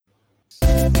You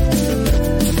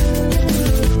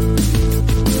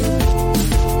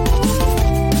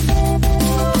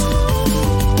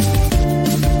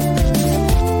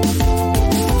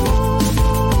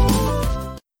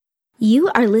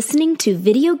are listening to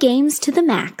Video Games to the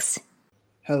Max.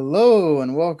 Hello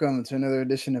and welcome to another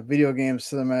edition of Video Games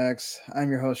to the Max. I'm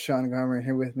your host, Sean Garmer, and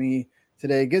here with me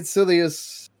today,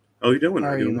 Getsilius. How you doing?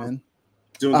 How are you, man?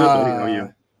 Doing good, buddy. How are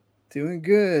you? Doing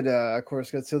good. Of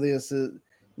course, Getsilius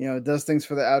does things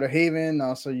for the Outer Haven.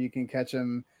 Also, you can catch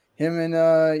him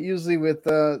and usually with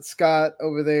Scott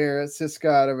over there, Sis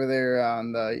Scott over there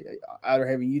on the Outer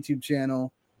Haven YouTube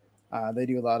channel. They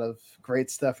do a lot of great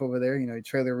stuff over there.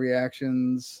 Trailer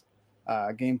reactions,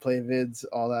 gameplay vids,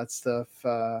 all that stuff.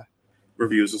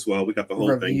 Reviews as well. We got the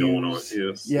whole thing going on.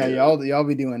 Yes. Yeah, y'all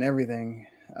be doing everything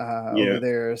over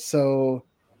there. So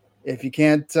if you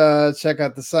can't check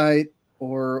out the site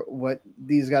or what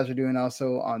these guys are doing,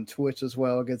 also on Twitch as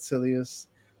well, Getsilius.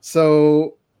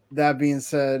 So that being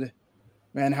said,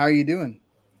 man, how are you doing?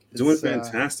 Doing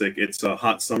fantastic. It's a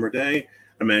hot summer day.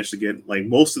 I managed to get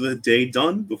most of the day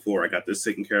done before I got this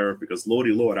taken care of because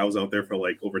Lordy Lord, I was out there for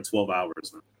over 12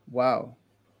 hours. Wow.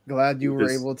 Glad you were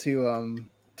able to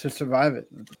survive it.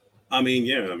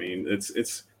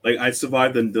 It's like I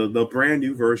survived the brand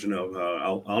new version of I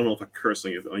don't know if I curse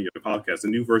on your podcast, the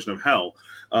new version of hell,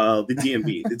 the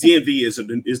DMV. The DMV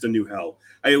is the new hell.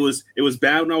 It was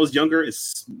bad when I was younger.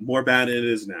 It's more bad than it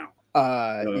is now.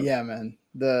 Yeah, man.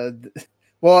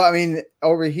 Well, I mean,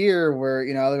 over here where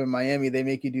I live in Miami, they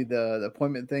make you do the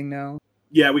appointment thing now.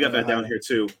 Yeah, we got that down here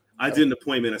too. I did an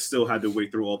appointment. I still had to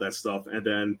wait through all that stuff, and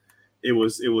then it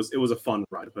was a fun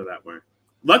ride, to put it that way.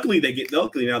 Luckily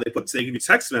now they give you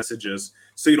text messages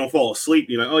so you don't fall asleep.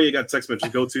 You're like, oh, you got a text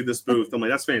message. Go to this booth. I'm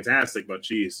like, that's fantastic, but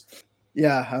geez.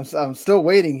 Yeah, I'm still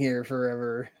waiting here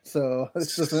forever, so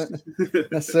this doesn't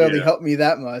necessarily help me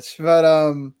that much.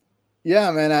 But yeah,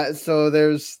 man. So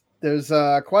there's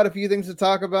quite a few things to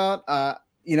talk about.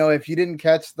 If you didn't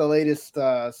catch the latest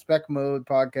Spec Mode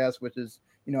podcast, which is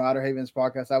Outer Haven's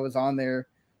podcast, I was on there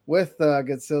with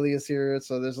Getsilius here.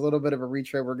 So there's a little bit of a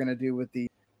retread we're going to do with the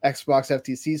Xbox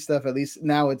FTC stuff. At least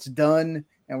now it's done,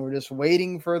 and we're just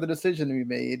waiting for the decision to be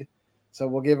made. So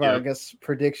we'll give our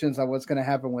predictions on what's going to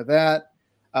happen with that.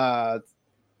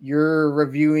 You're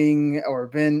reviewing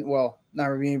not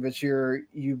reviewing, but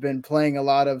you've been playing a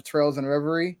lot of Trails and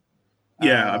Reverie.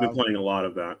 Yeah, I've been playing a lot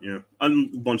of that. Yeah,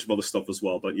 and a bunch of other stuff as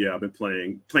well. But yeah, I've been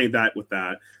playing that with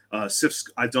that.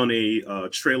 I've done a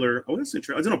trailer. I wouldn't say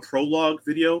trailer. I've done a prologue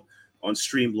video on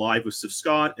stream live with Sif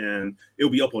Scott, and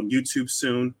it'll be up on YouTube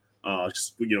soon.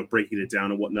 Just breaking it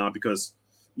down and whatnot because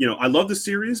I love the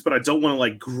series, but I don't want to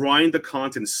grind the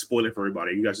content and spoil it for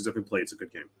everybody. You guys should definitely play. It's a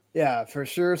good game. Yeah, for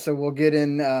sure. So we'll get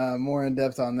in more in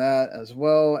depth on that as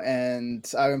well. And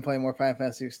I've been playing more Final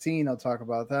Fantasy 16. I'll talk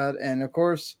about that, and of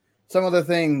course, some other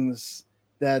things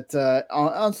that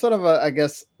on sort of a, I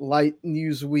guess, light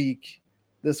news week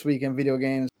this week in video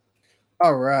games.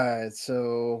 All right.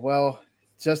 So,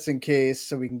 just in case,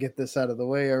 so we can get this out of the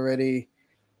way already.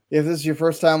 If this is your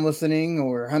first time listening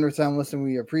or 100th time listening,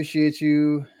 we appreciate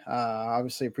you.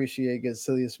 Obviously appreciate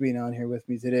Getsilius being on here with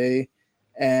me today.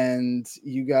 And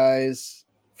you guys,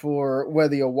 for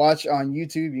whether you watch on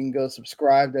YouTube, you can go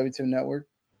subscribe to W2 Network.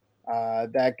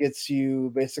 That gets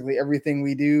you basically everything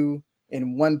we do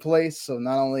in one place. So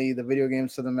not only the Video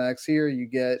Games to the Max here, you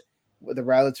get what the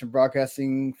Rowlett and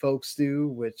Broadcasting folks do,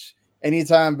 which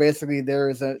anytime basically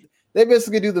they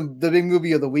basically do the big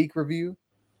movie of the week review.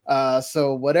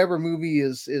 So whatever movie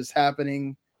is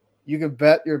happening, you can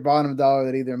bet your bottom dollar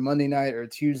that either Monday night or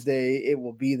Tuesday it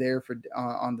will be there for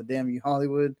on the Damn You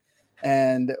Hollywood.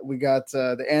 And we got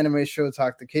the anime show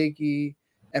Talk to Keiki,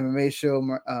 MMA show,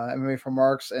 MMA for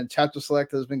Marks, and Chapter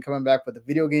Select has been coming back with the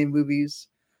video game movies.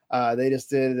 They just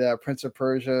did Prince of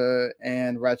Persia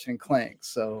and Ratchet and Clank.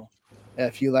 So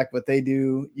if you like what they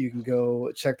do, you can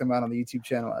go check them out on the YouTube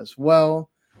channel as well.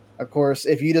 Of course,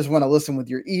 if you just want to listen with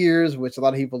your ears, which a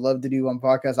lot of people love to do on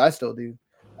podcasts, I still do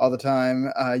all the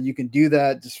time, you can do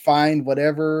that. Just find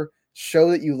whatever show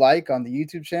that you like on the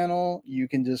YouTube channel. You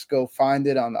can just go find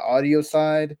it on the audio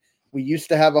side. We used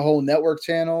to have a whole network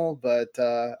channel, but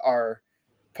our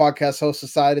podcast host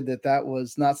decided that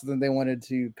was not something they wanted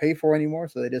to pay for anymore.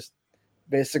 So they just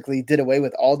basically did away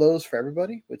with all those for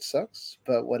everybody, which sucks,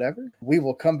 but whatever. We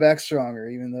will come back stronger,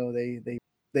 even though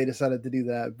they decided to do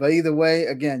that. But either way,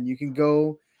 again, you can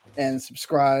go and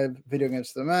subscribe Video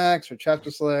Games to the Max or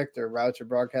Chapter Select or Router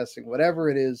Broadcasting, whatever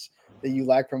it is that you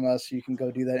like from us. You can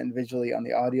go do that individually on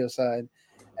the audio side.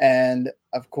 And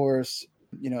of course,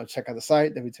 check out the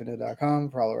site,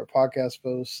 wtnet.com, for all of our podcast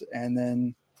posts. And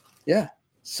then, yeah.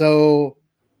 So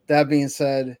that being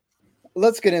said,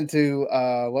 let's get into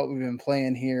what we've been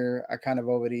playing here. I kind of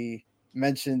already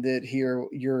mentioned it here.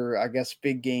 Your, I guess,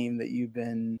 big game that you've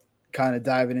been kind of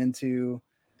diving into.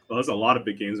 Well, there's a lot of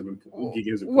big games I've been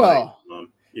playing. Well,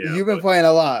 Yeah, you've been playing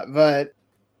a lot, but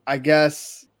I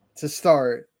guess to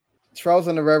start, Trails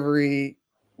in the Reverie,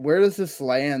 where does this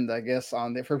land, I guess,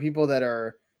 on the, for people that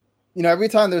are, every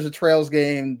time there's a Trails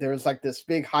game, there's like this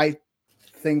big hype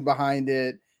thing behind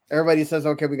it. Everybody says,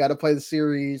 okay, we got to play the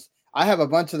series. I have a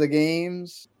bunch of the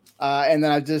games. And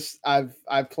then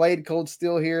I've played Cold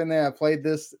Steel here and there. I played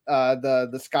this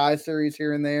the Sky series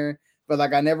here and there, but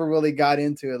like I never really got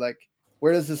into it. Like,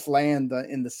 where does this land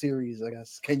in the series? I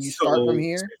guess can you start from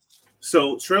here?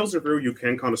 So Trails of Reverie, you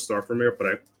can kind of start from here, but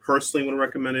I personally would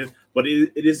recommend it. But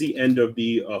it is the end of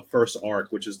the first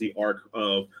arc, which is the arc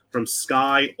of from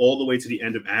Sky all the way to the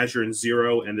end of Azure and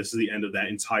Zero, and this is the end of that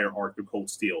entire arc of Cold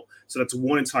Steel. So that's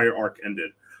one entire arc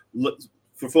ended.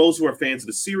 For those who are fans of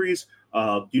the series,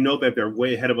 you know that they're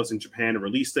way ahead of us in Japan in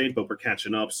release date, but we're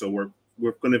catching up. So we're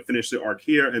going to finish the arc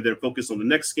here and then focus on the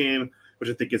next game, which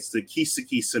I think it's the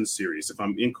Kiseki Sin series. If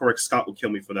I'm incorrect, Scott will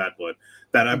kill me for that, but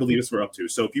that I believe is we're up to.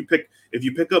 So if you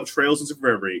pick up Trails into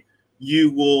Reverie,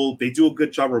 they do a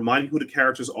good job reminding who the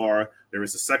characters are. There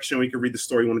is a section where you can read the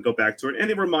story, you want to go back to it, and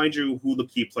they remind you who the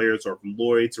key players are from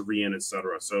Lloyd to Rien,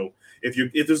 etc. So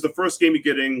if there's the first game you're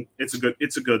getting, it's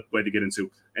a good way to get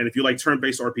into. And if you like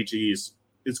turn-based RPGs,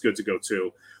 it's good to go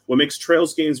too. What makes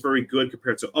Trails games very good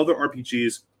compared to other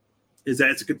RPGs is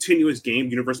that it's a continuous game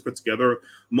universe put together.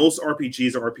 Most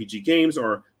RPGs or RPG games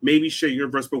are maybe shared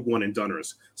universe but one and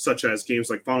doneers, such as games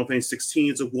like Final Fantasy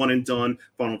 16 is a one and done,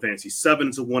 Final Fantasy 7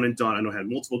 is a one and done. I know I had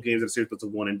multiple games in the series that's a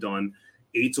one and done,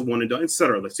 8's a one and done,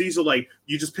 etc. Like, so these are like,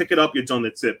 you just pick it up, you're done,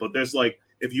 that's it. But there's like,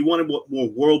 if you wanted more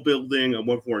world building and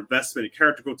more investment in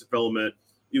character growth development,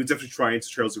 you would definitely try into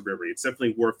Trails of Reverie. It's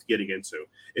definitely worth getting into.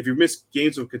 If you miss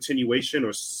games of continuation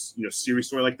or series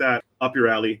story like that, up your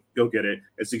alley, go get it.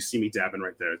 As you see me dabbing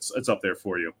right there, it's up there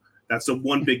for you. That's the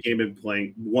one big game I've been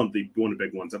playing. One of the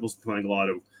big ones. I've also been playing a lot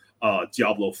of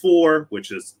Diablo 4,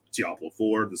 which is Diablo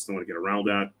 4. There's no way to get around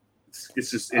that.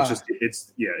 It's just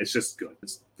good.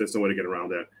 There's no way to get around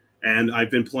that. And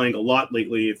I've been playing a lot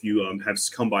lately. If you have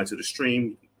come by to the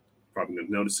stream, probably going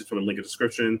to notice it from the link in the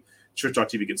description.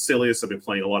 Twitch.tv gets silliest. I've been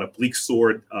playing a lot of Bleak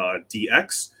Sword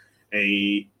DX,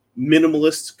 a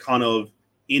minimalist kind of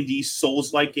indie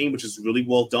Souls-like game, which is really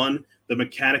well done. The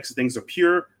mechanics of things are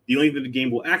pure. The only thing the game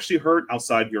will actually hurt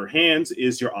outside your hands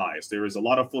is your eyes. There is a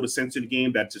lot of photosensor in the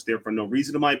game that's just there for no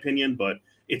reason, in my opinion, but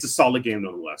it's a solid game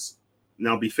nonetheless. And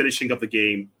I'll be finishing up the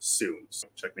game soon, so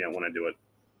check me out when I do it.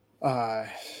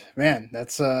 Man,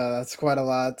 that's quite a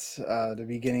lot to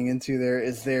be getting into there.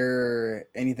 Is there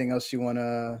anything else you want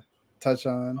to touch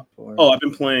on? I've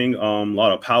been playing a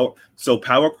lot of Power. So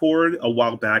Power Chord a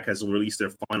while back has released their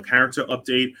final character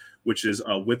update, which is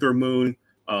Wither Moon.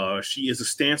 She is a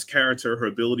stance character. Her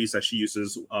abilities that she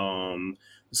uses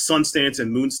Sun Stance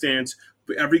and Moon Stance.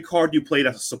 For every card you play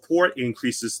that's a support, it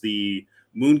increases the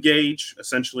Moon Gauge,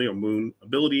 essentially, or Moon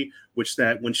ability, which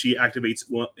that when she activates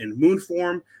in Moon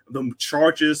form, the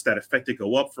charges that affect it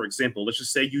go up. For example, let's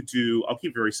just say you do, I'll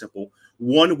keep it very simple,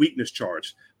 1 weakness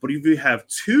charge. But if you have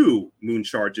 2 Moon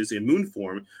charges in Moon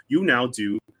form, you now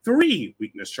do 3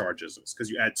 weakness charges because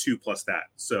you add 2 plus that.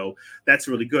 So that's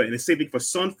really good. And the same thing for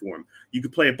Sun form. You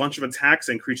could play a bunch of attacks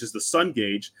that increases the Sun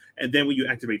Gauge. And then when you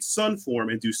activate Sun form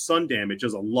and do Sun damage,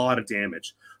 there's a lot of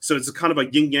damage. So it's a kind of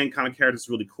a yin-yang kind of character. It's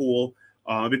really cool.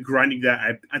 I've been grinding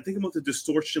that. I think I'm up to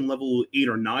distortion level 8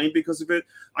 or 9 because of it.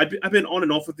 I've been on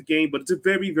and off with the game, but it's a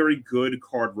very, very good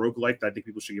card roguelike that I think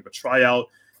people should give a try out.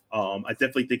 I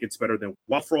definitely think it's better than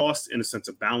Wild Frost in a sense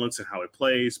of balance and how it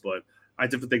plays, but I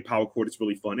definitely think Power Chord is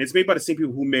really fun. It's made by the same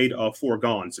people who made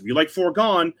Foregone. So if you like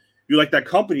Foregone, you like that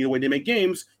company, the way they make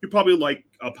games, you probably like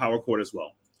Power Chord as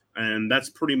well. And that's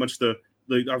pretty much the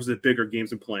obviously the bigger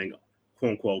games I'm playing,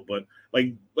 quote unquote, but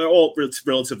like they're all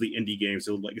relatively indie games,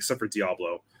 so like except for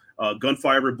Diablo.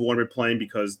 Gunfire Reborn we're playing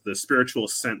because the spiritual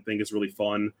ascent thing is really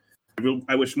fun.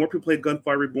 I wish more people played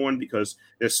Gunfire Reborn because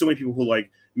there's so many people who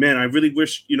like, man, I really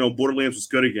wish Borderlands was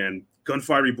good again.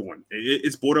 Gunfire Reborn,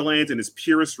 it's Borderlands in its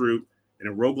purest root in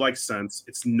a roguelike sense.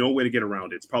 It's no way to get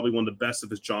around it. It's probably one of the best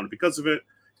of its genre because of it,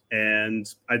 and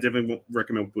I definitely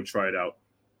recommend people try it out.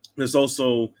 There's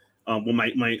also I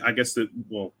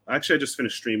just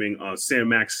finished streaming Sam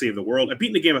Max Save the World. I've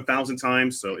beaten the game 1,000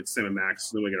 times, so it's Sam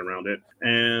Max, no way to get around it.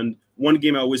 And one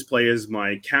game I always play is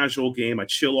my casual game, my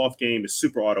chill off game is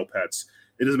Super Auto Pets.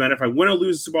 It doesn't matter if I win or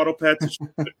lose Super Auto Pets.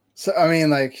 So I mean,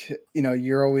 like,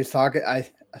 you're always talking.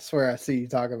 I swear I see you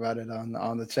talk about it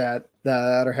on the chat, the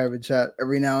Outer Heaven chat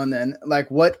every now and then.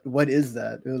 Like, what is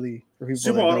that really for people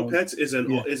Super that Auto don't? Pets is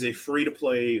Yeah. is a free to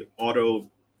play auto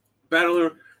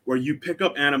battler where you pick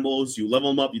up animals, you level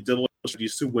them up, you double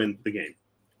strategies to win the game.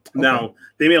 Okay. Now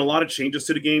they made a lot of changes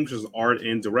to the game, which is art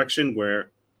and direction. Where it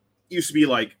used to be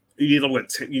like you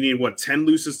need 10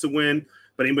 loses to win,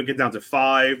 but it would get down to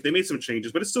 5. They made some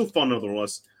changes, but it's still fun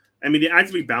nonetheless. I mean, they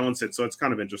actively balance it, so it's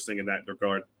kind of interesting in that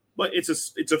regard. But it's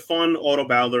a fun auto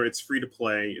battler. It's free to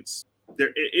play. It's there.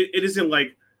 It isn't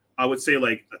like I would say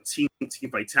like a team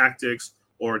fight tactics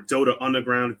or Dota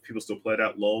Underground. People still play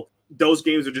that. LOL. Those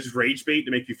games are just rage bait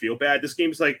to make you feel bad. This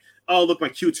game is like, oh look, my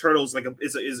cute turtle's like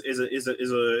is a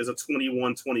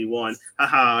 21-21.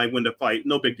 Haha, I win the fight.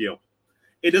 No big deal.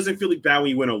 It doesn't feel like bad when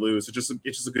you win or lose. It's just a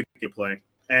good gameplay.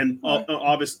 And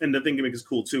obviously, and the thing that makes it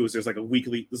cool too is there's like a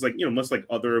weekly. There's like much like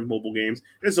other mobile games.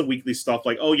 There's a weekly stuff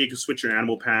like you can switch your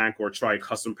animal pack or try a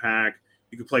custom pack.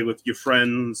 You can play with your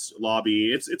friends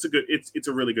lobby. It's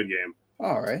a really good game.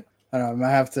 All right, I don't know. I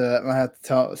have to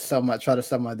try to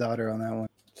sell my daughter on that one.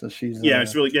 So she's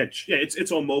it's really good. Yeah,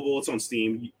 it's on mobile. It's on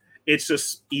Steam. It's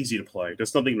just easy to play.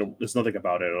 There's nothing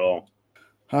about it at all.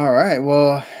 All right.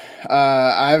 Well,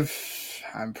 I'm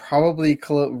probably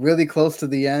really close to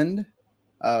the end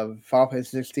of Final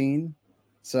Fantasy 16.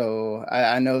 So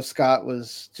I know Scott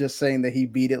was just saying that he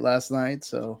beat it last night.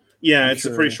 So yeah, it's a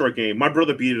pretty short game. My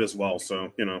brother beat it as well.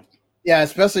 So Yeah,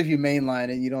 especially if you mainline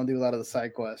it, you don't do a lot of the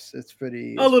side quests. It's a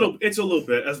little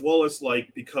bit, as well as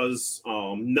like because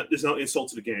there's no insult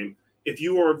to the game. If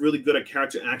you are really good at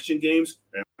character action games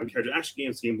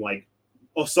like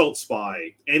Assault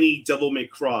Spy, any Devil May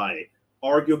Cry,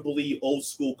 arguably old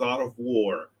school God of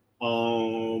War,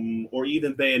 or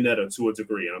even Bayonetta to a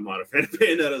degree. And I'm not a fan of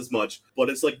Bayonetta as much, but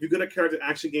it's like if you're good at character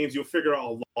action games, you'll figure out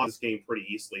a lot of this game pretty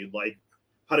easily. Like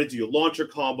how to do your launcher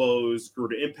combos, grew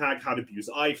to impact, how to use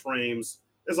iframes.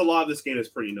 There's a lot of this game that's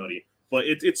pretty nutty, but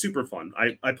it's super fun.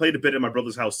 I played a bit at my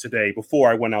brother's house today before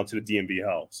I went out to the DMV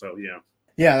hell. So yeah.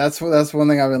 Yeah, that's one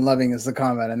thing I've been loving is the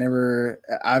combat.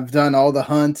 I've done all the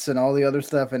hunts and all the other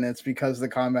stuff, and it's because the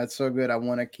combat's so good. I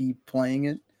want to keep playing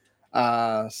it.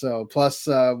 So plus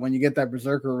when you get that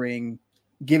Berserker ring,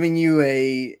 giving you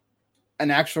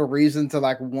an actual reason to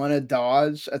like want to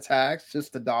dodge attacks,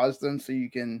 just to dodge them, so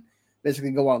you can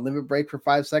basically go on limit break for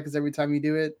 5 seconds every time you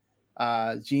do it.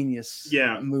 Genius.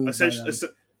 Yeah,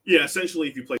 essentially,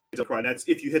 if you play Cry, that's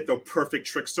if you hit the perfect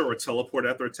trickster or teleport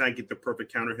after attack, get the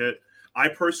perfect counter hit. I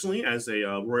personally, as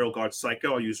a Royal Guard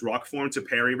Psycho, I use Rock Form to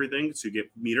parry everything to get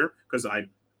meter because I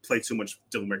play too much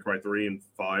Devil May Cry 3 and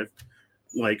 5.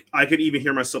 Like, I could even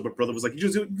hear myself. My brother was like, "You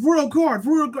just do Royal Guard."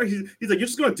 He's like, "You're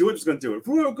just gonna do it. Just gonna do it.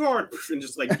 Royal Guard," and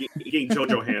just like getting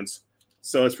JoJo hands.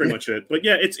 So that's pretty much it. But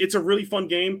yeah, it's a really fun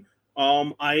game.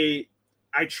 I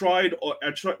tried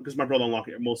because my brother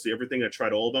unlocked mostly everything. I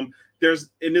tried all of them. There's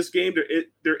in this game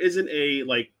there isn't a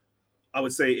like I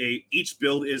would say each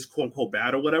build is quote unquote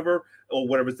bad or whatever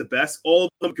is the best. All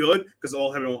of them good because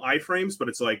all have their own iframes, but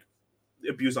it's like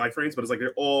abuse iframes, but it's like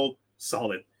they're all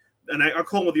solid. And I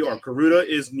call them what they are. Garuda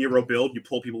is Nero build, you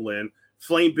pull people in.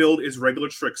 Flame build is regular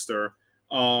trickster.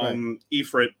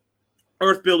 Ifrit.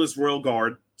 Earth build is Royal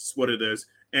Guard. That's what it is.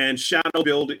 And Shadow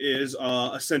build is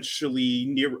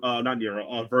essentially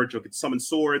Virgil can summon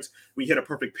swords. When you hit a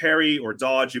perfect parry or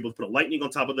dodge, you're able to put a lightning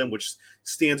on top of them, which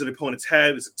stands on the opponent's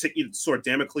head. It's a sword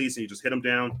Damocles, and you just hit them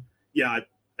down. Yeah,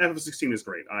 FF16 is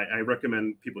great. I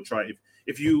recommend people try it.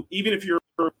 If you're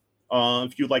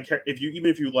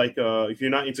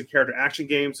not into character action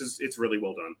games, it's really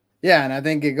well done. Yeah, and I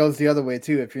think it goes the other way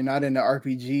too. If you're not into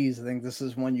RPGs, I think this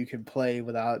is one you can play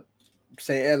without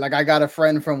like I got a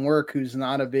friend from work who's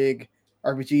not a big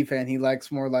RPG fan. He likes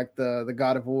more like the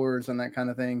God of Wars and that kind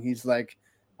of thing. He's like,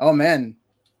 "Oh man,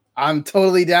 I'm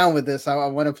totally down with this. I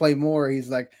want to play more." He's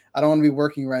like, "I don't want to be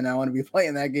working right now. I want to be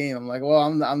playing that game." I'm like, "Well,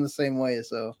 I'm the same way."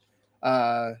 So,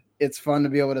 it's fun to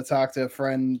be able to talk to a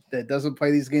friend that doesn't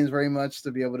play these games very much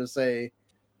to be able to say,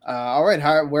 "All right,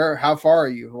 how far are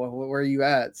you? Where are you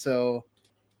at?" So,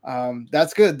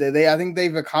 that's good. I think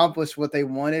they've accomplished what they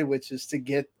wanted, which is to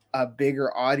get a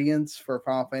bigger audience for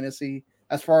Final Fantasy,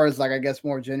 as far as like I guess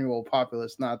more general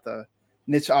populace, not the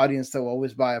niche audience that will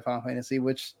always buy a Final Fantasy.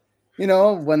 Which,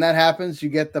 when that happens, you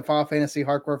get the Final Fantasy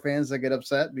hardcore fans that get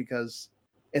upset because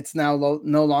it's now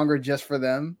no longer just for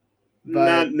them.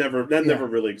 But never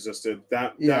really existed.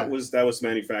 That was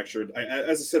manufactured.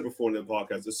 As I said before in the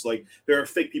podcast, it's like there are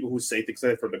fake people who say things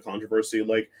for the controversy.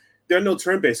 Like there are no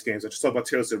turn-based games. I just talked about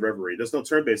Tales of Reverie. There's no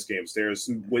turn-based games. There's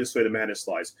Way to Madness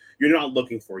lies. You're not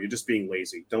looking for. You're just being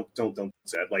lazy. Don't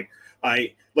say that.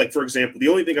 Like for example, the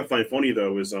only thing I find funny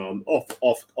though is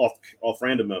off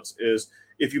random notes is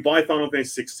if you buy Final Fantasy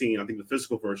 16, I think the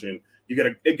physical version, you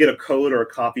get a code or a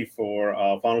copy for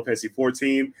Final Fantasy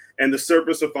 14, and the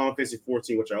service of Final Fantasy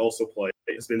 14, which I also play,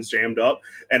 has been jammed up,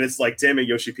 and it's like, damn it,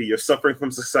 Yoshi P, you're suffering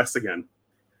from success again.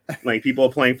 Like people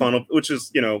are playing Final, which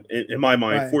is in my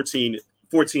mind, right.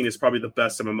 14 is probably the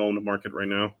best MMO in the market right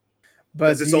now,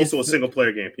 but it's also a single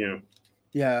player game.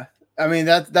 Yeah. I mean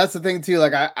that's the thing too.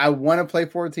 Like I want to play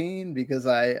 14 because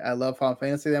I love Final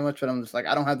Fantasy that much, but I'm just like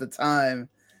I don't have the time,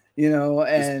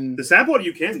 And the sad part,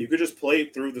 you could just play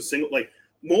it through the single. Like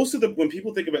most of when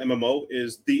people think about MMO,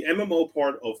 is the MMO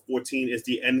part of 14 is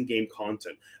the end game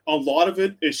content. A lot of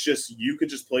it is just you can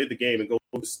just play the game and go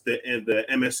to the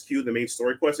MSQ, the main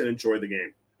story quest, and enjoy the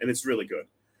game, and it's really good.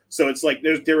 So it's like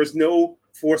there is no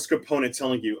forced component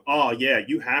telling you, oh yeah,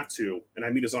 you have to. And I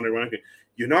mean this on ironically.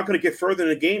 You're not going to get further in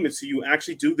the game until you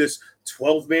actually do this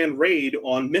 12-man raid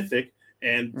on Mythic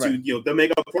and do the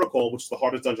Mega Protocol, which is the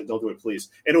hardest dungeon. Don't do it, please.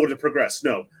 In order to progress,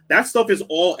 no, that stuff is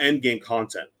all end game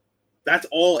content. That's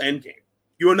all end game.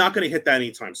 You are not going to hit that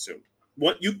anytime soon.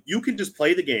 What you can just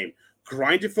play the game,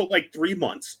 grind it for like 3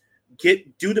 months,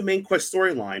 do the main quest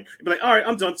storyline, and be like, all right,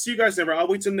 I'm done. See you guys never. I'll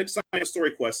wait till the next time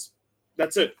story quest.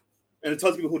 That's it. And it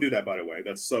tells people who do that, by the way.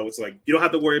 So it's like you don't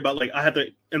have to worry about like I have to.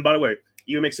 And by the way,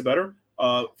 even makes it better.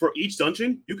 For each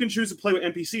dungeon, you can choose to play with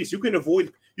NPCs. You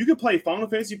can play Final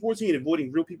Fantasy 14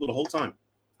 avoiding real people the whole time.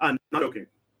 I'm not okay.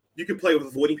 You can play with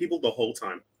avoiding people the whole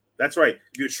time. That's right.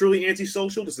 If you're truly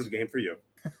antisocial, this is a game for you.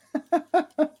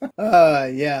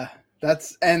 Yeah.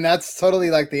 That's totally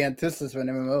like the antithesis of an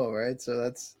MMO, right? So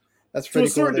that's pretty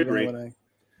to a certain cool. Degree.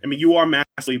 I mean, you are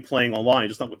massively playing online,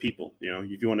 just not with people.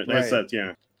 If you want to, like I said,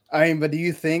 yeah. I mean, but do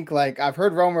you think like I've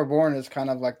heard Realm Reborn is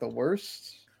kind of like the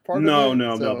worst? No,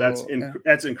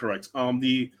 that's incorrect.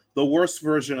 The worst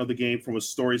version of the game from a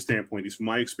story standpoint, at least from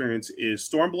my experience, is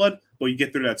Stormblood, but you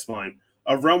get through that's fine.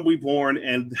 Realm Reborn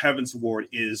and Heaven's Ward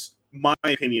is, my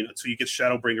opinion, until you get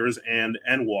Shadowbringers and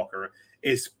Endwalker,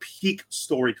 is peak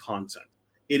story content.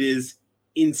 It is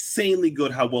insanely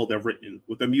good how well they're written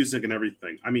with the music and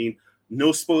everything. I mean,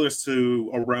 no spoilers to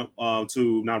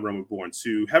not Realm Reborn,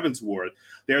 to Heaven's Ward.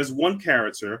 There's one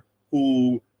character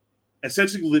who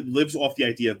essentially lives off the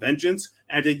idea of vengeance,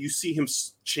 and then you see him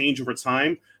change over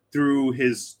time through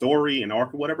his story and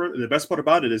arc or whatever. And the best part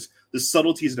about it is the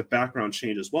subtleties of the background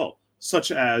change as well,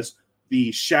 such as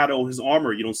the shadow of his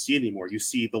armor you don't see anymore. You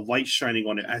see the light shining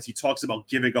on it as he talks about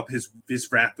giving up his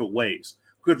wrathful ways.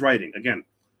 Good writing. Again,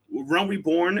 Realm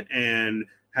Reborn and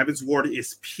Heaven's Ward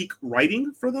is peak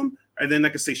writing for them. And then,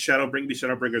 like I say,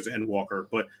 Shadowbringers and Endwalker.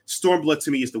 But Stormblood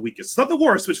to me is the weakest. It's not the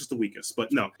worst, which is the weakest.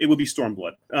 But no, it would be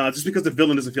Stormblood. Just because the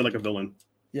villain doesn't feel like a villain.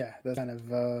 Yeah, that's kind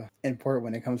of important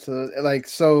when it comes to like.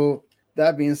 So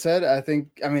that being said,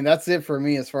 I mean that's it for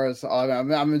me as far as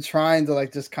I'm trying to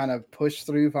like just kind of push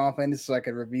through Final Fantasy so I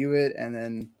can review it and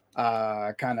then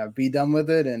kind of be done with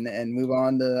it and move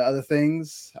on to other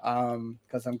things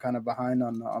because I'm kind of behind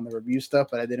on the review stuff,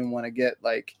 but I didn't want to get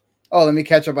like, oh, let me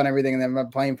catch up on everything and then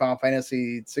I'm playing Final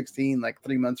Fantasy 16 like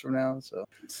 3 months from now. So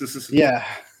yeah,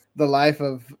 the life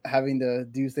of having to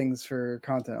do things for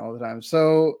content all the time.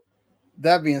 So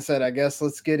that being said, I guess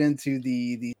let's get into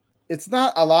the it's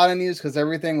not a lot of news because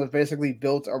everything was basically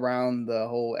built around the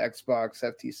whole Xbox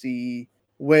FTC,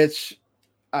 which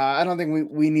I don't think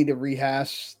we need to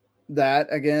rehash that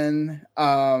again.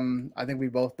 I think we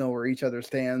both know where each other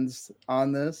stands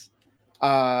on this.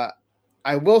 I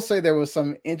will say there was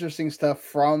some interesting stuff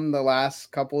from the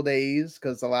last couple days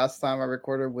because the last time I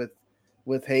recorded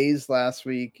with Hayes last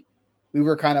week, we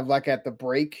were kind of like at the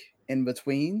break in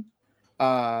between.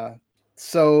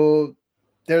 So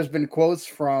there's been quotes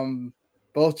from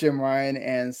both Jim Ryan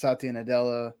and Satya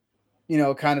Nadella,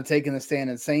 kind of taking the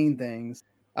stand and saying things.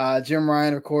 Jim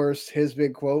Ryan, of course, his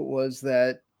big quote was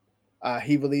that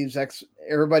he believes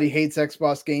everybody hates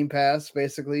Xbox Game Pass,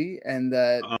 basically, and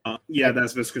that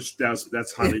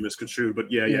that's highly misconstrued.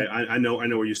 But yeah, I know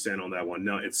where you stand on that one.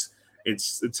 No,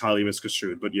 it's highly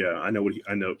misconstrued. But yeah, I know what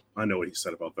he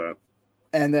said about that.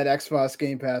 And that Xbox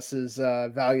Game Pass is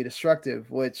value destructive,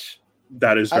 which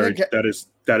that is very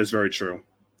true.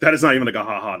 That is not even like a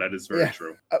haha. That is very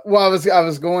true. Well, I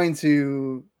was going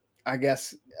to, I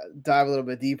guess, dive a little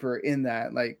bit deeper in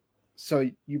that. Like, so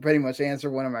you pretty much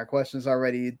answered one of my questions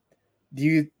already.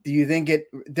 Do you think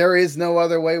there is no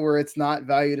other way where it's not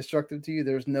value destructive to you?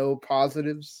 There's no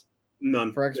positives.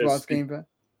 None for Xbox Game Pass.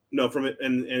 No, from it,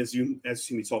 and as you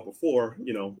see me talk before,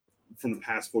 from the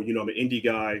past 4. I'm an indie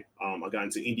guy. I got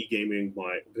into indie gaming.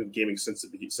 I've been gaming since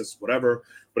whatever.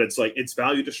 But it's like it's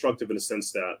value destructive in the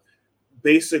sense that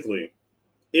basically,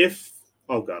 if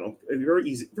very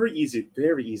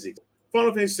easy.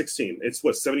 Final Fantasy 16. It's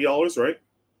what, $70, right?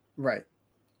 Right.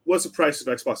 What's the price of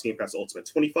Xbox Game Pass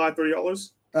Ultimate? $25,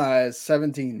 $30? It's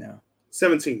 17 now.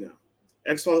 17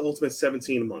 now. Xbox Ultimate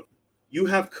 17 a month. You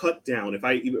have cut down. If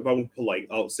I'm polite,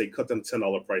 I'll say cut down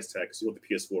 $10 price tag. See what the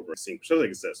PS4 version, which doesn't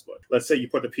exist. But let's say you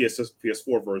put the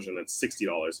PS4 version at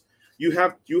 $60. You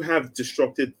have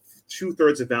disrupted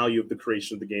 2/3 of value of the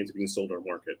creation of the games being sold on the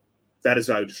market. That is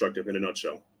value destructive in a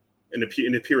nutshell. In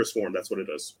the purest form, that's what it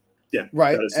is. Yeah,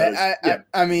 right.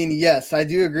 I mean, yes, I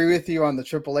do agree with you on the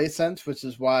AAA sense, which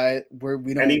is why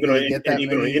we don't really get that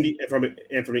many. From an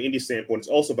indie standpoint, it's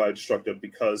also value destructive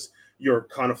because you're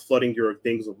kind of flooding your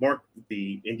things with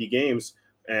the indie games.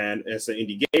 And as an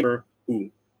indie gamer who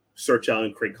search out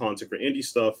and create content for indie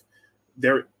stuff,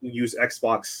 they use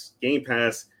Xbox Game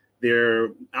Pass.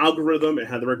 Their algorithm and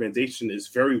how the recommendation is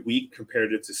very weak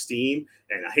compared to Steam.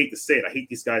 And I hate to say it, I hate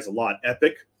these guys a lot.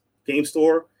 Epic Game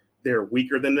Store, they're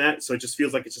weaker than that. So it just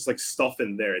feels like it's just like stuff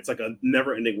in there. It's like a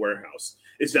never-ending warehouse.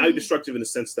 It's value destructive in the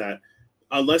sense that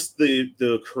unless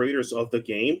the creators of the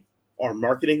game are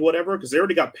marketing whatever, because they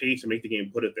already got paid to make the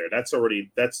game, put it there. That's for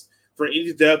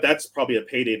indie dev, that's probably a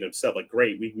payday in itself. Like,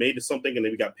 great, we've made something and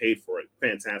then we got paid for it.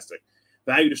 Fantastic.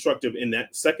 Value destructive in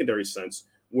that secondary sense,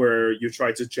 where you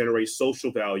try to generate social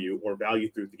value or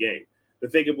value through the game. The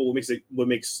thing about what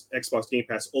makes Xbox Game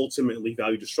Pass ultimately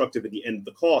value destructive at the end of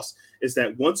the cost is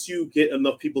that once you get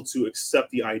enough people to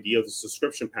accept the idea of the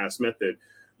subscription pass method,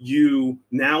 you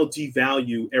now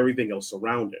devalue everything else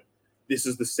around it. This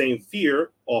is the same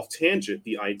fear off tangent,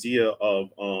 the idea of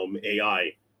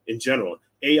AI in general.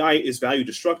 AI is value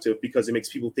destructive because it makes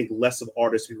people think less of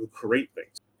artists who create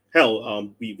things.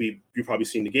 Hell, you've probably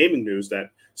seen the gaming news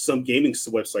that some gaming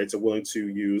websites are willing to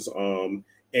use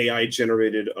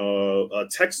AI-generated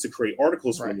text to create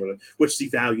articles from them, which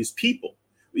devalues people.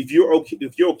 If you're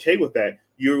okay with that,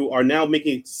 you are now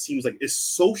making it seems like it's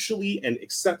socially and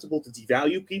acceptable to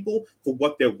devalue people for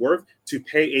what they're worth to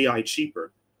pay AI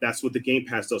cheaper. That's what the Game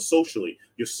Pass does socially.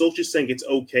 You're socially saying it's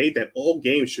okay that all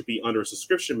games should be under a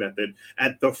subscription method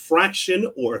at the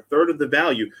fraction or a third of the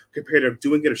value compared to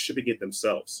doing it or shipping it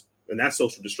themselves. And that's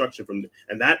social destruction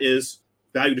and that is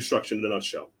value destruction in a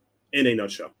nutshell. In a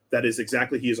nutshell. That is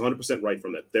exactly, he is 100% right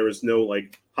from that. There is no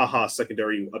like, haha,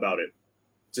 secondary about it.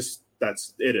 Just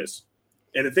it is.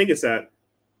 And the thing is that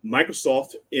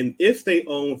Microsoft, if they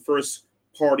own first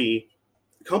party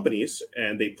companies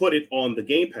and they put it on the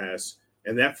Game Pass,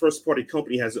 and that first party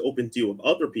company has an open deal with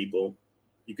other people,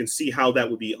 you can see how that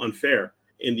would be unfair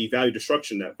in the value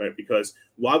destruction net, right? Because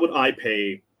why would I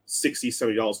pay $60,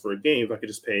 $70 for a game if I could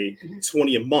just pay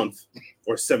 $20 a month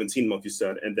or $17 a month, you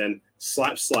said, and then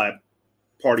slap,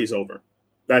 party's over.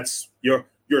 You're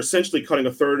essentially cutting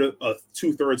a third of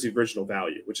 2/3 of the original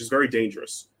value, which is very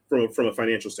dangerous from a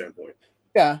financial standpoint.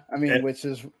 Yeah, I mean, which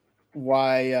is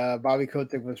why Bobby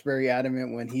Kotick was very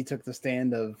adamant when he took the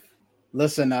stand of,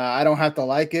 listen, I don't have to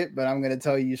like it, but I'm going to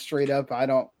tell you straight up,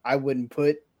 I wouldn't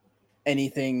put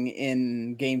anything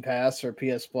in Game Pass or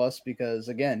PS Plus because,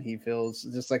 again, he feels,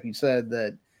 just like you said,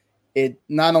 that it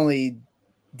not only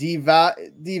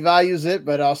devalues it,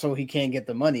 but also he can't get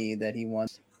the money that he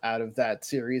wants out of that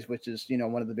series, which is,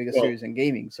 one of the biggest series in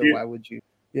gaming. So why would you?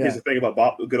 Yeah. Here's the thing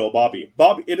about good old Bobby.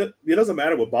 Bobby, it doesn't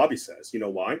matter what Bobby says. You know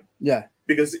why? Yeah.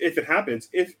 Because if it happens,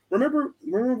 remember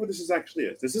what this is actually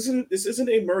is. This isn't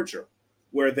a merger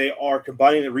where they are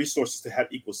combining the resources to have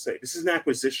equal say. This is an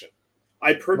acquisition.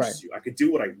 I purchased you. I could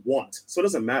do what I want. So it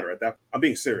doesn't matter at that. I'm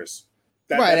being serious.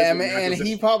 And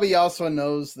he probably also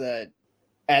knows that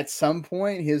at some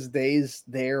point his days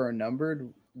there are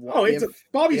numbered. Everyone hates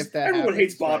Bobby.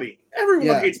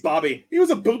 Everyone hates Bobby. He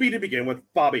was a booby to begin with.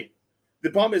 Bobby. The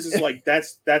problem is like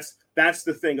that's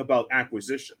the thing about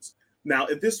acquisitions. Now,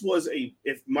 if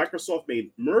Microsoft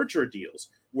made merger deals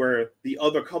where the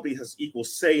other company has equal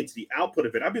say into the output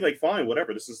of it, I'd be like, fine,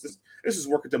 whatever. This is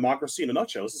work of democracy in a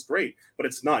nutshell. This is great, but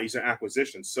it's not. These are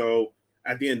acquisitions. So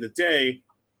at the end of the day,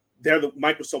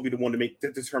 Microsoft will be the one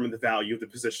to determine the value of the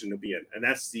position to be in, and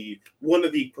that's one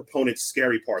of the proponents'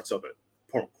 scary parts of it,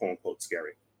 quote unquote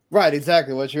scary. Right,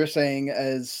 exactly. What you're saying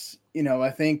is, I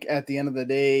think at the end of the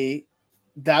day,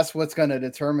 that's what's going to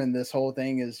determine this whole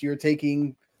thing. Is you're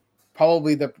taking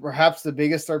probably perhaps the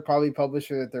biggest third-party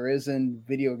publisher that there is in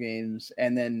video games,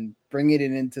 and then bringing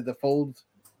it into the fold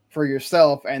for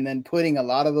yourself, and then putting a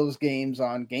lot of those games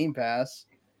on Game Pass.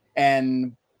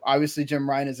 And obviously, Jim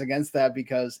Ryan is against that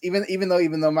because even though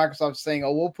Microsoft's saying,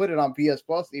 "Oh, we'll put it on PS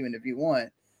Plus even if you want,"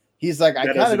 He's like, I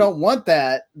kind of don't want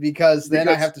that because then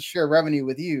I have to share revenue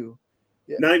with you.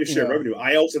 Not even share revenue.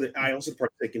 I also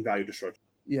partake in value destruction.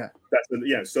 Yeah.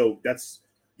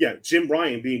 Jim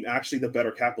Ryan being actually the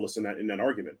better capitalist in that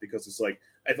argument, because it's like,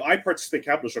 if I participate in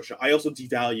capital destruction, I also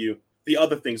devalue the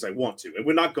other things I want to. And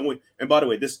we're not going. And by the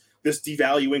way, this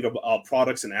devaluing of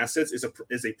products and assets is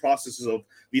a process of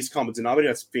these common denominator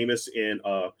that's famous in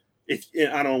I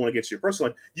don't want to get to your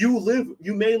personal life.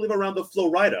 You may live around the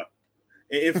Florida.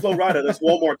 In Florida, that's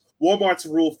Walmart's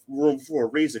rule for a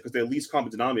reason, because they're least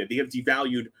common denominator. They have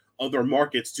devalued other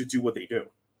markets to do what they do.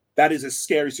 That is a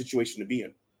scary situation to be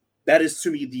in. That is,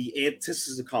 to me, the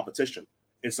antithesis of competition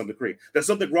in some degree. There's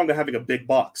something wrong with having a big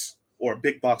box or a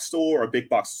big box store or a big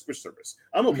box service.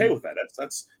 I'm okay with that.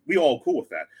 That's we all cool with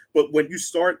that. But when you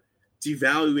start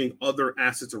devaluing other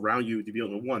assets around you to be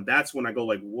able to one, that's when I go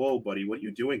like, whoa, buddy, what are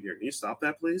you doing here? Can you stop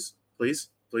that, please? Please?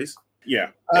 Yeah.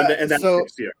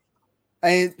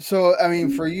 I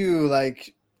mean, for you,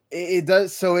 like, it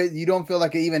does. So you don't feel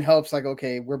like it even helps. Like,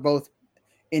 okay, we're both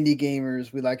indie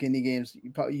gamers. We like indie games.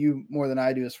 You more than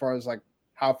I do, as far as like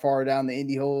how far down the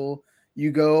indie hole you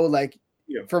go. Like,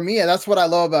 for me, that's what I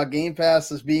love about Game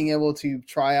Pass, is being able to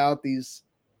try out these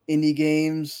indie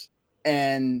games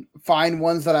and find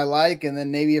ones that I like, and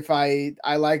then maybe if I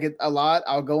like it a lot,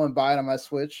 I'll go and buy it on my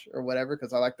Switch or whatever,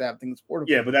 because I like to have things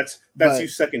portable. Yeah, but that's you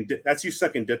second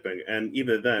dipping, and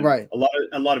even then, right.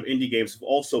 A lot of indie games have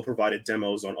also provided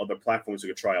demos on other platforms you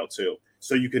can try out too,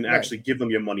 so you can actually give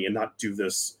them your money and not do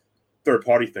this third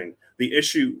party thing. The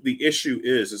issue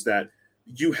is that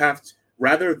you have to,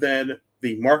 rather than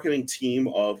the marketing team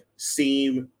of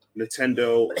Steam,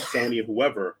 Nintendo, Sony,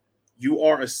 whoever, you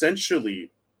are essentially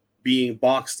being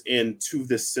boxed into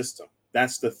this system.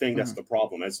 That's the thing. That's the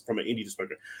problem. As from an indie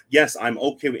perspective, yes, I'm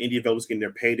okay with indie developers getting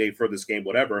their payday for this game,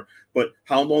 whatever. But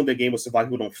how long the game will survive,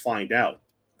 people don't find out,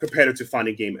 compared to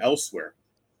finding a game elsewhere.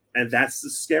 And that's the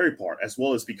scary part, as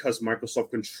well as because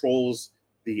Microsoft controls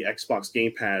the Xbox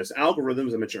Game Pass algorithm,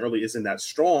 as I mentioned earlier, isn't that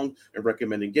strong in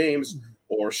recommending games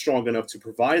or strong enough to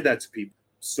provide that to people.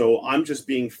 So I'm just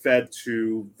being fed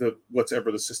to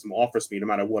whatever the system offers me, no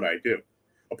matter what I do.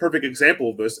 A perfect example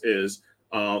of this is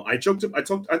I don't think I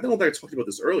talked about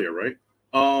this earlier, right?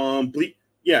 Bleak.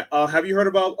 Yeah. Have you heard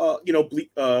about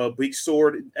Bleak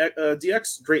Sword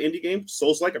DX? Great indie game,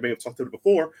 Souls-like. I may have talked about it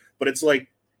before, but it's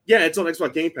like, yeah, it's on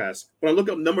Xbox Game Pass. When I look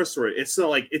up numbers for it, it's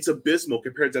like it's abysmal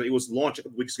compared to it was launched a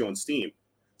couple weeks ago on Steam.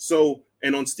 So,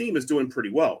 and on Steam it's doing pretty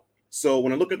well. So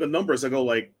when I look at the numbers, I go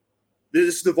like,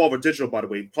 this is Devolver Digital, by the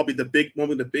way, probably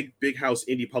one of the big house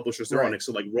indie publishers they're on next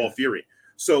to like Raw Fury.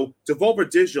 So Devolver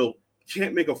Digital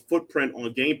can't make a footprint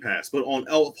on Game Pass, but on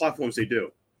all platforms they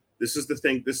do. This is the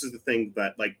thing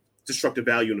that, like, destructive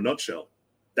value in a nutshell.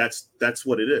 That's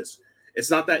what it is. It's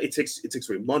not that it takes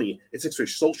away money. It takes away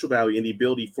social value and the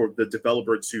ability for the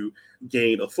developer to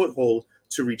gain a foothold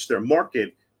to reach their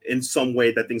market in some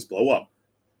way that things blow up.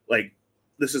 Like,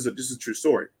 this is a true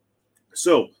story.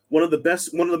 So one of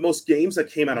the most games that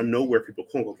came out of nowhere, people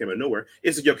quote unquote came out of nowhere,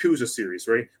 is the Yakuza series,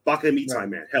 right? Baka Mitai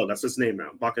Man. Hell, that's his name now.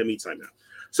 Baka Mitai Man.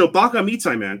 So Baka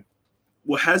Mitai Man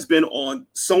has been on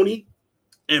Sony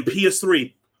and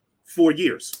PS3 for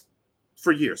years,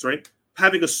 right?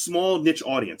 Having a small niche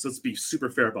audience. Let's be super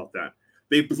fair about that.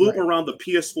 They blew up around the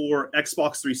PS4,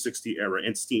 Xbox 360 era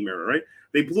and Steam era, right?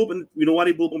 They blew up, and you know why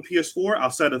they blew up on PS4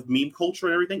 outside of meme culture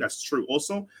and everything? That's true.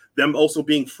 Also, them also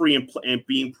being free and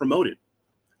being promoted.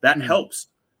 That helps.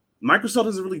 Microsoft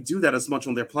doesn't really do that as much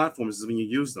on their platforms as when you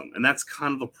use them, and that's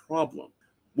kind of the problem.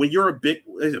 When you're a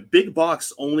big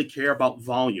box, only care about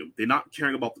volume. They're not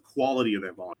caring about the quality of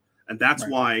their volume, and that's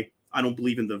why I don't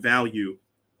believe in the value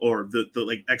or the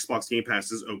like Xbox Game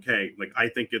Pass is okay. Like, I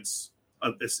think it's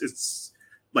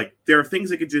like there are things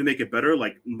they could do to make it better,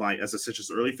 like as I said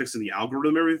just earlier, fixing the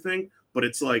algorithm and everything. But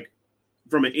it's like,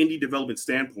 from an indie development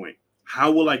standpoint,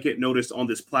 how will I get noticed on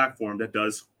this platform that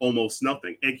does almost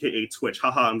nothing, aka Twitch?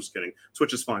 Haha, I'm just kidding.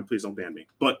 Twitch is fine. Please don't ban me.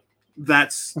 But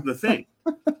that's the thing.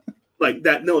 Like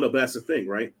that. No, but that's the thing,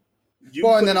 right?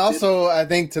 And then also, I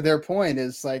think to their point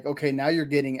is like, okay, now you're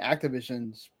getting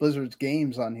Activision's, Blizzard's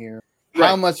games on here. Right.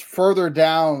 How much further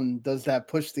down does that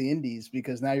push the indies?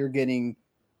 Because now you're getting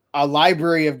a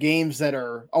library of games that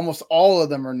are almost all of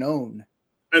them are known.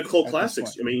 And cult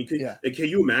classics. I mean, can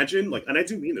you imagine? Like, and I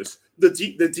do mean this. The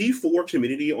D4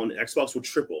 community on Xbox will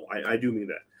triple. I do mean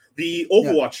that. The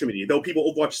Overwatch community, though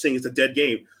people Overwatch saying it's a dead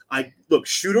game. Look,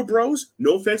 shooter bros.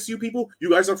 No offense to you people, you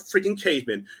guys are freaking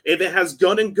cavemen. If it has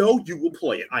gun and go, you will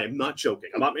play it. I am not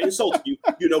joking. I'm not insulting you.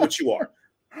 You know what you are.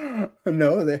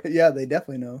 No, they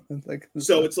definitely know.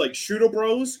 It's like shooter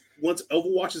bros. Once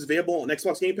Overwatch is available on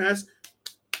Xbox Game Pass,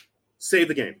 save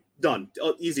the game. Done.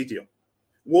 Easy deal.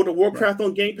 World of Warcraft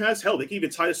on Game Pass, hell, they can even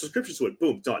tie a subscription to it.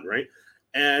 Boom, done, right?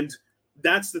 And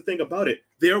that's the thing about it.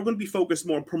 They're going to be focused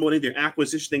more on promoting their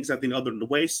acquisition things at the other the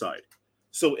wayside.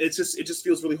 So it just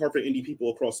feels really hard for indie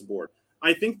people across the board.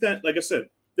 I think that, like I said,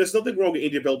 there's nothing wrong with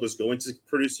indie developers going to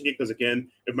producing it because, again,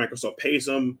 if Microsoft pays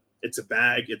them, it's a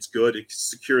bag, it's good, it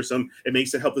secures them, it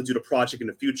makes it help them do the project in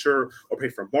the future or pay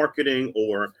for marketing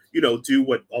or, do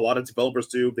what a lot of developers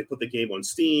do. They put the game on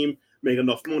Steam, make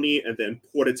enough money, and then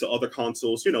port it to other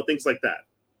consoles, things like that.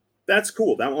 That's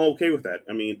cool. I'm okay with that.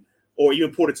 I mean, or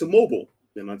even port it to mobile.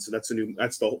 And that's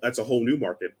a whole new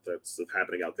market that's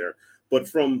happening out there. But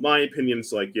from my opinion,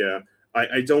 it's like,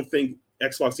 I don't think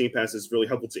Xbox Game Pass is really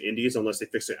helpful to indies unless they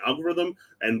fix the algorithm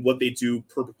and what they do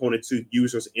per proponent to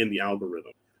users in the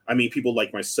algorithm. I mean, people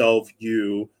like myself,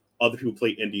 you, other people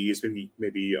play indies.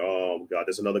 Maybe oh god,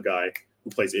 there's another guy who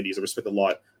plays indies. I respect a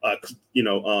lot.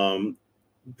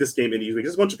 This game indies.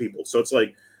 There's a bunch of people. So it's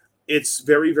like it's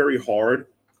very, very hard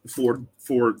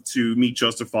to me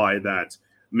justify that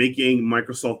making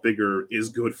Microsoft bigger is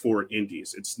good for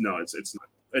indies. It's not.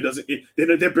 It doesn't.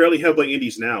 They're barely held by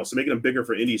indies now. So making them bigger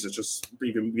for indies is just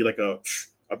even be like a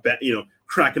bet.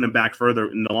 Cracking them back further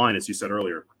in the line, as you said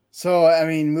earlier. So, I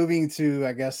mean, moving to,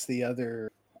 I guess, the other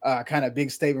kind of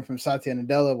big statement from Satya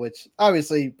Nadella, which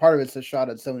obviously part of it's a shot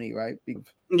at Sony, right?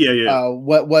 Yeah.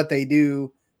 What they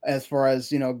do as far as,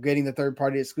 getting the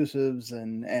third-party exclusives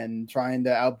and trying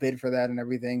to outbid for that and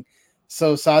everything.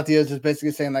 So Satya is just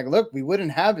basically saying, like, look, we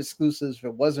wouldn't have exclusives if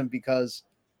it wasn't because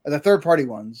of the third-party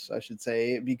ones, I should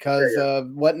say, because of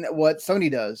what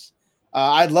Sony does.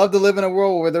 I'd love to live in a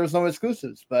world where there was no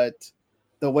exclusives, but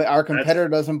the way our competitor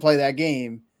doesn't play that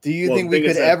game. Do you think we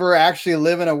could ever actually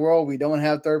live in a world we don't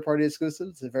have third-party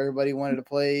exclusives if everybody wanted to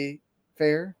play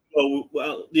fair?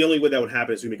 Well, the only way that would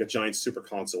happen is we make a giant super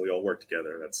console. We all work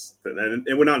together. And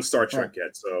we're not in Star Trek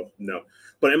yet, so no.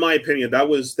 But in my opinion,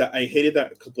 I hated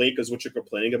that complaint because what you're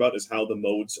complaining about is how the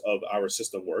modes of our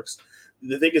system works.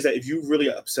 The thing is that if you're really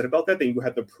upset about that, then you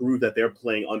have to prove that they're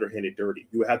playing underhanded dirty.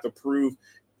 You have to prove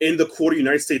in the quarter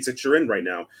United States that you're in right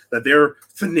now, that they're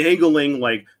finagling,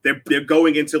 like they're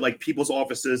going into like people's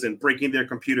offices and breaking their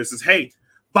computers. Says, hey,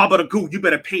 Baba the Goo, you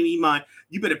better pay me my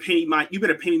video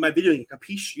game,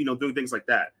 capiche? Doing things like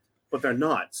that. But they're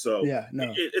not. So yeah,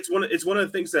 no. It's one of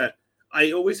the things that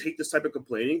I always hate this type of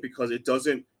complaining because it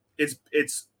doesn't.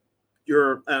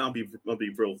 I'll be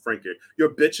real frank here.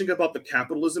 You're bitching about the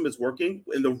capitalism is working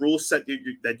and the rules set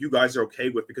that you guys are okay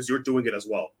with because you're doing it as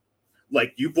well.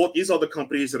 Like you bought these other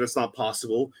companies that it's not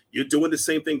possible. You're doing the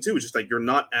same thing too. It's just like you're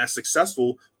not as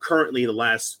successful currently in the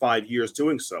last 5 years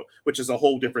doing so, which is a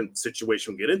whole different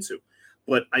situation we'll get into.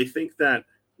 But I think that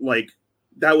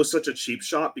that was such a cheap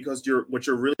shot because what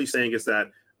you're really saying is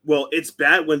that, well, it's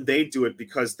bad when they do it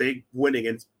because they winning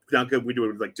and not good we do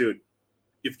it. Like, dude,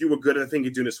 if you were good at the thing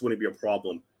you're doing, this wouldn't be a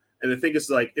problem. And the thing is,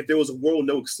 like, if there was a world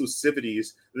no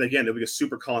exclusivities, then again, there'd be a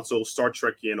super console, Star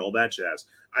Trek, and all that jazz.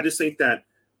 I just think that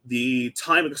the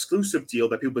time exclusive deal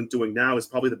that people have been doing now is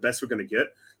probably the best we're going to get.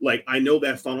 Like, I know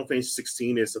that Final Fantasy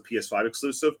 16 is a PS5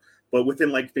 exclusive, but within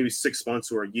like maybe 6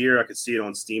 months or a year, I could see it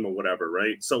on Steam or whatever,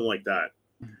 right? Something like that.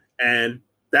 And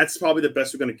that's probably the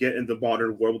best we're going to get in the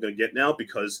modern world we're going to get now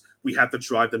because we have to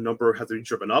drive the number, have to be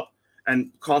driven up.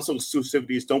 And console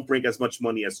exclusivities don't bring as much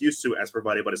money as used to, as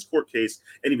provided by this court case,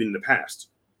 and even in the past.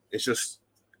 It's just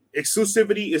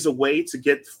exclusivity is a way to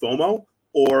get FOMO,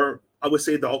 or I would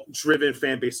say the driven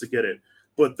fan base to get it.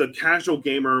 But the casual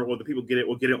gamer or the people get it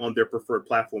will get it on their preferred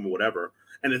platform or whatever.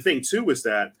 And the thing too is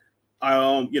that,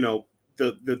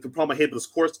 the problem I hate with this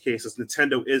court case is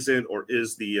Nintendo isn't or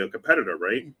is the competitor,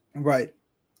 right?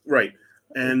 Right.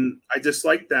 And I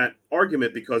dislike that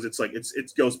argument because it's like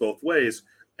it goes both ways.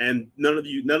 And none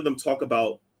of them talk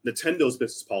about Nintendo's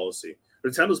business policy.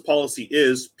 Nintendo's policy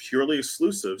is purely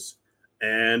exclusives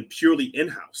and purely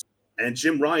in-house. And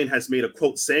Jim Ryan has made a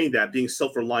quote saying that being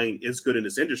self-reliant is good in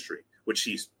this industry, which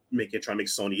he's trying to make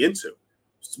Sony into,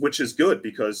 which is good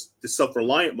because the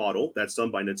self-reliant model that's done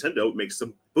by Nintendo makes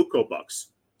some buco bucks.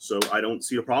 So I don't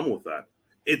see a problem with that.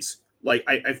 It's like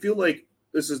I feel like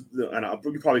this is, and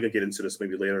we're probably gonna get into this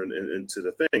maybe later into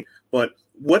the thing, but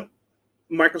what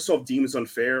Microsoft deems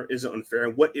unfair isn't unfair,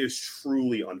 and what is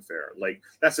truly unfair. Like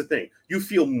that's the thing. You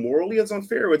feel morally it's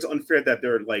unfair, or it's unfair that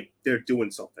they're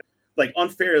doing something. Like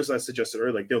unfair, as I suggested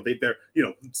earlier, like they're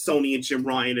Sony and Jim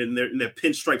Ryan in their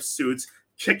pinstripe suits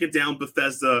kicking down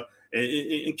Bethesda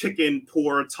and kicking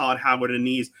poor Todd Howard in the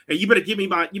knees. Hey, you better give me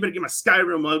my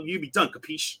Skyrim, you be done,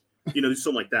 capiche? Do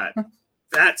something like that.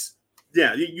 That's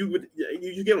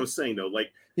you get what I'm saying though.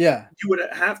 Like you would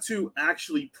have to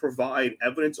actually provide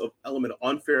evidence of element of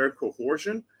unfair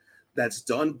coercion that's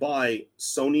done by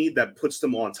Sony that puts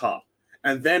them on top.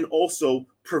 and then also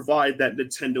provide that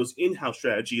Nintendo's in-house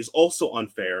strategy is also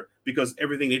unfair because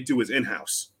everything they do is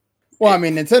in-house. Well, I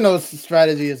mean, Nintendo's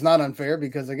strategy is not unfair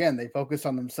because, again, they focus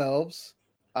on themselves.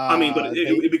 I mean, but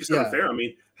it becomes yeah. unfair. I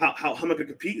mean, how am I going to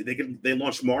compete? They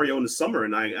launched Mario in the summer,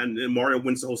 and Mario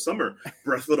wins the whole summer.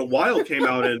 Breath of the Wild came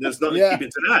out, and there's nothing keeping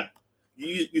to that.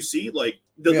 You see, like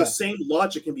the same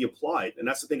logic can be applied, and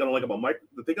that's the thing I don't like about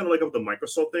the thing I don't like about the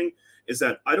Microsoft thing is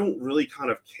that I don't really kind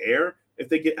of care if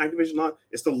they get Activision on.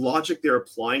 It's the logic they're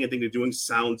applying and thing they're doing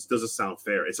doesn't sound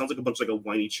fair. It sounds like a bunch of like a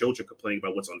whiny children complaining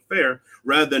about what's unfair,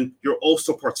 rather than you're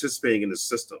also participating in the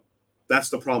system. That's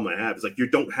the problem I have. Is like you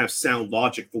don't have sound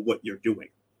logic for what you're doing.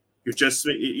 You're just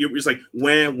like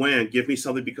when give me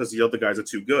something because the other guys are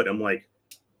too good. I'm like,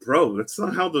 bro, that's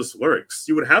not how this works.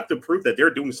 You would have to prove that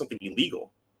they're doing something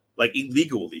illegal, like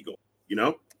illegal, you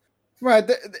know? Right,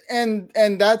 and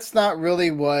that's not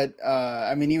really what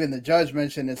I mean. Even the judge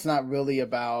mentioned it's not really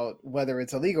about whether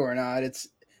it's illegal or not. It's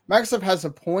Microsoft has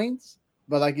a point,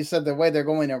 but like you said, the way they're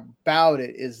going about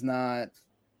it is not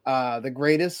the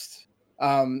greatest.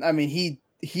 I mean,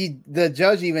 the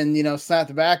judge even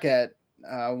snapped back at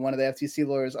one of the FTC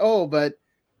lawyers. Oh, but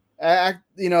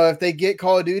if they get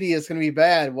Call of Duty, it's going to be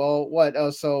bad. Well, what?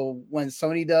 Oh, so when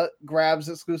Sony grabs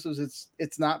exclusives,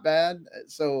 it's not bad.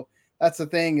 So. That's the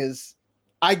thing is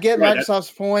I get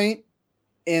Microsoft's point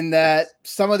in that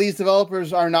some of these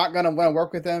developers are not going to want to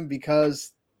work with them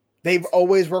because they've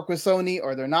always worked with Sony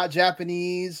or they're not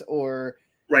Japanese or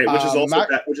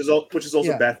which is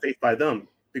also bad faith by them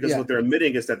because what they're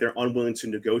admitting is that they're unwilling to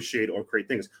negotiate or create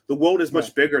things. The world is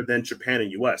much bigger than Japan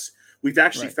and US. We've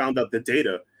actually found out the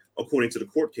data according to the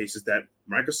court cases that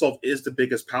Microsoft is the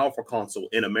biggest powerful console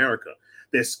in America.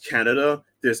 There's Canada,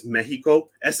 there's Mexico.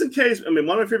 SNK, one of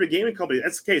my favorite gaming companies,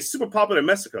 SNK is super popular in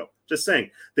Mexico. Just saying.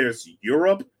 There's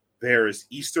Europe, there's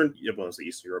Eastern Europe.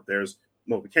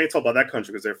 We can't talk about that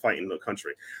country because they're fighting the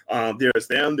country. There's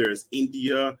them, there's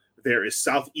India, there is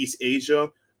Southeast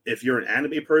Asia. If you're an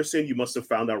anime person, you must have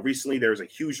found out recently there's a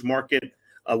huge market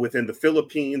within the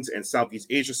Philippines and Southeast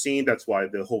Asia scene. That's why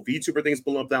the whole VTuber thing's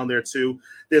blown up down there too.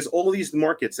 There's all these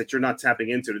markets that you're not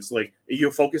tapping into. It's like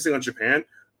you're focusing on Japan.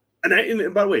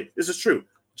 And by the way, this is true.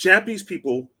 Japanese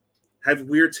people have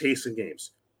weird taste in games.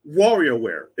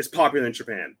 WarioWare is popular in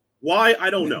Japan. Why?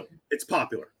 I don't know. It's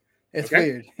popular. It's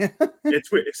weird.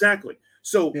 It's weird. Exactly.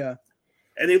 So,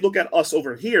 and they look at us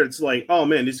over here. It's like, oh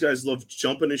man, these guys love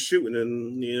jumping and shooting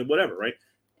and whatever, right?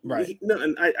 Right. No,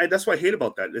 and I that's what I hate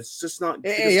about that. It's just not.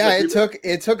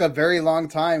 It took a very long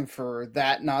time for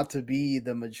that not to be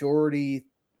the majority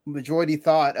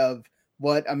thought of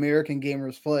what American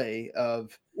gamers play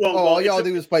all y'all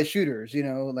do is play shooters,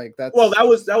 like that's. Well, that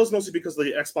was mostly because of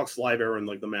the Xbox Live era and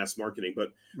like the mass marketing,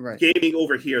 but gaming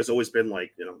over here has always been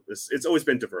like, it's always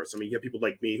been diverse. I mean, you have people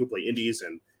like me who play indies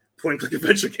and point-and-click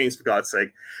adventure games for God's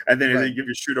sake, and then they give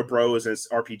you shooter bros and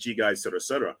RPG guys, et cetera, et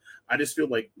cetera. I just feel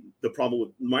like the problem with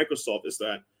Microsoft is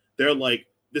that they're like,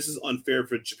 this is unfair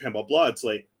for Japan, blah blah. It's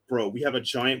like, bro, we have a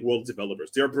giant world of developers.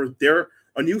 They're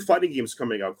a new fighting game is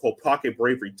coming out called Pocket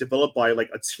Bravery, developed by like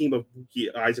a team of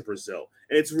guys in Brazil,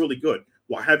 and it's really good.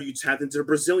 Why have you tapped into the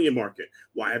Brazilian market?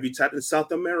 Why have you tapped into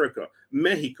South America,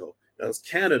 Mexico, there's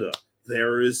Canada,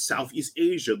 there is Southeast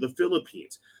Asia, the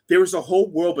Philippines. There is a whole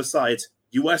world besides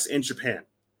US and Japan,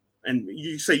 and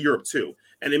you say Europe too.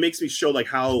 And it makes me show like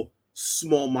how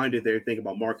small-minded they think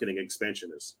about marketing and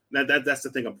expansion is. That's the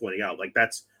thing I'm pointing out. Like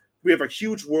we have a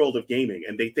huge world of gaming,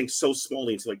 and they think so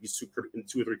smallly into like these two or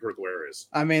three critical areas.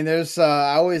 I mean, there's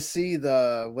I always see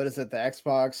the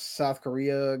Xbox South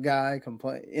Korea guy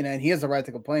complain, and he has the right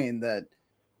to complain that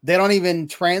they don't even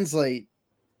translate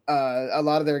a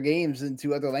lot of their games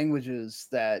into other languages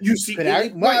that you see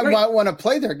might want to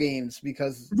play their games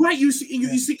because you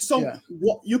see. So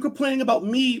you're complaining about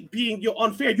me being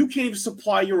unfair. You can't even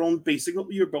supply your own basic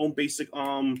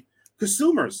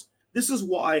consumers. This is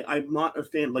why I'm not a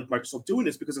fan like Microsoft doing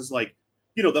this, because it's like,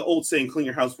 the old saying, clean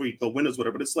your house before you throw windows,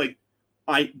 whatever. But it's like,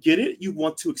 I get it. You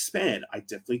want to expand. I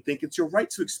definitely think it's your right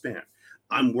to expand.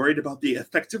 I'm worried about the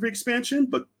effective expansion,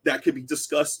 but that could be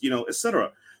discussed,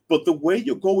 etc. But the way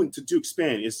you're going to do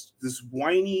expand is this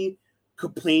whiny,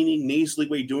 complaining, nasally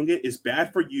way of doing it is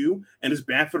bad for you and is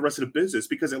bad for the rest of the business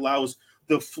because it allows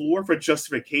the floor for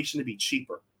justification to be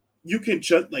cheaper. You can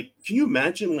just can you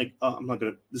imagine this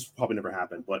will probably never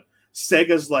happen, but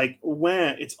Sega's like,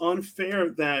 it's unfair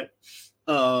that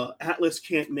Atlas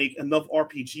can't make enough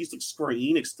RPGs like Square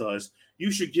Enix does. You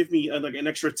should give me an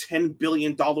extra $10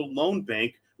 billion loan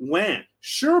bank.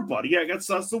 Sure, buddy. I guess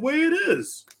that's the way it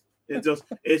is.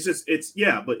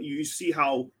 But you see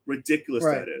how ridiculous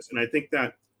that is. And I think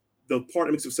that the part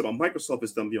that makes it about Microsoft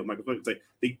is them, Microsoft. It's like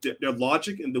their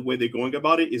logic and the way they're going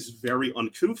about it is very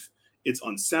uncouth. It's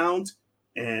unsound,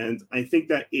 and I think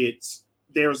that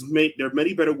there are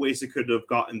many better ways they could have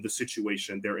gotten the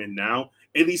situation they're in now.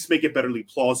 At least make it betterly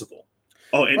plausible.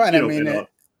 Oh, and right.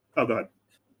 Oh, go ahead.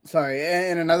 Sorry,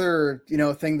 and another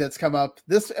thing that's come up.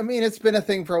 It's been a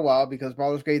thing for a while because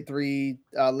Baldur's Gate 3,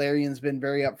 Larian's been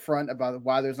very upfront about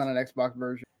why there's not an Xbox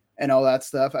version and all that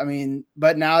stuff.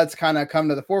 But now it's kind of come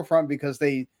to the forefront because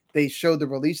they showed the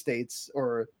release dates,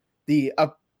 or the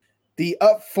up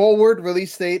forward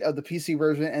release date of the PC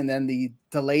version, and then the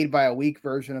delayed by a week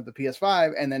version of the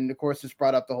PS5, and then of course it's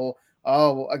brought up the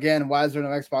whole, again, why is there no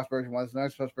Xbox version? Why is there no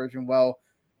Xbox version? Well,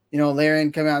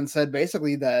 Larian came out and said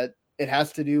basically that it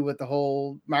has to do with the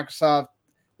whole Microsoft,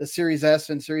 the Series S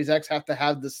and Series X have to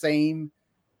have the same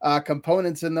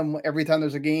components in them every time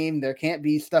there's a game. There can't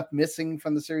be stuff missing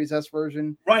from the Series S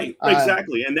version. Right,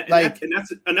 exactly,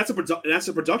 that's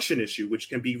a production issue which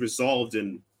can be resolved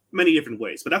in many different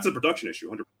ways, but that's a production issue.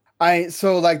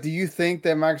 Do you think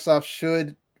that Microsoft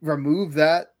should remove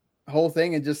that whole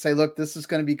thing and just say, look, this is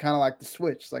going to be kind of like the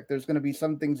Switch. Like, there's going to be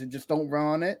some things that just don't run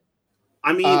on it.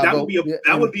 That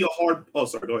would be a hard. Oh,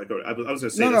 sorry. Go ahead. I was going to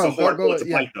say that's a hard bullet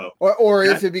to fight, though. Or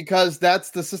is it because that's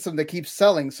the system that keeps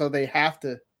selling, so they have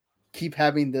to keep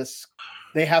having this?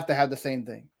 They have to have the same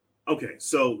thing. Okay,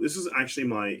 so this is actually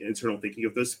my internal thinking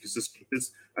of this,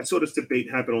 because I saw this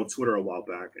debate happen on Twitter a while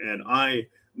back, and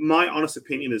my honest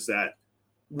opinion is that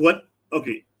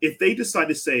if they decide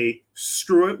to say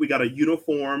screw it, we got to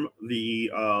uniform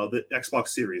the Xbox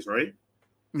Series, right?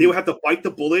 They would have to bite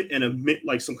the bullet and admit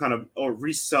like some kind of or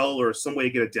resell or some way to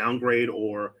get a downgrade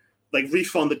or like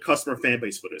refund the customer fan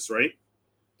base for this, right?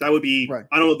 That would be right.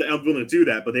 I don't know if I'm willing to do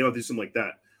that, but they will do something like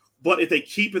that. But if they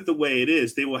keep it the way it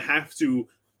is, they will have to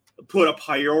put a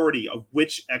priority of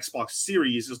which Xbox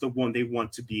Series is the one they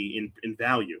want to be in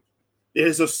value.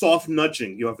 There's a soft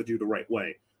nudging you have to do the right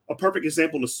way. A perfect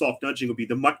example of soft nudging would be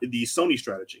the Sony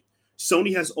strategy.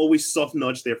 Sony has always soft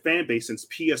nudged their fan base since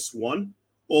PS1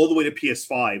 all the way to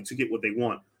PS5 to get what they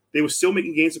want. They were still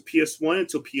making games at PS1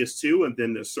 until PS2, and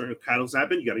then a certain catalyst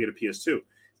happened. You got to get a PS2.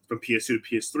 From PS2 to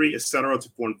PS3, etc., to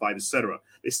 4 and 5, etc.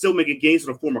 They're still making games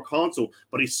for the former console,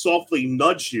 but they softly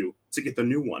nudge you to get the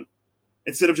new one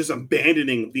instead of just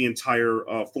abandoning the entire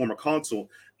former console,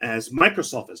 as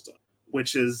Microsoft has done,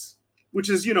 which is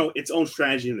its own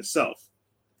strategy in itself.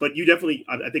 But you definitely,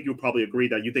 I think you'll probably agree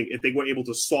that you think if they were able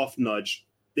to soft nudge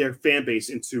their fan base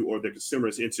into, or their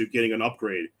consumers into getting an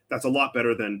upgrade, that's a lot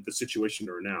better than the situation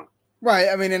they're in now. Right.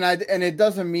 And it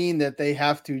doesn't mean that they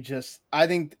have to just, I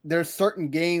think there's certain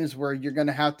games where you're going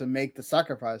to have to make the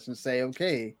sacrifice and say,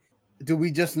 okay, do we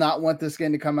just not want this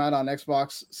game to come out on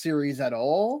Xbox Series at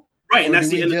all? Right. And that's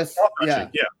the end. That's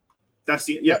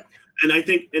the, yeah. And I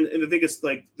think, and the thing is,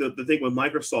 like, the thing with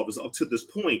Microsoft is up to this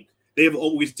point, they have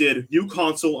always did new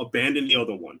console, abandon the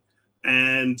other one.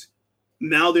 And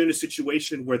now they're in a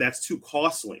situation where that's too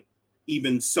costly.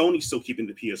 Even Sony's still keeping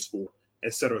the PS4,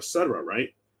 et cetera, right?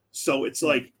 So it's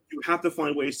like you have to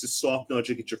find ways to soft nudge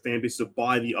and get your fan base to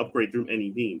buy the upgrade through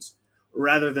any means,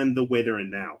 rather than the way they're in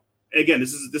now. Again,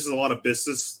 this is a lot of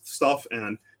business stuff,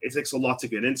 and it takes a lot to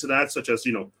get into that, such as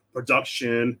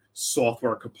production,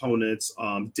 software components,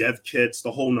 dev kits,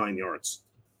 the whole 9 yards.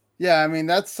 Yeah, I mean,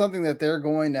 that's something that they're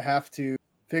going to have to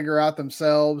figure out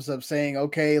themselves, of saying,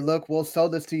 okay, look, we'll sell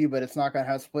this to you, but it's not going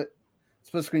to have split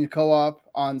screen co-op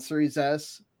on Series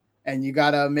S. And you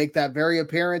got to make that very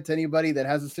apparent to anybody that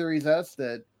has a Series S.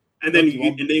 And then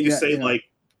you say, like,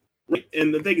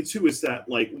 and the thing too is that,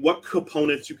 like, what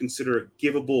components you consider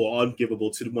givable or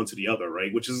ungivable to the one to the other,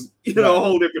 right? Which is a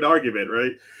whole different argument,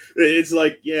 right? It's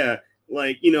like, yeah,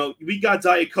 like, we got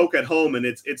Diet Coke at home and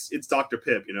it's Dr.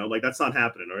 Pip, like, that's not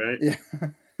happening, all right? Yeah.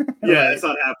 Yeah, right. It's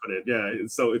not happening. Yeah.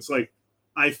 So it's like,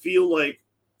 I feel like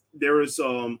there is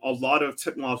a lot of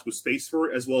technological space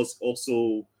for it, as well as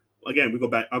also, again,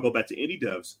 I'll go back to indie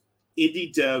devs.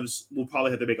 Indie devs will probably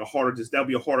have to make that'll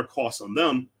be a harder cost on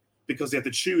them, because they have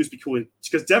to choose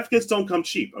because dev kits don't come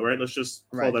cheap. All right. Let's just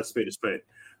call that spade a spade.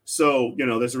 So,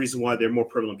 there's a reason why they're more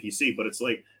prevalent PC, but it's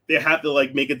like, they have to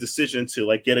like make a decision to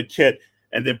like get a kit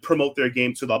and then promote their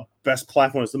game to the best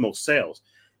platform with the most sales.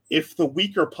 If the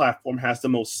weaker platform has the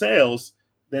most sales,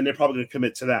 then they're probably going to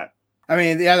commit to that. I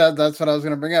mean, yeah, that's what I was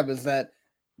going to bring up, is that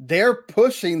they're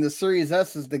pushing the Series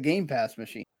S as the Game Pass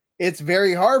machine. It's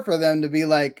very hard for them to be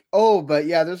like, oh, but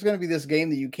yeah, there's going to be this game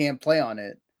that you can't play on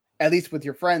it, at least with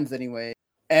your friends anyway.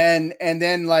 And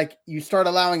then like you start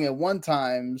allowing it one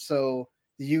time, so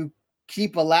you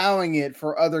keep allowing it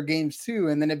for other games too,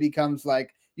 and then it becomes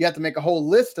like you have to make a whole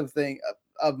list of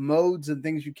modes and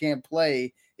things you can't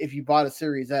play if you bought a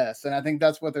Series S. And I think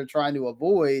that's what they're trying to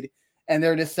avoid. And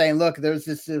they're just saying, look, there's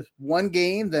this one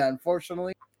game that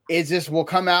unfortunately it just will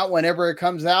come out whenever it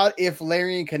comes out. If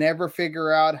Larian can ever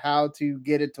figure out how to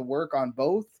get it to work on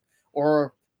both,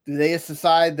 or do they just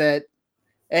decide that,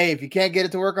 hey, if you can't get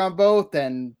it to work on both,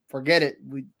 then forget it.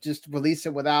 We just release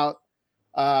it without.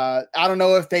 I don't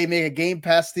know if they make a Game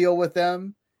Pass deal with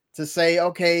them to say,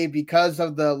 okay, because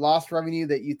of the lost revenue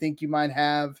that you think you might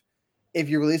have if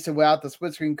you release it without the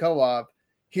split screen co-op,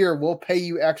 here, we'll pay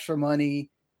you extra money.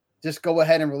 Just go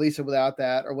ahead and release it without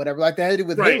that or whatever. Like they had to do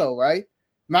with Halo, right?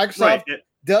 Microsoft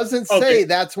doesn't say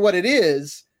that's what it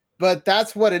is, but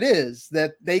that's what it is,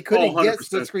 that they couldn't get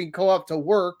split screen co-op to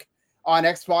work on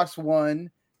Xbox One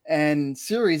and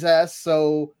Series S.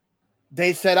 So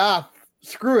they said,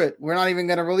 screw it. We're not even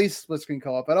going to release split screen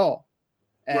co-op at all.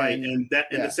 And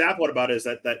the sad part about it is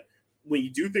that when you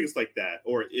do things like that,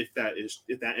 or if that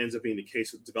ends up being the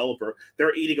case with the developer,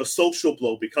 they're eating a social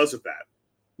blow because of that.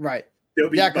 Right.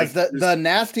 Because the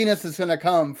nastiness is going to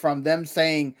come from them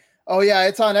saying, oh yeah,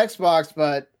 it's on Xbox,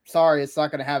 but sorry, it's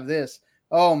not going to have this.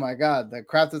 Oh my God, the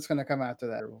crap that's going to come after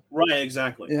that. Right,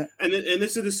 exactly. Yeah. And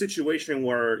this is a situation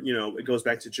where, it goes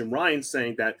back to Jim Ryan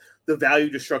saying that the value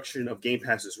destruction of Game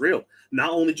Pass is real.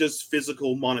 Not only just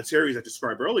physical monetary, as I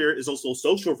described earlier, is also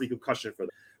social repercussion for them,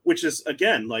 which is,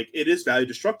 again, like it is value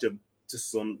destructive to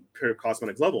some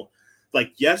cosmetic level.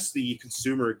 Like, yes, the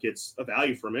consumer gets a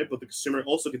value from it, but the consumer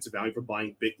also gets a value for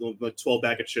buying big, like 12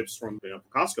 bag of chips from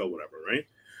Costco, whatever, right?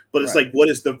 But it's like, what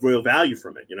is the real value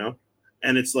from it,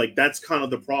 And it's like, that's kind of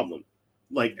the problem.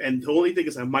 Like, and the only thing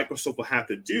is that Microsoft will have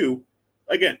to do,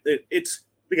 again,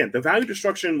 the value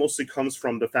destruction mostly comes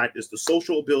from the fact is the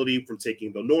social ability from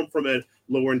taking the norm from it,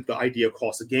 lowering the idea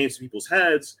cost of games to people's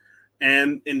heads.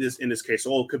 And in this case,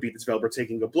 it could be the developer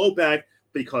taking a blowback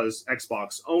because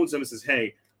Xbox owns them and says,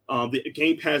 hey, the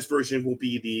Game Pass version will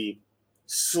be the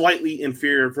slightly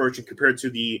inferior version compared to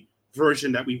the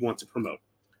version that we want to promote.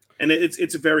 And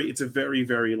it's a very,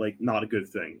 very, like, not a good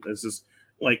thing. This is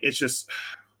like, it's just,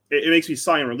 it makes me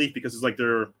sigh in relief because it's like,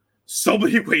 there are so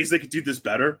many ways they could do this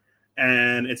better.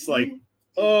 And it's like,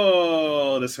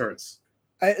 oh, this hurts.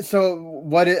 That was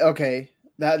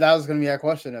going to be a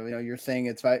question of, you're saying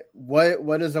it's right.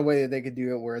 What is a way that they could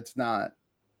do it where it's not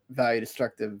value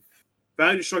destructive?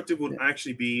 Value destructive would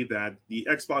actually be that the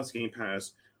Xbox Game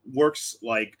Pass works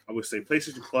like, I would say,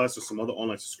 PlayStation Plus or some other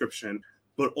online subscription,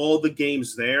 but all the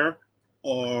games there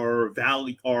are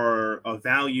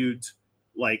valued.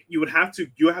 Like you have to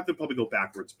probably go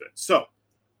backwards a bit. So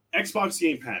Xbox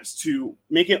Game Pass, to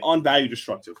make it unvalue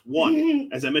destructive, one,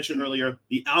 as I mentioned earlier,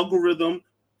 the algorithm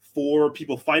for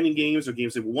people finding games or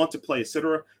games they want to play,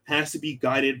 etc., has to be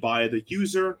guided by the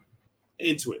user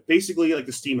into it. Basically, like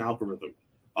the Steam algorithm.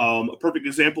 A perfect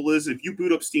example is if you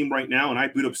boot up Steam right now, and I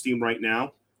boot up Steam right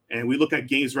now, and we look at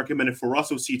games recommended for us,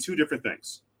 we'll see two different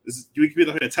things. We can be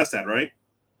able to test that, right?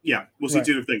 Yeah, we'll see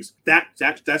two different things.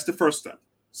 That's the first step.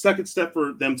 Second step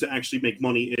for them to actually make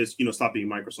money is, stop being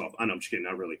Microsoft. I know, I'm just kidding,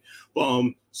 not really.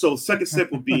 So second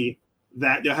step would be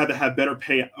that they'll have to have better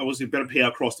pay. I would say better payout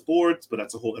across the board, but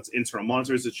that's internal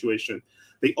monetary situation.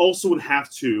 They also would have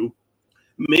to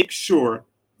make sure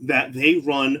that they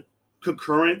run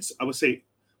concurrent. I would say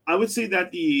that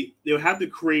they would have to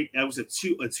create.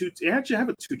 They actually have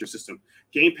a two-tier system: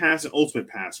 Game Pass and Ultimate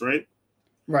Pass, right?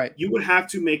 Right. You would have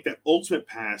to make that Ultimate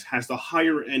Pass has the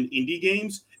higher end indie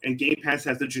games, and Game Pass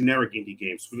has the generic indie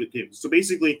games for the games. So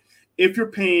basically, if you're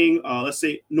paying, let's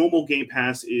say normal Game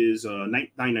Pass is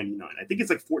 $9.99. I think it's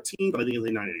like $14, but I think it's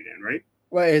like $9.99, right?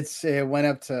 Well, it went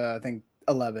up to I think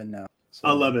 $11 now. So.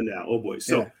 $11 now. Oh boy.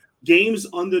 So games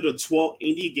under the 12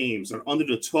 indie games are under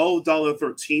the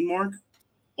 $12.13 mark.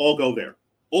 All go there.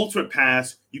 Ultimate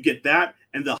Pass, you get that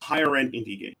and the higher end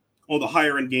indie game. Or the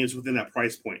higher end games within that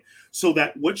price point. So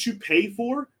that what you pay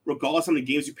for, regardless of the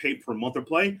games you pay per month or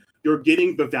play, you're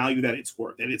getting the value that it's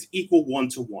worth. And it's equal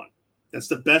 1-to-1. That's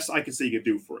the best I can say you can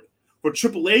do for it. For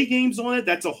AAA games on it,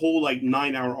 that's a whole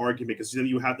 9-hour argument because then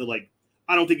you have to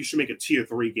I don't think you should make a tier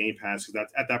 3 Game Pass because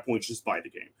at that point just buy the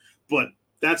game. But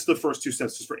that's the first two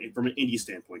steps from an indie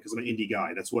standpoint because I'm an indie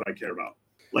guy. That's what I care about.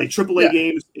 Like AAA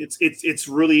games, it's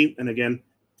really, and again,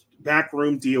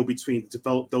 backroom deal between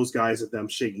those guys and them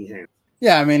shaking hands.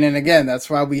 Yeah, I mean, and again, that's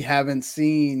why we haven't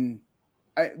seen.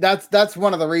 That's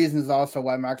one of the reasons also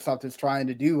why Microsoft is trying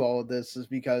to do all of this is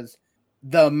because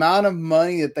the amount of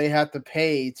money that they have to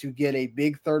pay to get a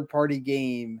big third-party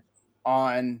game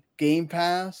on Game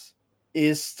Pass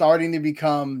is starting to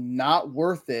become not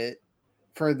worth it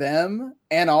for them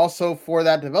and also for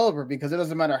that developer because it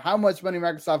doesn't matter how much money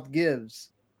Microsoft gives.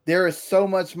 There is so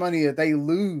much money that they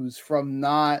lose from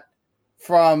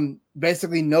from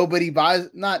basically nobody buys,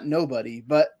 not nobody,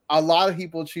 but a lot of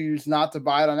people choose not to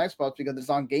buy it on Xbox because it's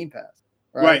on Game Pass.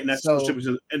 Right. And that's so,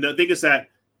 and the thing is that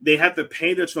they have to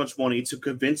pay that much money to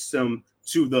convince them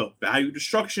to the value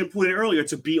destruction put in earlier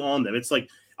to be on them. It's like,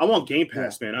 I want Game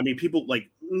Pass, man. I mean, people like,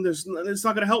 it's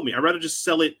not going to help me. I'd rather just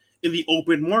sell it in the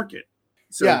open market.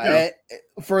 So,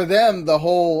 for them, the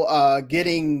whole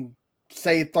getting,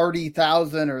 say,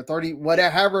 30,000 or 30, whatever,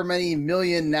 however many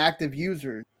million active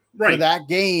users for that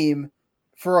game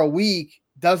for a week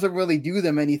doesn't really do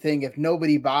them anything if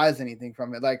nobody buys anything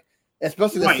from it. Like,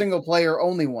 especially the single player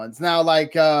only ones. Now,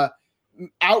 like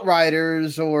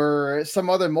Outriders or some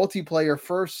other multiplayer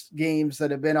first games that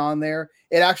have been on there,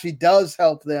 it actually does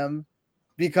help them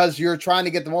because you're trying to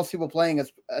get the most people playing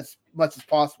as much as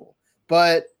possible.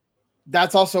 But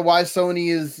that's also why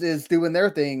Sony is doing their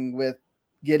thing with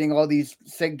getting all these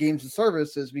games and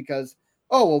services because,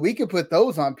 we could put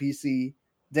those on PC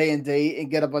day and date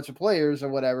and get a bunch of players or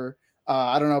whatever.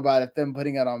 I don't know about if them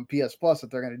putting it on PS Plus,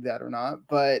 if they're going to do that or not,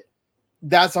 but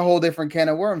that's a whole different can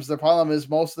of worms. The problem is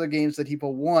most of the games that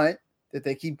people want that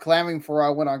they keep clamoring for I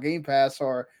went on Game Pass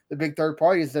or the big third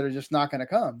parties that are just not going to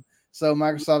come. So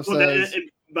Microsoft says,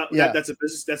 that's a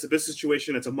business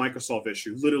situation. It's a Microsoft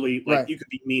issue. Literally, like you could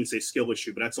be mean, say skill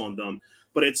issue, but that's on them.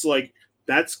 But it's like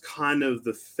that's kind of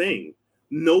the thing.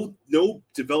 No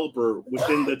developer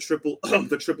within the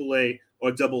AAA or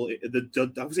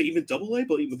I would say even AA,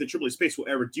 but even the AAA space will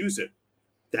ever use it.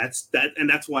 That's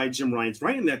why Jim Ryan's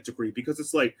right in that degree because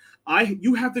it's like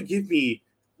you have to give me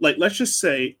like let's just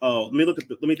say let me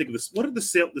think of this. What are the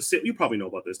sale you probably know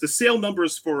about this. The sale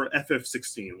numbers for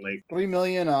FF16 like 3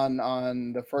 million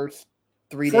on the first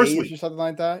 3 days week. Or something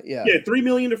like that. Yeah, 3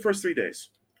 million the first 3 days.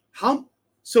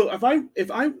 So if I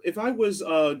was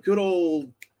good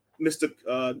old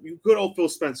good old Phil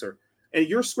Spencer and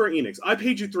you're Square Enix, I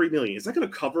paid you 3 million. Is that going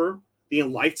to cover the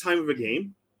lifetime of a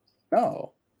game?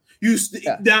 No.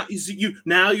 Now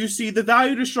you see the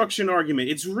value destruction argument.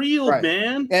 It's real,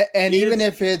 man. And even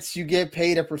if it's you get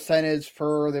paid a percentage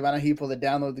per the amount of people that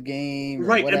download the game,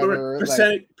 right? Whatever,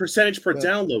 and percentage per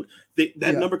download.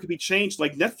 That number could be changed,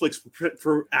 like Netflix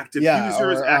for active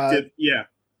users.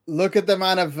 Look at the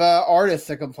amount of artists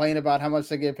that complain about how much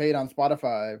they get paid on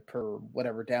Spotify per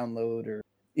whatever download or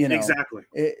exactly.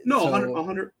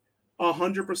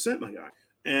 100%, my guy.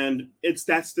 And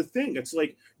that's the thing. It's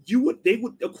like they would.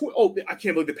 Of course, I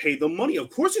can't believe they paid them money. Of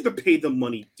course, you have to pay them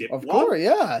money. Of course,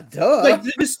 yeah, duh. Like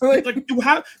this, like you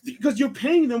have because you're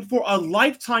paying them for a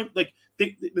lifetime. Like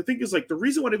the thing is, like the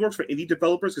reason why they work for indie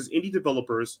developers because indie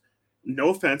developers, no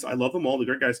offense, I love them all, the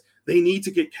great guys. They need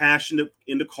to get cash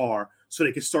in the car so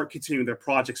they can start continuing their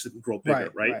projects and grow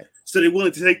bigger, right? So they're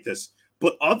willing to take this.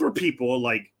 But other people are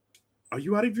like, "Are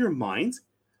you out of your mind?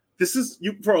 This is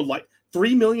you for a life."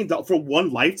 $3 million for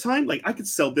one lifetime? Like I could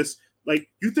sell this. Like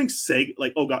you think Sega?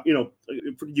 Like oh god,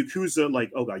 for Yakuza. Like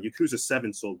oh god, Yakuza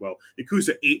 7 sold well.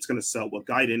 Yakuza 8's gonna sell well.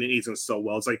 Gaiden 8's gonna sell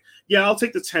well. It's like yeah, I'll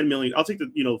take the 10 million. I'll take the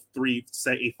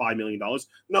 $5 million.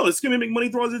 No, it's gonna make money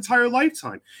throughout its entire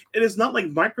lifetime. And it's not like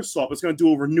Microsoft is gonna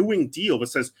do a renewing deal that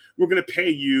says we're gonna pay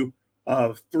you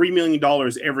 $3 million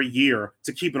every year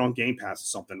to keep it on Game Pass or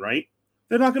something, right?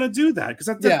 They're not gonna do that because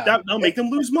that'll make them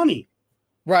lose money.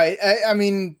 Right. I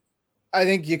mean. I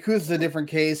think Yakuza is a different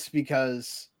case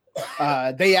because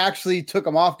they actually took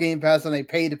them off Game Pass and they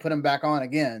paid to put them back on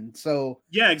again. So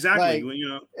yeah, exactly.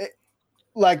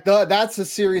 That's a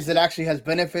series that actually has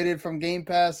benefited from Game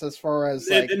Pass as far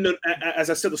as as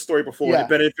I said the story before, it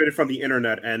benefited from the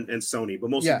internet and Sony, but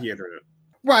mostly the internet.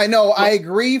 Right. No, I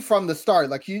agree from the start.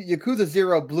 Like Yakuza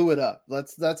 0 blew it up.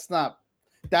 That's not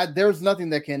that. There's nothing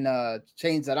that can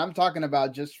change that. I'm talking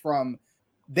about just from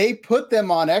they put them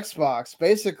on Xbox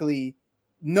basically.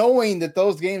 Knowing that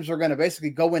those games are going to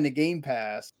basically go into Game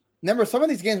Pass. Remember, some of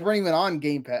these games weren't even on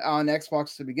Game Pass on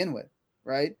Xbox to begin with,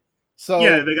 right? So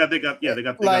they got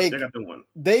the one.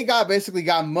 They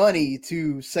got money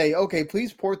to say, okay,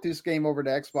 please port this game over to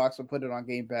Xbox and put it on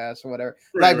Game Pass or whatever.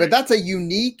 Right. But that's a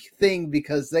unique thing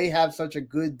because they have such a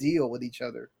good deal with each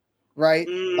other, right?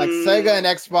 Like Sega and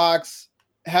Xbox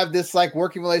have this like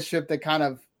working relationship that kind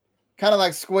of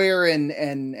like Square and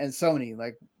Sony,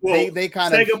 like they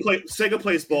kind Sega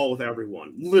plays ball with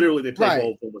everyone. Literally, they play ball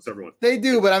with almost everyone. They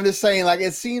do, but I'm just saying, like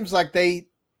it seems like they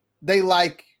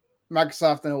like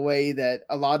Microsoft in a way that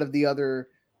a lot of the other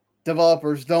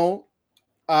developers don't,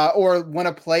 or want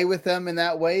to play with them in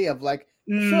that way of like,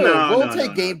 sure, we'll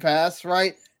take Game Pass,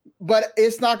 right? But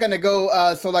it's not going to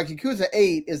go. So like Yakuza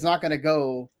 8 is not going to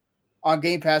go on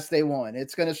Game Pass day one.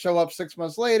 It's going to show up 6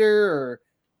 months later or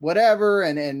whatever,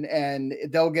 and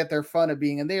they'll get their fun of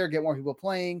being in there, get more people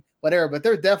playing, whatever. But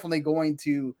they're definitely going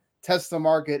to test the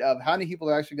market of how many people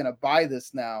are actually going to buy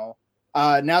this now.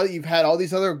 Now that you've had all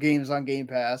these other games on Game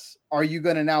Pass, are you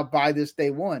going to now buy this day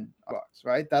one?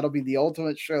 Right? That'll be the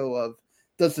ultimate show of,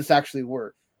 does this actually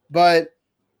work? But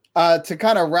to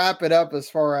kind of wrap it up as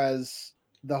far as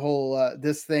the whole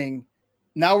this thing,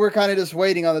 now we're kind of just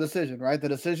waiting on the decision, right? The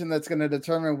decision that's going to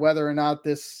determine whether or not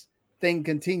this thing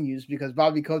continues, because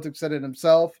Bobby Kotick said it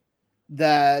himself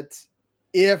that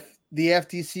if the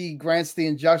FTC grants the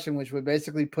injunction, which would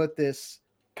basically put this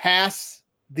past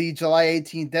the July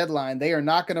 18th deadline, they are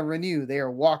not going to renew. They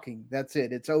are walking. That's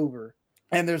it. It's over.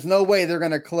 And there's no way they're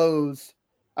going to close.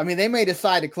 I mean, they may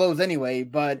decide to close anyway,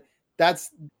 but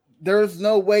there's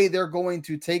no way they're going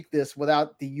to take this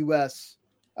without the U.S.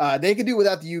 They can do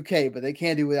without the UK, but they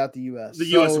can't do without the US. The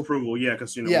US approval, yeah,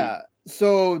 because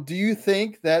So, do you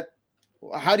think that?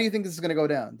 How do you think this is going to go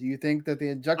down? Do you think that the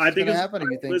injunction is going to happen? Or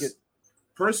do you think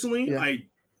personally, I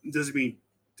doesn't mean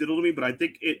diddle to me, but I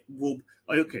think it will.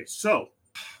 Okay, so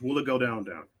will it go down?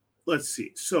 Let's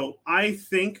see. So I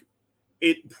think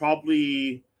it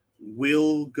probably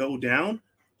will go down,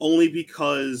 only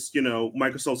because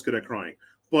Microsoft's good at crying.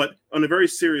 But on a very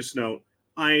serious note,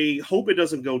 I hope it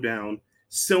doesn't go down.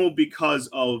 Simply because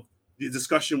of the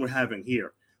discussion we're having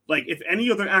here. Like, if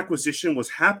any other acquisition was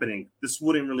happening, this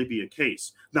wouldn't really be a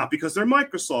case. Not because they're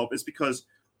Microsoft, it's because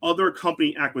other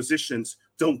company acquisitions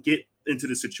don't get into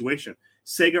the situation.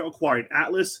 Sega acquired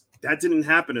Atlas, that didn't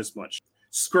happen as much.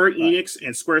 Square Enix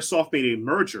and Squaresoft made a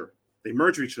merger. They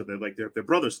merge each other like they're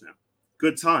brothers now.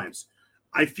 Good times.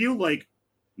 I feel like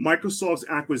Microsoft's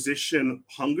acquisition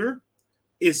hunger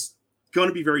is going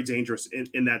to be very dangerous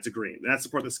in that degree. And that's the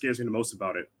part that scares me the most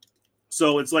about it.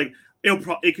 So it's like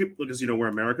it could, because we're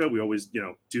America, we always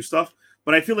do stuff.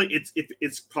 But I feel like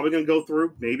it's probably going to go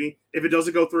through. Maybe if it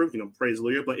doesn't go through, praise the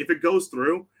Lord. But if it goes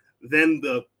through, then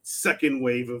the second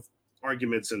wave of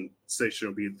arguments and station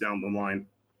will be down the line,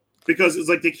 because it's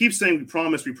like they keep saying we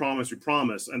promise,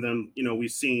 and then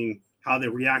we've seen how they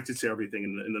reacted to everything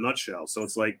in the nutshell. So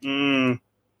it's like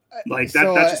that's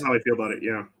just how I feel about it.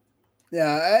 Yeah.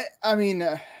 Yeah, I mean,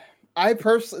 I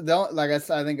personally don't, like I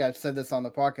said, I think I've said this on the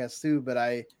podcast too, but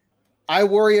I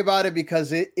worry about it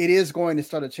because it is going to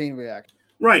start a chain reaction.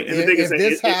 Right. And if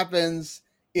this happens,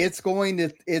 it's gonna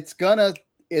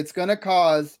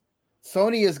cause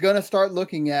Sony is gonna start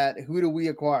looking at who do we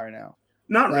acquire now.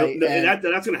 Not right? really. And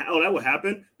that's gonna that will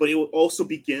happen, but it will also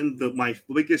begin my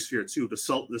biggest fear too,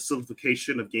 the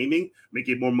simplification of gaming, make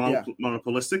it more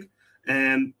monopolistic.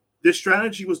 And this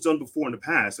strategy was done before in the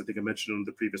past. I think I mentioned on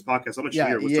the previous podcast. How much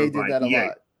EA was done by EA.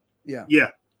 Yeah,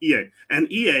 EA.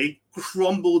 And EA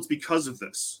crumbled because of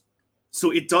this.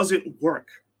 So it doesn't work.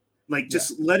 Like,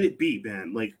 just let it be,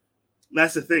 man. Like,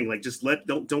 that's the thing. Like, just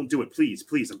don't do it.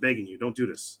 Please, I'm begging you. Don't do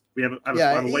this. I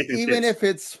have a wife and even kids. If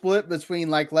it's split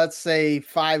between, like, let's say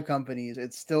 5 companies,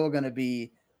 it's still going to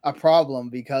be a problem,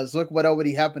 because look what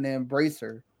already happened to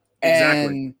Embracer. Exactly.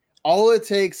 And all it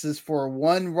takes is for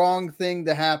one wrong thing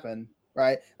to happen,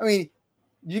 right? I mean,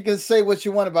 you can say what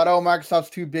you want about, Microsoft's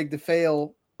too big to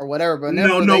fail or whatever, but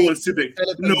no one's too big.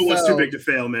 No one's too big to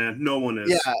fail, man. No one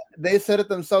is. Yeah, they said it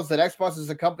themselves that Xbox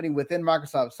is a company within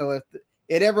Microsoft. So if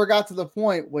it ever got to the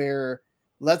point where,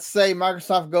 let's say,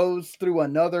 Microsoft goes through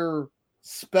another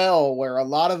spell where a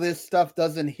lot of this stuff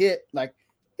doesn't hit, like,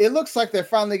 it looks like they're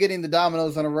finally getting the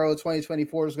dominoes on a road.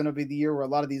 2024 is going to be the year where a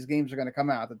lot of these games are going to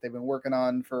come out that they've been working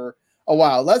on for a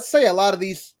while. Let's say a lot of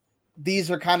these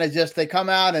are kind of just, they come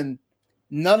out and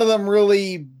none of them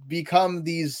really become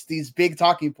these big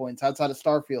talking points outside of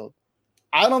Starfield.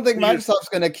 I don't think Microsoft's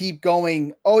going to keep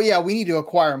going, we need to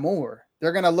acquire more.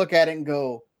 They're going to look at it and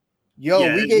go,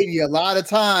 we gave you a lot of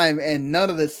time and none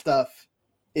of this stuff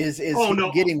is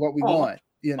getting what we want.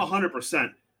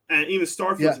 100%. And even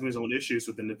Starfield's having his own issues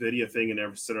with the NVIDIA thing and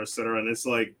et cetera, et cetera. And it's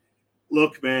like,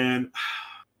 look, man.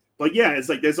 But yeah, it's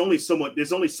like there's only so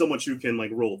much you can,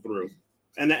 like, roll through.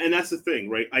 And that's the thing,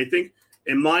 right? I think,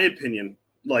 in my opinion,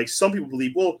 like, some people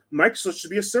believe, well, Microsoft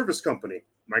should be a service company.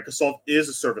 Microsoft is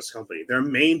a service company. Their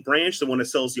main branch, the one that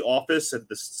sells the Office and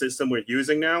the system we're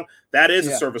using now, that is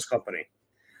a service company.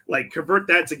 Like, convert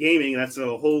that to gaming, that's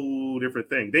a whole different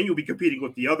thing. Then you'll be competing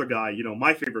with the other guy,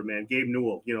 my favorite man, Gabe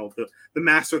Newell, the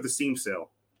master of the Steam sale.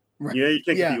 Right. Yeah, you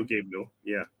can't compete with Gabe Newell.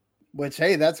 Yeah. Which,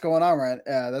 hey, that's going on right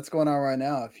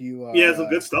now. If you some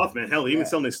good stuff, man. Hell, even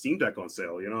selling a Steam Deck on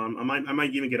sale. I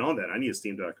might even get on that. I need a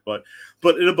Steam Deck, but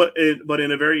in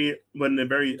a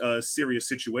very serious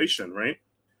situation, right?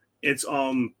 It's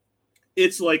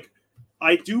like,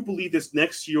 I do believe this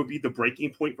next year will be the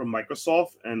breaking point for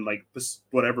Microsoft, and, like, this,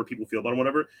 whatever people feel about it,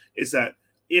 whatever, is that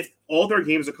if all their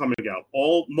games are coming out,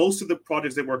 most of the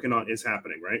projects they're working on is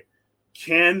happening, right?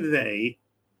 Can they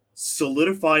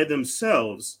solidify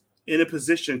themselves in a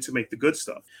position to make the good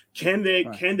stuff? Can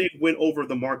they win over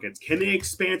the markets? Can they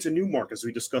expand to new markets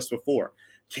we discussed before?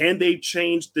 Can they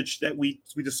change that we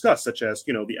discussed, such as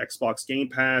the Xbox Game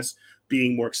Pass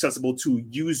being more accessible to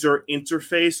user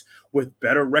interface with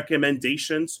better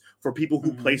recommendations for people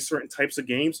who play certain types of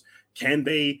games? Can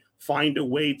they find a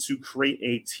way to create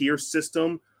a tier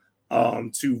system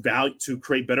to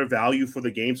create better value for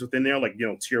the games within there, like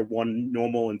tier 1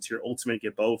 normal and tier ultimate,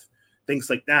 get both, things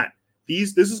like that.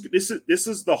 This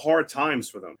is the hard times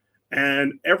for them,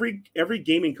 and every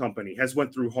gaming company has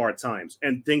went through hard times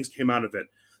and things came out of it.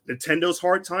 Nintendo's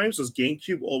hard times was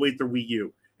GameCube all the way through Wii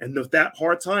U, and with that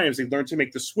hard times they learned to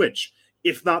make the Switch,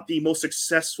 if not the most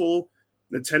successful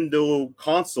Nintendo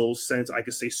console since, I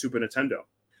could say, Super Nintendo.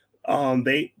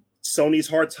 Sony's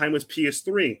hard time was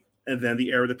PS3, and then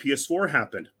the era of the PS4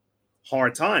 happened.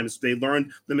 Hard times. They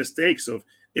learned the mistakes of,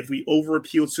 if we over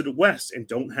appeal to the West and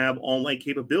don't have online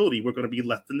capability, we're going to be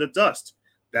left in the dust.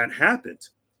 That happened.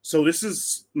 So this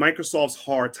is Microsoft's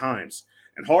hard times,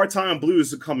 and hard time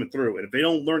blues are coming through. And if they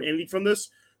don't learn anything from this,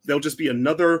 there'll just be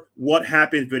another "What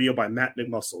Happened" video by Matt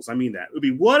McMuscles. I mean that. It would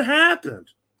be "What happened."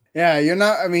 Yeah, you're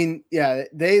not. I mean, yeah,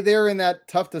 they're in that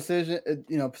tough decision,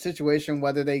 situation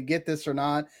whether they get this or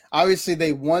not. Obviously,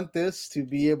 they want this to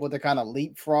be able to kind of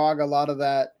leapfrog a lot of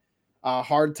that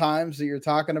hard times that you're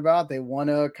talking about. They want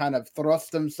to kind of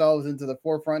thrust themselves into the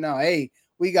forefront now. Hey,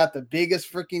 we got the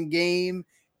biggest freaking game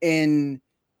in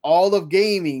all of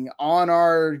gaming on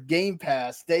our Game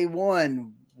Pass day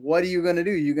one. What are you going to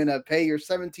do? You're going to pay your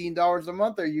 $17 a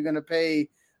month, or are you going to pay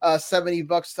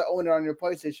 $70 to own it on your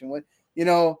PlayStation? What?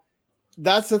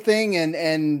 That's the thing.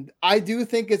 And I do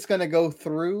think it's going to go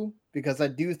through, because I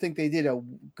do think they did a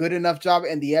good enough job,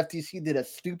 and the FTC did a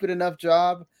stupid enough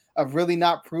job of really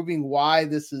not proving why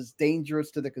this is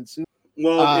dangerous to the consumer.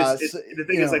 Well, the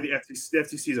thing is, like, the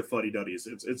FTC is a fuddy-duddies.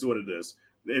 It's what it is.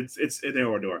 It's in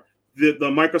our door. The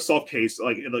Microsoft case,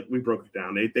 like we broke it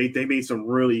down. They made some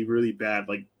really, really bad,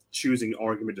 like, choosing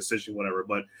argument decision, whatever.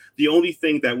 But the only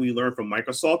thing that we learned from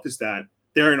Microsoft is that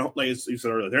they're in, like you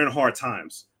said earlier, they're in hard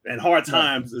times, and hard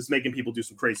times is making people do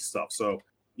some crazy stuff. So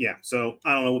yeah, so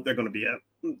I don't know what they're going to be at.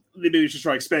 Maybe we should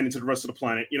try expanding to the rest of the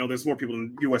planet. There's more people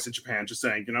in the US and Japan. Just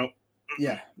saying,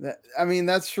 Yeah, I mean,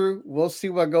 that's true. We'll see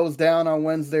what goes down on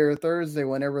Wednesday or Thursday,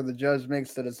 whenever the judge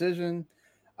makes the decision,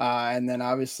 and then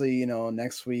obviously,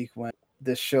 next week when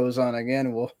this show's on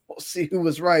again, we'll see who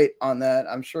was right on that.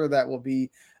 I'm sure that will be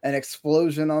an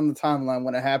explosion on the timeline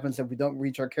when it happens, if we don't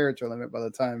reach our character limit by the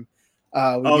time.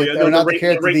 The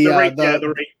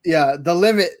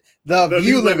limit, the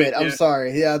view limit. I'm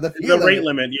sorry. Yeah, the rate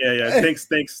limit. Yeah.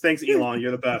 Thanks, Elon.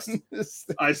 You're the best.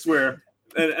 I swear.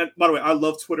 And by the way, I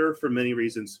love Twitter for many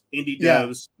reasons. Indie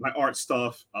devs, my art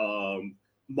stuff,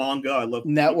 manga. I love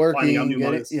networking. Out new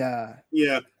mangas. Yeah.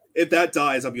 If that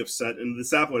dies, I'll be upset. And the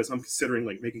sad part is, I'm considering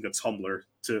like making a Tumblr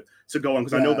to go on,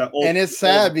 because I know that. And it's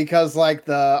sad because like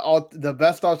the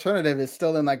best alternative is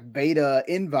still in like beta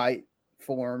invite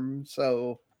form.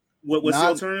 So what's the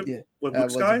alternative? Yeah, what, Blue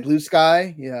Sky? Blue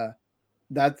Sky, yeah.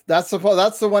 That's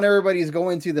the one everybody's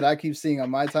going to that I keep seeing on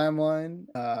my timeline.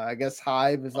 I guess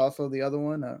Hive is also the other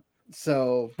one.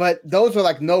 But those are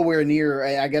like nowhere near,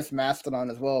 I guess, Mastodon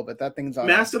as well. But that thing's on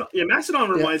Mastodon. Yeah, Mastodon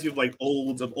reminds me of like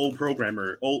old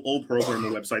programmer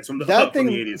websites from the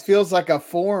 80s. Feels like a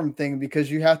forum thing, because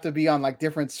you have to be on like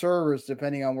different servers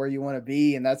depending on where you want to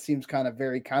be, and that seems kind of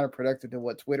very counterproductive to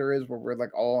what Twitter is, where we're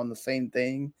like all on the same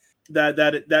thing.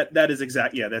 That is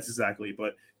exact. Yeah, that's exactly.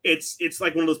 But it's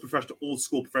like one of those old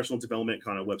school professional development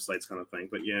kind of websites kind of thing.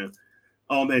 But yeah.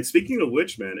 Oh man! Speaking of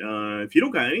which, man, if you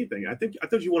don't got anything, I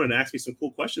thought you wanted to ask me some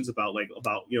cool questions about.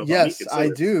 Yes, I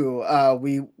do.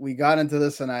 We got into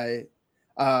this, and I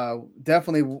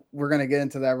definitely we're gonna get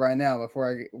into that right now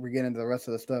before we get into the rest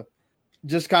of the stuff.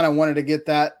 Just kind of wanted to get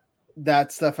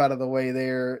that stuff out of the way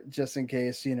there, just in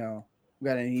case we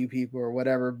got any new people or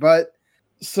whatever. But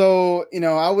so I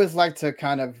always like to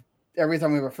kind of, every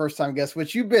time we have a first time guest,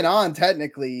 which you've been on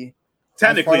technically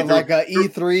like a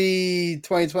E3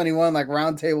 2021 like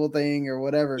roundtable thing or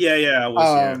whatever. Yeah, I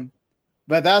was,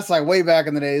 but that's like way back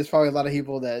in the day. There's probably a lot of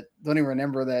people that don't even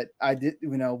remember that I did.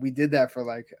 We did that for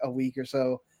like a week or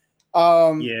so.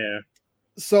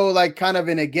 So like kind of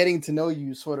in a getting to know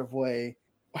you sort of way.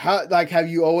 How, like, have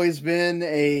you always been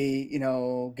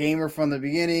a gamer from the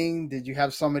beginning? Did you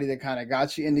have somebody that kind of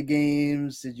got you into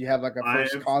games? Did you have like a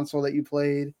first console that you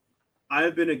played?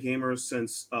 I've been a gamer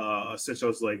since I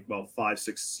was like about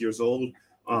 5-6 years old.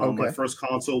 My first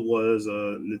console was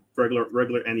a regular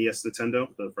NES Nintendo,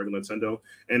 the regular Nintendo,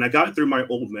 and I got it through my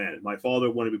old man. My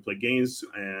father wanted me to play games,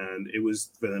 and it was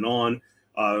then on.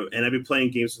 And I've been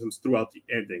playing games with him throughout the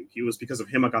ending. It was because of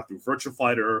him I got through Virtua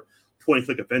Fighter,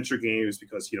 point-and-click adventure games,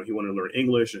 because he wanted to learn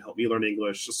English and help me learn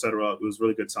English, etc. It was a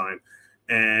really good time.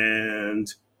 And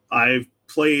I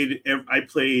played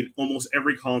almost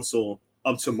every console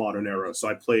up to modern era. So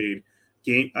I played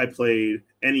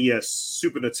NES,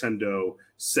 Super Nintendo,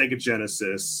 Sega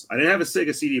Genesis. I didn't have a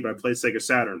Sega CD, but I played Sega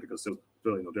Saturn because there was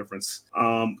really no difference.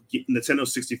 Nintendo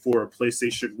 64,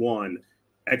 PlayStation 1,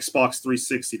 Xbox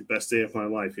 360, the best day of my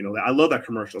life. I love that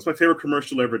commercial. It's my favorite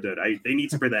commercial they ever did. They need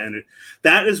to bring that energy.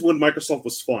 That is when Microsoft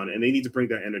was fun, and they need to bring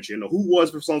that energy. Who was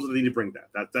for songs that they need to bring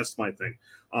that. That's my thing.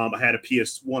 I had a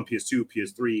PS1, PS2,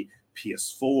 PS3,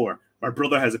 PS4. My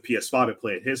brother has a PS5. I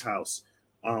play at his house.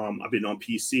 I've been on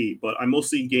PC, but I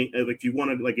mostly game. If you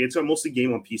want to I mostly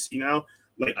game on PC now.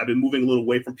 Like I've been moving a little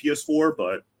away from PS4,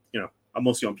 but I'm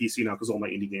mostly on PC now because all my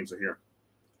indie games are here.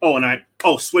 Oh, and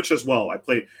Switch as well.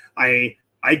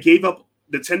 I gave up.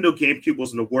 Nintendo GameCube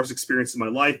was the worst experience in my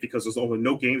life because there's only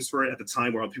no games for it at the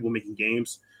time where other people making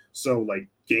games. So like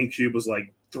GameCube was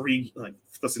like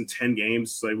less than 10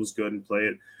 games. So it was good and play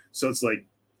it. So it's like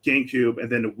GameCube, and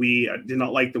then the Wii. I did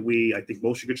not like the Wii. I think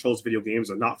motion controls video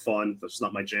games are not fun. That's just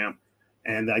not my jam.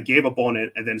 And I gave up on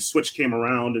it. And then Switch came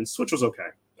around, and Switch was okay.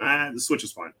 The Switch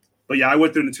is fine. But yeah, I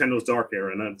went through Nintendo's dark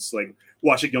era, and it's like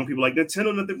watching young people like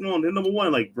Nintendo, they're number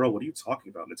one. Like, bro, what are you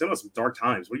talking about? Nintendo has some dark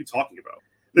times. What are you talking about?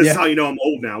 This is how you know I'm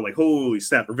old now. Like, holy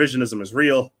snap, revisionism is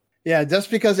real. Yeah, just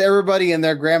because everybody and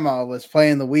their grandma was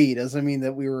playing the Wii doesn't mean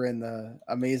that we were in the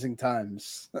amazing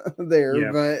times there.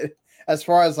 Yeah. But as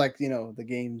far as like, the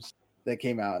games that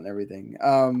came out and everything.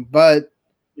 But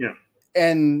yeah,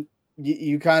 and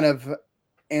you kind of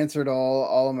answered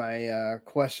all of my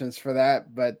questions for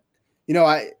that. But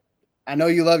I know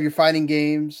you love your fighting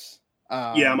games.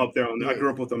 Yeah, I'm up there. I grew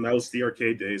up with them. That was the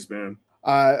arcade days, man.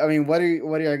 I mean, what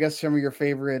are I guess some of your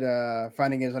favorite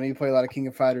fighting games? I know you play a lot of King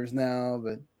of Fighters now,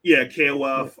 but yeah,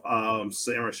 KOF,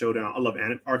 Samurai Showdown. I love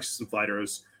Arc System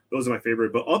Fighters. Those are my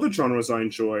favorite. But other genres I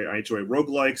enjoy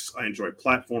roguelikes. I enjoy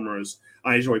platformers.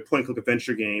 I enjoy point-and-click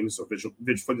adventure games or visual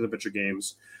adventure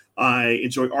games. I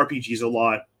enjoy RPGs a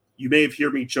lot. You may have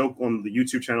heard me joke on the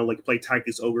YouTube channel, like play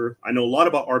Tactics Ogre. I know a lot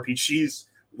about RPGs,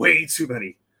 way too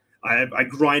many. I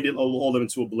grinded all of them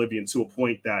into oblivion to a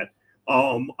point that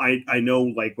I know,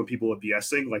 like when people are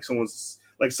BSing, like someone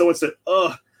said,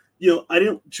 I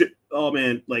didn't. Oh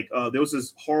man, like there was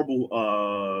this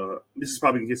horrible. This is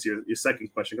probably gets your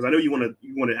second question because I know you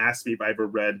want to ask me if I ever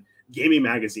read gaming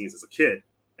magazines as a kid,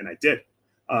 and I did.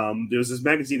 There was this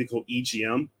magazine called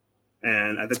EGM,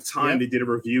 and at the time they did a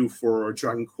review for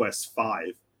Dragon Quest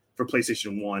V for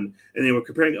PlayStation 1, and they were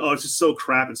comparing. Oh, it's just so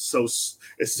crap. It's so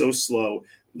slow.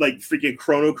 Like freaking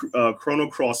Chrono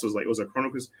Cross was Chrono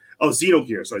Cross. Oh,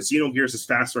 Xenogears. So Xenogears is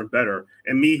faster and better.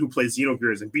 And me, who plays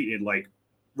Xenogears and beating it like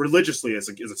religiously as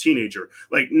a teenager,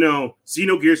 like, no,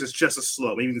 Xenogears is just as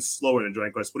slow, maybe even slower than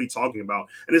Dragon Quest. What are you talking about?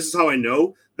 And this is how I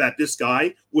know that this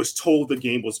guy was told the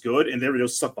game was good, and there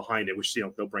was stuff behind it, which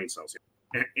no brain cells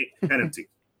and empty.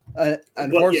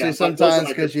 Unfortunately, sometimes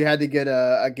because you had to get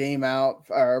a game out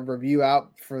or a review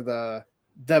out for the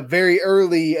very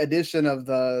early edition of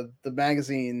the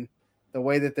magazine, the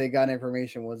way that they got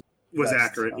information was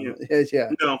accurate. Yeah.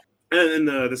 No, and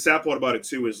the sad part about it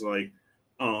too is like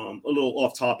a little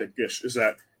off topic-ish is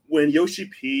that when Yoshi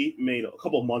P made a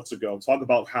couple of months ago talk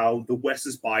about how the West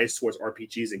is biased towards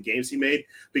RPGs and games he made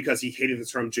because he hated the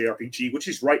term JRPG, which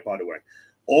he's right, by the way.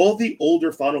 All the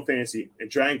older Final Fantasy and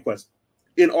Dragon Quest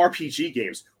in RPG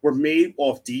games were made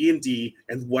off D&D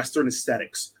and Western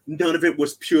aesthetics. None of it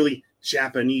was purely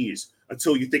Japanese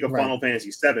until you think of Final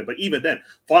Fantasy VII. But even then,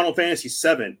 Final Fantasy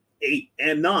VII, 8,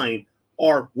 and 9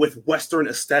 are with Western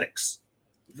aesthetics.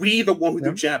 We the one who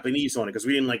do Japanese on it because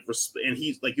we didn't like, and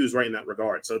he was right in that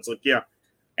regard. So it's like, yeah.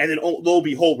 And then lo and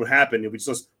behold, what happened? It was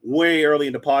just way early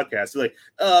in the podcast. We're like,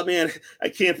 oh man, I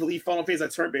can't believe Final Fantasy is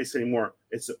not turn-based anymore.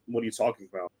 It's what are you talking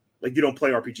about? Like, you don't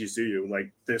play RPGs, do you?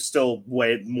 Like, there's still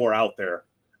way more out there,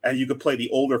 and you could play the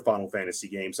older Final Fantasy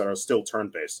games that are still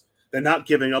turn-based. They're not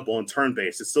giving up on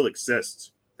turn-based. It still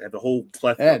exists. They have the whole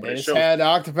plethora. Yeah, they just had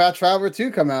Octopath Traveler 2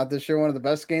 come out this year, one of the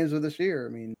best games of this year. I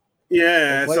mean,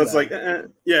 yeah, so it's like,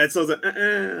 it's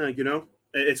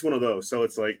one of those. So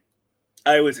it's like,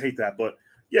 I always hate that, but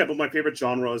yeah, but my favorite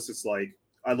genres, it's like,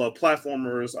 I love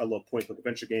platformers, I love point-and-click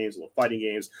adventure games, I love fighting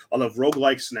games, I love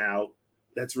roguelikes now.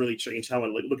 That's really changed how I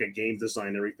look at game design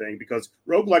and everything, because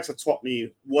roguelikes have taught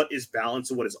me what is balance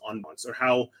and what is unbalanced, or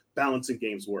how balancing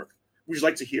games work. Would you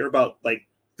like to hear about like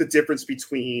the difference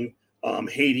between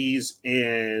Hades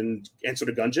and Enter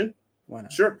the Gungeon? Why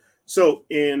not? Sure. So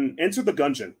in Enter the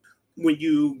Gungeon, when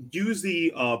you use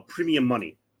the premium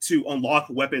money to unlock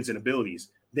weapons and abilities,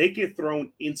 they get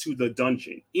thrown into the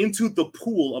dungeon, into the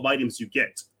pool of items you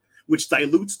get, which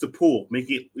dilutes the pool,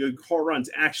 making your car runs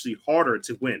actually harder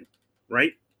to win,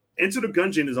 right? Enter the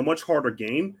Gungeon is a much harder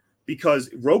game because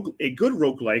a good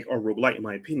roguelike or roguelite, in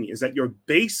my opinion, is that your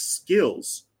base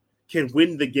skills can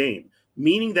win the game.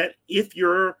 Meaning that if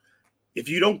you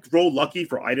don't roll lucky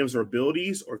for items or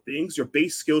abilities or things, your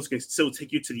base skills can still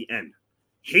take you to the end.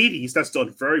 Hades, that's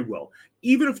done very well.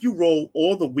 Even if you roll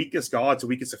all the weakest gods or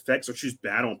weakest effects or choose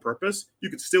bad on purpose, you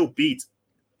can still beat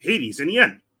Hades in the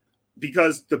end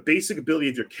because the basic ability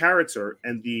of your character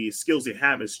and the skills they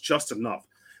have is just enough.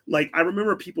 Like, I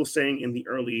remember people saying in the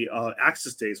early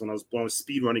access days when I was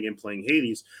speedrunning and playing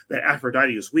Hades that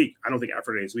Aphrodite is weak. I don't think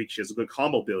Aphrodite is weak. She has a good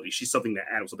combo ability. She's something to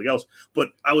add with something else. But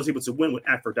I was able to win with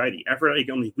Aphrodite. Aphrodite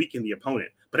can only weaken the opponent,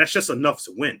 but that's just enough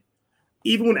to win.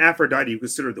 Even when Aphrodite, you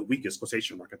consider the weakest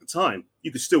quotation mark at the time,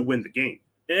 you could still win the game.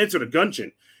 And Enter the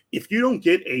Gungeon. If you don't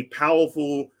get a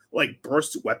powerful like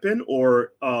burst weapon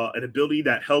or an ability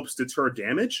that helps deter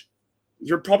damage,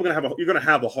 you're probably gonna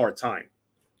have a hard time.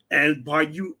 And by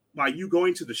you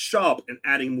going to the shop and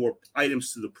adding more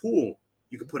items to the pool,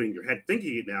 you can put in your head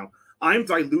thinking it now, I'm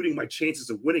diluting my chances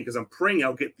of winning because I'm praying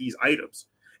I'll get these items.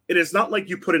 It is not like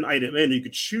you put an item in and you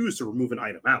could choose to remove an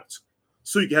item out.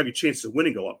 So you can have your chances of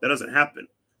winning go up. That doesn't happen.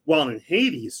 While in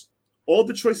Hades, all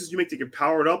the choices you make to get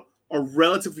powered up are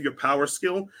relative to your power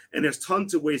skill, and there's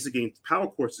tons of ways to gain power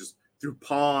courses through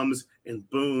palms and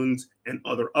boons and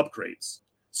other upgrades.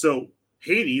 So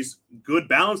Hades, good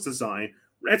balance design.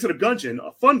 Enter the Gungeon,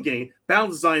 a fun game.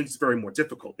 Balance design is very more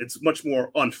difficult. It's much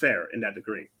more unfair in that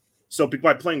degree. So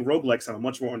by playing roguelikes, I have a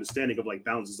much more understanding of like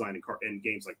balance design in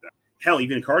games like that. Hell,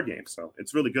 even in card games. So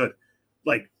it's really good.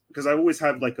 Like, because I always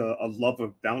had like a love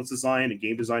of balance design and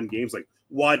game design in games. Like,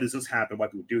 why does this happen? Why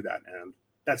do we do that? And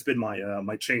that's been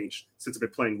my change since I've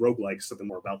been playing roguelikes, something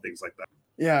more about things like that.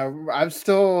 Yeah, I'm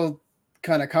still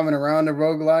kind of coming around to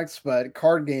roguelikes, but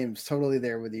card games totally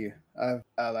there with you. I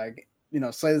like,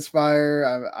 Slay the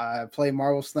Spire. I play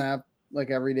Marvel Snap like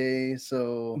every day.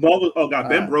 So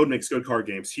Ben Brode makes good card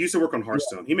games. He used to work on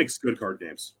Hearthstone. Yeah. He makes good card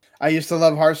games. I used to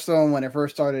love Hearthstone when it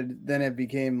first started. Then it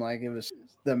became like it's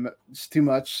too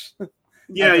much.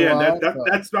 Yeah.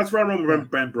 That's right when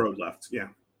Ben Brode left. Yeah.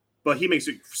 But he makes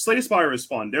it. Slay the Spire is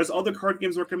fun. There's other card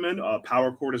games I recommend.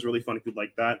 Power Chord is really fun if you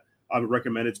like that. I would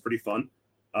recommend it. It's pretty fun.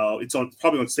 It's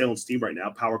probably on sale on Steam right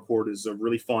now. Power Chord is a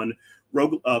really fun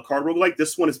card roguelike.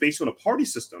 This one is based on a party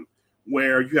system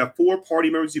where you have 4 party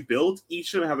members you build.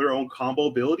 Each of them have their own combo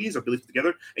abilities or abilities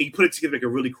together, and you put it together to make a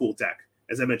really cool deck.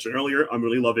 As I mentioned earlier, I'm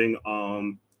really loving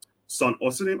Winter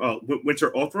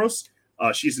Othros.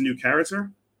 She's a new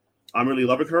character. I'm really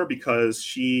loving her because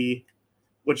she's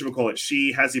a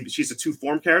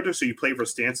 2-form character, so you play for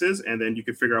stances, and then you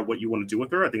can figure out what you want to do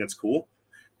with her. I think that's cool.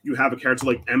 You have a character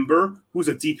like Ember, who's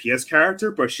a DPS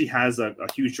character, but she has a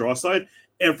huge draw side.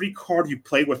 Every card you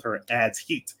play with her adds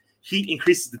heat. Heat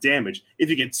increases the damage. If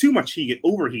you get too much heat, you get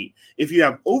overheat. If you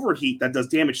have overheat, that does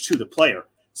damage to the player.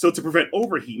 So to prevent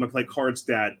overheat, you might play cards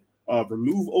that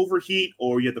remove overheat,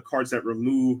 or you have the cards that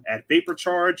add vapor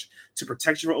charge to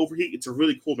protect you from overheat. It's a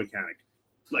really cool mechanic.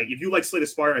 Like, if you like Slay the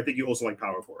Spire, I think you also like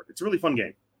Power Chord. It's a really fun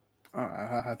game.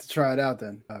 I have to try it out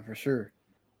then, for sure.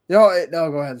 No,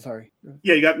 go ahead. Sorry.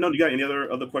 Yeah, you got any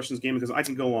other questions, game? Because I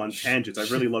can go on tangents. I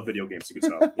really love video games. You can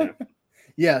tell. Yeah.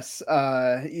 Yes,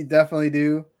 you definitely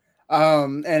do.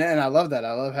 And I love that.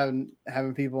 I love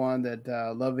having people on that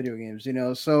love video games.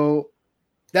 So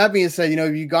that being said,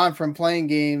 you've gone from playing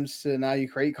games to now you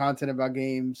create content about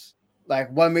games.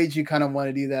 Like, what made you kind of want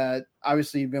to do that?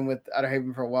 Obviously, you've been with Outer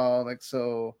Haven for a while. Like,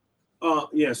 so.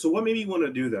 So what made me want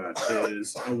to do that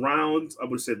is around, I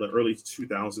would say, the early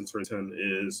 2000s,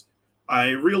 2010 is I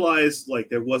realized like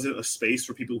there wasn't a space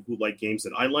for people who like games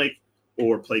that I like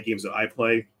or play games that I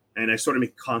play. And I started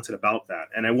making content about that.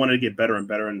 And I wanted to get better and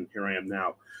better. And here I am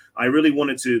now. I really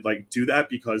wanted to do that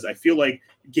because I feel like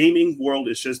gaming world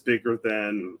is just bigger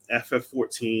than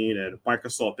FF14 and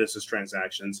Microsoft business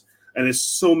transactions. And there's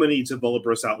so many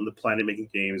developers out on the planet making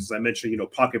games. As I mentioned,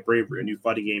 Pocket Bravery, a new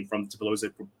fighting game from developers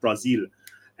in Brazil.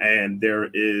 And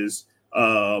there's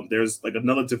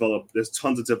another developer. There's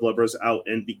tons of developers out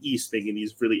in the East making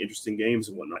these really interesting games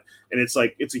and whatnot. And it's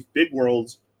a big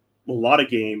world, a lot of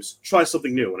games. Try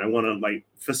something new. And I want to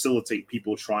facilitate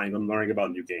people trying and learning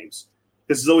about new games.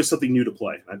 This is always something new to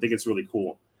play. I think it's really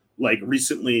cool. Like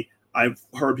recently, I've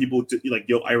heard people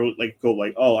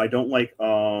I don't like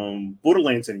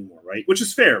Borderlands anymore, right? Which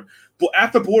is fair. But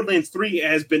after Borderlands 3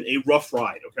 has been a rough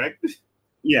ride, okay?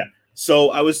 Yeah. So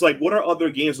I was like, what are other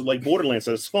games like Borderlands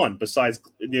that's fun besides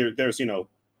there's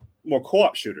more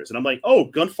co-op shooters? And I'm like, oh,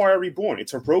 Gunfire Reborn.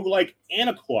 It's a roguelike and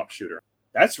a co-op shooter.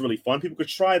 that's really fun. People could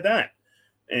try that.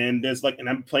 And and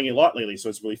I'm playing it a lot lately, so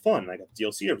it's really fun. I got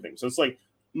DLC, everything. So it's like,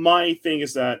 my thing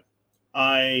is that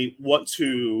I want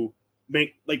to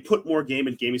put more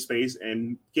gaming space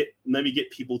and maybe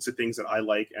get people to things that I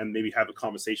like, and maybe have a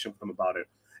conversation with them about it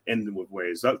in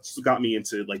ways. That's got me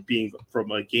into like being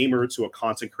from a gamer to a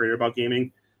content creator about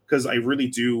gaming, because I really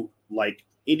do like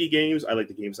indie games. I like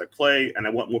the games I play, and I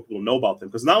want more people to know about them,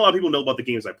 because not a lot of people know about the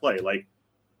games I play. Like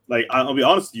I'll be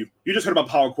honest with you, you just heard about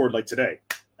Power Chord like today,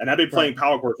 and I've been playing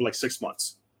Power Chord for like 6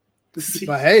 months.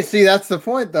 But hey, see, that's the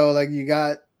point though. Like you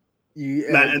got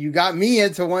me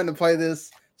into wanting to play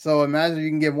this. So imagine if you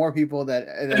can get more people that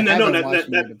haven't watched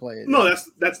you to play it. No,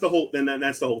 that's the whole. And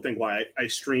that's the whole thing. Why I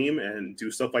stream and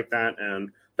do stuff like that, and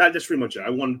that's just pretty much it. I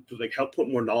want to like help put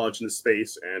more knowledge in the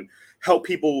space and help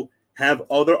people have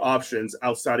other options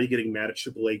outside of getting mad at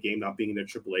AAA game not being in a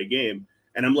AAA game.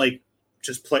 And I'm like,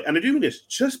 just play. And I do mean this.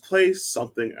 Just play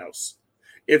something else.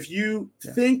 If you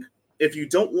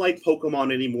don't like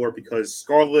Pokemon anymore because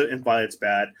Scarlet and Violet's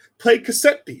bad, play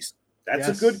Cassette Beast. That's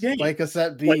a good game. Play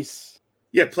Cassette Beast.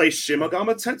 Play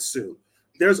Shimagama Tetsu.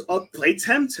 Play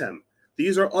Temtem.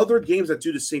 These are other games that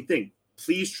do the same thing.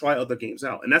 Please try other games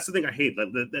out. And that's the thing I hate,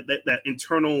 that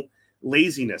internal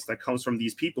laziness that comes from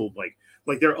these people.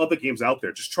 Like there are other games out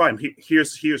there. Just try them.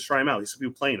 Here's try them out. There's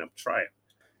people playing them. Try it.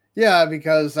 Yeah,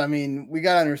 because I mean, we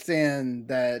gotta understand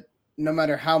that no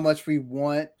matter how much we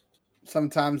want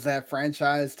sometimes that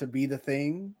franchise to be the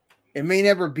thing, it may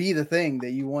never be the thing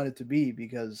that you want it to be,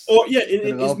 because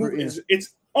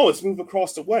it's moved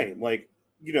across the way. Like,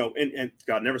 you know, and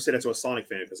God, never say that to a Sonic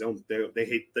fan, because they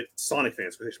hate the Sonic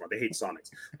fans. They hate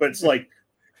Sonics. But it's like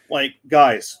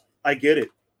guys, I get it.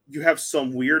 You have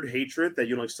some weird hatred that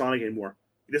you don't like Sonic anymore.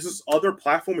 This is other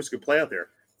platformers you can play out there.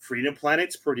 Freedom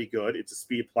Planet's pretty good. It's a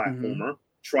speed platformer. Mm-hmm.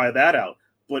 Try that out.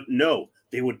 But no,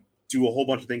 they would do a whole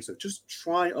bunch of things. So just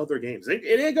try other games. It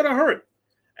ain't gonna hurt.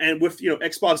 And with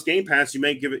Xbox Game Pass, you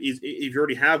may give it, if you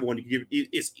already have one, you can give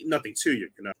it's nothing to you.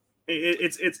 You know,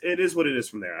 it is what it is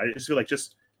from there. I just feel like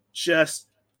just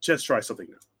try something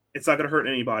new. It's not gonna hurt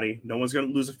anybody. No one's gonna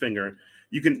lose a finger.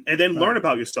 You can then learn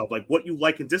about yourself, like what you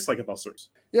like and dislike about certain.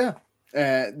 Yeah.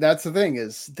 That's the thing,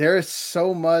 is there's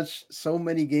so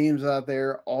many games out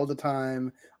there all the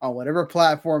time on whatever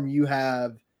platform you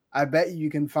have. I bet you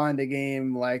can find a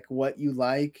game like what you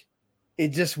like. It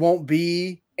just won't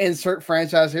be insert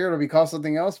franchise here. It'll be called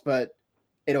something else, but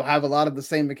it'll have a lot of the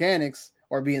same mechanics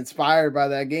or be inspired by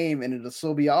that game, and it'll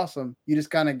still be awesome. You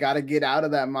just kind of got to get out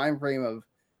of that mind frame of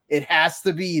it has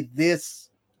to be this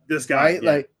guy,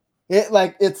 right?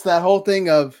 Yeah. It's that whole thing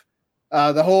of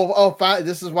the whole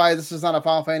this is why this is not a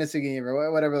Final Fantasy game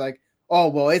or whatever. Like, oh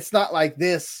well, it's not like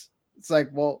this. It's like,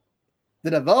 well,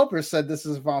 the developer said this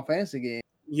is a Final Fantasy game.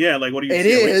 Yeah, like what do you? It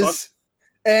is.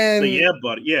 And what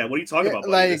are you talking about?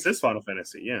 Buddy? Like, this is Final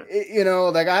Fantasy, yeah.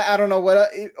 I don't know what.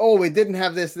 It didn't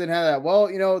have this, didn't have that.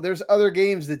 Well, there's other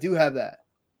games that do have that.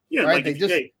 Yeah, right?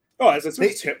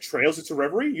 Trails into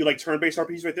Reverie. You like turn-based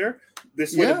RPGs right there.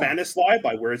 This way, the Madness Slide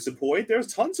by Where It's Deployed.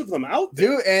 There's tons of them out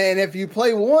there. Dude, and if you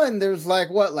play one, there's like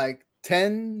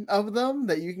 10 of them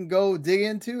that you can go dig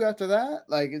into after that.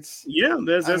 Like it's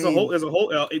there's a whole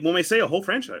when they say a whole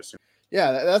franchise.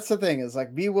 Yeah, that's the thing, is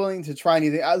like be willing to try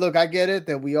anything. I get it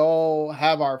that we all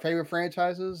have our favorite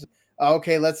franchises.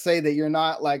 Okay, let's say that you're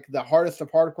not like the hardest of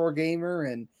hardcore gamer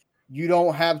and you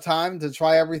don't have time to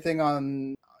try everything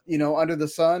on, under the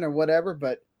sun or whatever.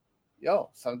 But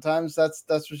sometimes that's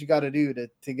what you got to do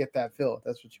to get that feel.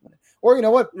 That's what you want. Or you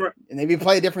know what? Right. And maybe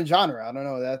play a different genre. I don't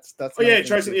know. That's. Oh yeah,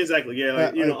 try something exactly.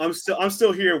 Yeah, I'm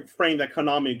still here praying that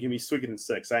Konami give me Suikoden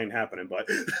 6. That ain't happening, but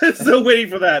still waiting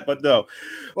for that. But no.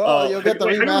 Well, you'll get the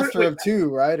remaster of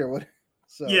 2, right, or what?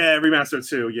 So. Yeah, remaster of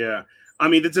 2. Yeah. I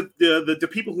mean, the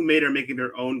people who made it are making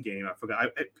their own game. I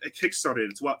forgot. I kickstarted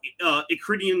it as well.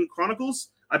 Icridian Chronicles.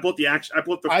 I bought the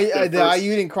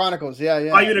Iuden Chronicles. Yeah.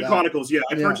 Iuden Chronicles. Yeah,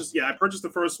 I purchased the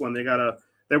first one.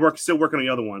 Still working on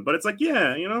the other one. But it's like,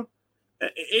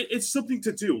 it's something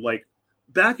to do. Like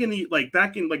back in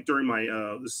during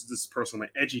my this is personal,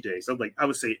 my edgy days. I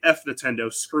would say F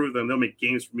Nintendo, screw them. They'll make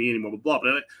games for me anymore. Blah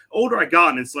blah. But the older I got,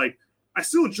 and it's like I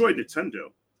still enjoy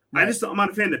Nintendo. Right. I'm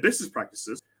not a fan of the business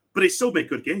practices, but they still make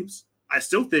good games. I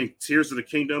still think Tears of the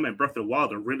Kingdom and Breath of the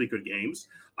Wild are really good games.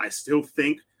 I still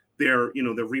think their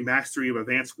remastery of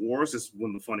Advanced Wars is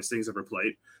one of the funnest things I've ever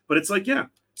played. But it's like,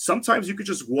 sometimes you could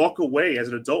just walk away as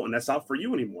an adult and that's not for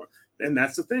you anymore. And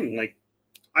that's the thing. Like,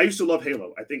 I used to love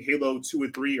Halo. I think Halo 2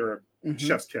 and 3 are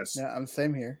chef's kiss. Yeah, I'm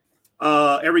same here.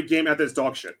 Every game out there is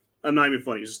dog shit. I'm not even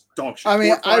funny. It's just dog shit. I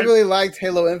mean, I really liked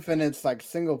Halo Infinite's like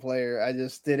single player. I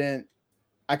just didn't.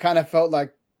 I kind of felt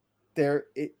like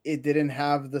it didn't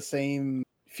have the same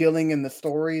feeling in the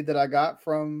story that I got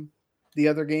from the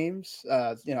other games.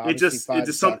 Obviously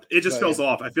it just feels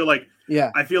off. I feel like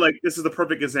this is the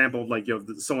perfect example of like,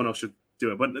 someone else should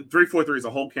do it. But 343 is a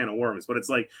whole can of worms. But it's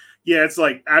like,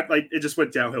 it just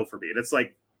went downhill for me. And it's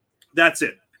like, that's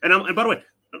it. And by the way,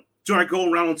 do I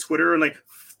go around on Twitter and like,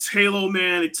 Halo,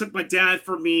 man, they took my dad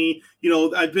from me.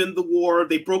 I've been in the war.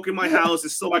 They broke in my house. They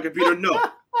stole my computer. No,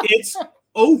 it's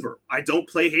over. I don't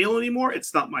play Halo anymore.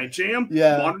 It's not my jam.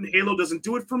 Yeah. Modern Halo doesn't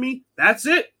do it for me. That's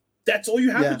it. That's all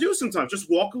you have to do sometimes. Just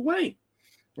walk away.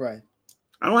 Right.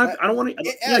 I don't want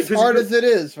to. As hard as it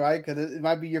is, right? Because it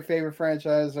might be your favorite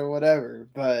franchise or whatever.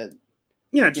 But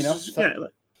no,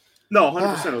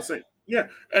 100%. I was saying. Yeah,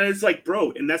 and it's like,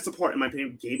 bro, and that's the part in my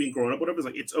opinion, gaming growing up, whatever. It's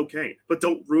like, it's okay, but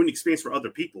don't ruin the experience for other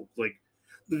people. Like,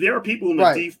 there are people in the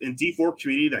D4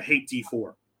 community that hate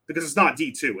D4 because it's not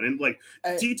D2, and like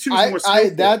D2 is more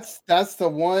skillful. That's the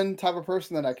one type of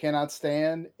person that I cannot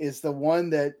stand, is the one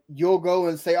that you'll go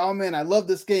and say, "Oh man, I love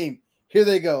this game." Here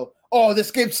they go. "Oh,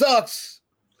 this game sucks."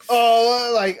 Come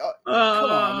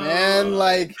on, man.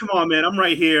 Like, come on, man. I'm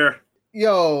right here.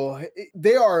 Yo,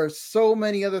 there are so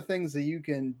many other things that you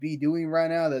can be doing right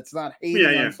now that's not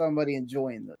hating on somebody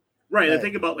enjoying them. Right. And I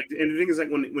think about and the thing is like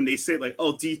when they say like,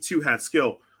 oh, D2 had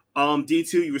skill.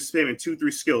 D2, you were spamming 2-3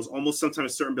 skills, almost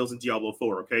sometimes certain builds in Diablo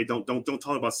 4. Okay, don't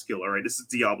talk about skill. All right, this is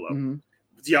Diablo. Mm-hmm.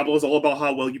 Diablo is all about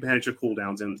how well you manage your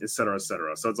cooldowns and et cetera, et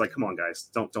cetera. So it's like, come on,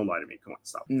 guys, don't lie to me. Come on,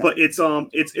 stop. No. But it's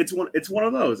one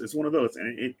of those. It's one of those,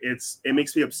 and it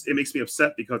makes me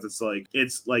upset because it's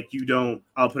like you don't.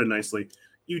 I'll put it nicely.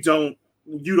 You don't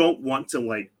want to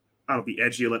like, I don't be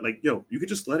edgy. Like yo, you could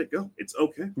just let it go. It's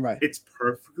okay. Right. It's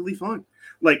perfectly fine.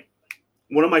 Like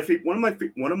one of my favorite. Like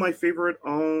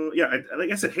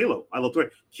I said, Halo. I love playing.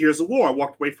 Gears of War. I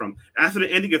walked away from after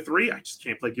the ending of 3. I just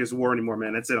can't play Gears of War anymore,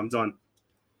 man. That's it. I'm done.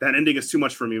 That ending is too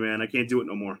much for me, man. I can't do it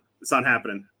no more. It's not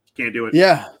happening. Can't do it.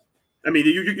 Yeah. I mean,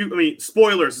 I mean,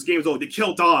 spoilers. This game's old. They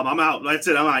killed Dom. I'm out. That's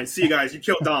it. I'm out. See you guys. You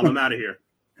killed Dom. I'm out of here.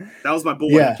 That was my boy.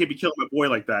 Yeah. You can't be killing my boy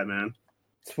like that, man.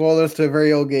 Spoilers to a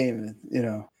very old game,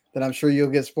 that I'm sure you'll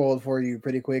get spoiled for you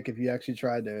pretty quick if you actually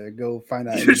try to go find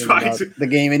out about the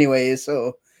game anyway.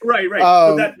 So right.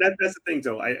 But that's the thing,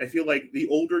 though. I feel like the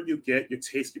older you get, your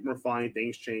taste gets refined,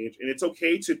 things change, and it's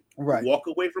okay to walk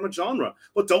away from a genre,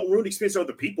 but don't ruin the experience of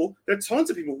other people. There are tons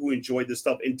of people who enjoy this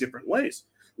stuff in different ways.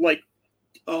 Like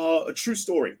a true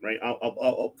story, right?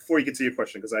 I'll before you get to your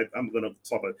question, because I'm going to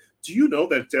talk about it. Do you know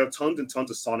that there are tons and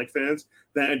tons of Sonic fans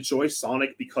that enjoy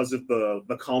Sonic because of the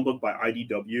comic book by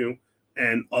IDW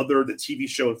and the TV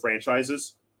show and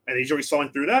franchises, and they enjoy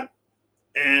Sonic through that?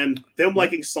 And them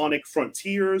liking Sonic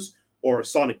Frontiers or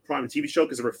Sonic Prime TV show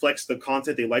because it reflects the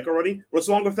content they like already. What's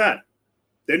wrong with that?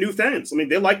 They're new fans. I mean,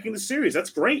 they're liking the series. That's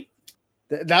great.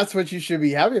 That's what you should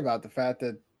be happy about, the fact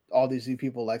that all these new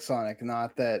people like Sonic,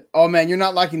 not that, oh man, you're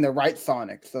not liking the right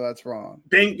Sonic, so that's wrong.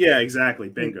 Yeah, exactly.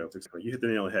 Bingo. You hit the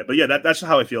nail on the head. But yeah, that's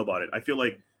how I feel about it. I feel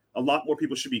like a lot more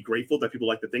people should be grateful that people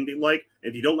like the thing they like.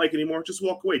 If you don't like it anymore, just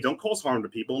walk away. Don't cause harm to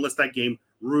people unless that game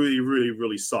really, really,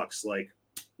 really sucks. Like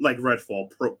Redfall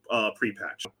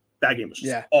pre-patch. That game was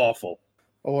just awful.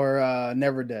 Or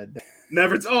Never Dead.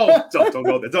 Don't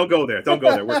go there. Don't go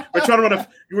there. We're trying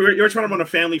to run a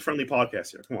family-friendly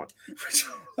podcast here. Come on.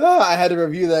 I had to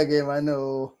review that game. I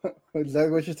know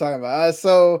exactly what you're talking about.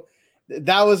 So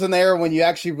that was an era when you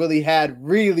actually really had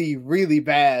really, really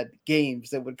bad games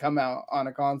that would come out on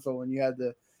a console, and you had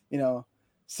to,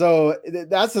 So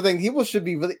that's the thing. People should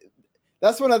be really.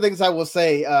 That's one of the things I will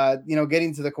say.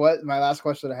 Getting to my last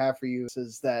question I have for you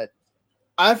is that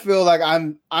I feel like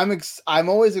I'm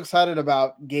always excited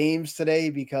about games today,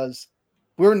 because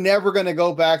we're never going to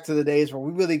go back to the days where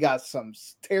we really got some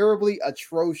terribly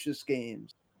atrocious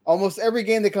games. Almost every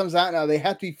game that comes out now, they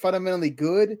have to be fundamentally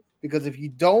good, because if you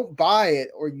don't buy it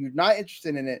or you're not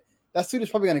interested in it, that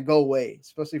studio's probably going to go away,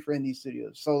 especially for indie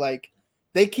studios. So like,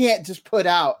 they can't just put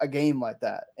out a game like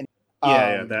that. And,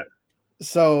 that.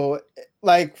 So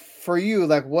like for you,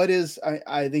 like what is,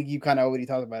 I think you kind of already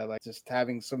talked about it, like just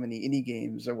having so many indie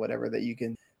games or whatever that you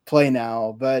can play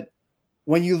now. But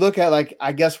when you look at like,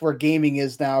 I guess where gaming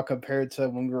is now compared to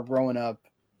when we were growing up,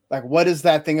 like what is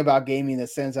that thing about gaming that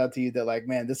stands out to you that like,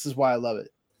 man, this is why I love it?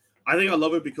 I think I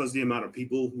love it because the amount of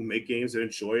people who make games and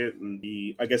enjoy it, and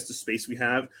the space we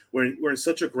have. We're in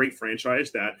such a great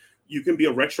franchise that you can be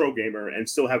a retro gamer and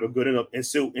still have a good enough and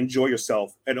still enjoy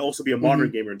yourself, and also be a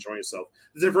modern gamer and enjoy yourself.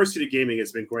 The diversity of gaming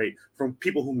has been great from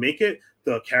people who make it,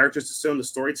 the characters system, the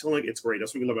storytelling. It's great.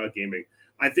 That's what we love about gaming.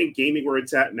 I think gaming where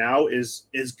it's at now is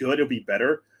good. It'll be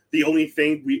better. The only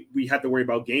thing we have to worry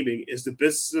about gaming is the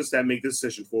businesses that make the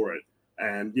decision for it.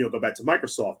 and go back to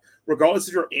Microsoft. Regardless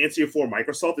if you're anti or for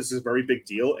Microsoft, this is a very big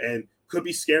deal and could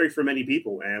be scary for many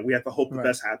people, and we have to hope the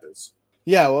best happens.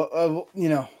 Yeah, well,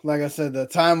 like I said, the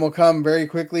time will come very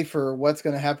quickly for what's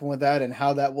going to happen with that and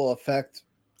how that will affect,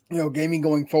 gaming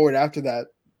going forward after that,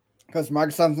 because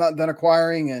Microsoft's not done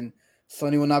acquiring and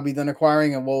Sony will not be done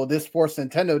acquiring, and will this force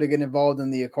Nintendo to get involved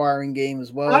in the acquiring game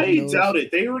as well? I doubt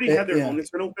it. They already have their own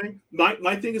internal thing.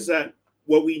 My thing is that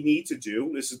what we need to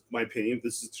do, this is my opinion,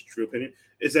 this is the true opinion,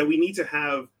 is that we need to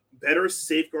have better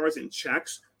safeguards and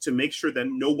checks to make sure that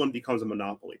no one becomes a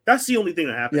monopoly. That's the only thing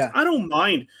that happens. I don't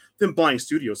mind them buying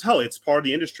studios. Hell, it's part of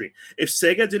the industry. If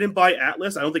Sega didn't buy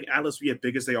Atlas, I don't think Atlas would be as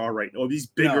big as they are right now. Or these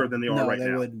bigger than they are right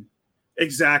now. Wouldn't.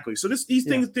 Exactly. So these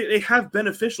things, they have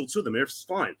beneficial to them. It's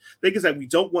fine. The thing is that we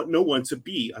don't want no one to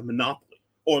be a monopoly,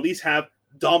 or at least have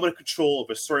dominant control of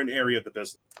a certain area of the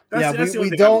business. We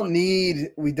don't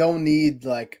need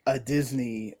like a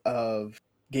Disney of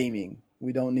gaming.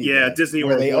 We don't need Disney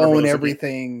where they own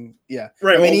everything.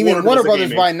 Right. I mean, even Warner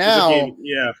Brothers right now.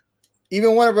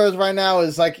 Even Warner Brothers right now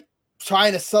is like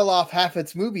trying to sell off half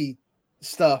its movie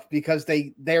stuff because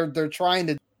they're trying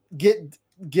to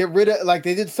get rid of, like,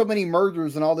 they did so many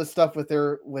mergers and all this stuff with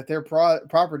their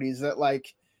properties that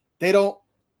like they don't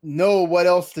know what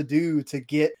else to do to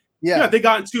get. They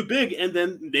gotten too big, and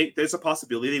then there's a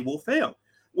possibility they will fail,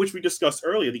 which we discussed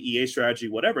earlier, the EA strategy,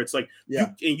 whatever. It's like,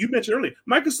 you mentioned earlier,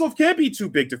 Microsoft can't be too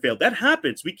big to fail. That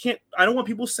happens. We can't, I don't want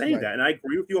people saying that. And I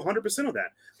agree with you 100% on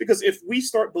that. Because if we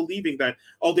start believing that,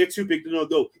 they're too big to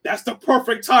no, that's the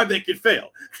perfect time they could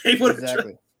fail. They would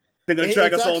have they're going to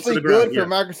drag us all to the ground. It's good for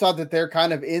Microsoft that they're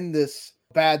kind of in this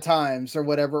bad times or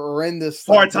whatever, or in this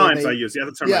hard times. I use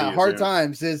the term. Hard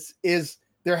times is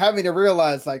they're having to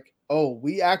realize like,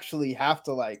 we actually have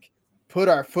to like put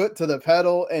our foot to the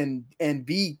pedal and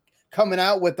be coming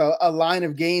out with a line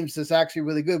of games that's actually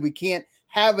really good. We can't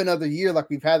have another year like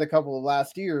we've had a couple of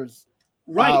last years,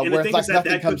 right? And where the thing like is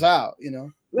nothing comes out,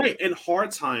 Right, and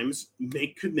hard times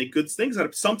could make good things out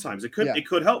of. Sometimes it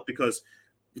could help, because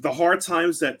the hard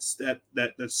times that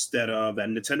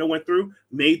Nintendo went through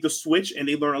made the Switch, and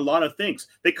they learned a lot of things.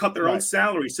 They cut their own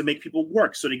salaries to make people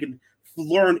work so they can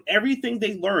learn everything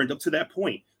they learned up to that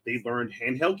point. They learned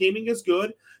handheld gaming is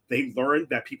good. They learned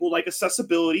that people like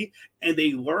accessibility, and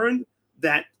they learned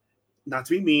that, not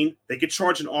to be mean, they could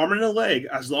charge an arm and a leg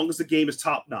as long as the game is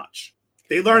top notch.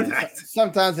 They learned that.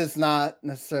 Sometimes it's not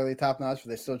necessarily top notch, but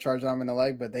they still charge an arm and a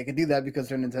leg. But they can do that because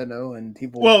they're Nintendo and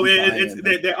people. Well,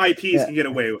 their IPs can get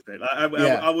away with it.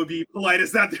 I would be polite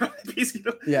as that their IPs.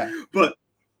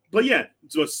 But yeah,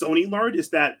 so what Sony learned is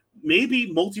that maybe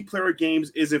multiplayer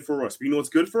games isn't for us. But you know what's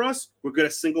good for us? We're good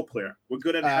at single player. We're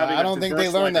good at having. I don't think they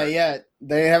learned that yet.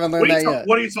 They haven't learned that yet.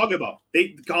 What are you talking about?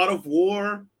 God of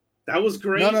War, that was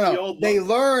great. No. They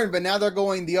learned, but now they're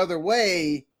going the other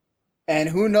way, and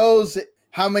who knows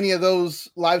how many of those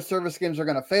live service games are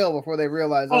going to fail before they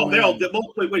realize.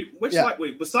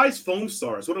 Wait. Besides Foam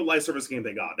Stars, what a live service game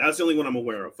they got? That's the only one I'm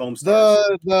aware of. Foam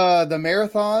Stars. The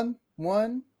marathon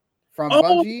one. From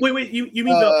Bungie? Wait! You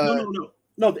mean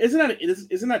no? Isn't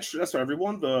that that's for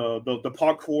everyone? The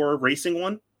parkour racing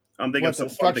one. They got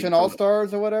Destruction All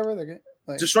Stars or whatever.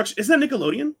 Destruction, isn't that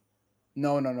Nickelodeon?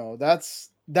 No. That's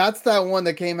that one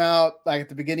that came out like at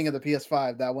the beginning of the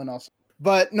PS5. That one also.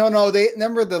 But no. They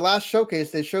remember the last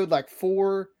showcase. They showed like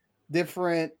 4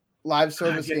 different live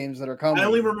service games that are coming. I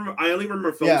only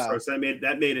remember Foam Stars. That made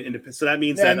it independent. So that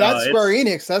means that that's Square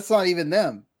Enix. That's not even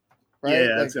them, right?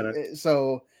 Yeah, that's gonna.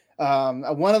 So.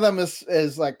 One of them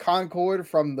is like Concord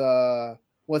from the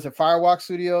Firewalk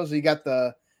Studios. You got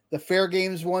the Fair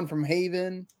Games one from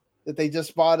Haven that they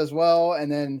just bought as well,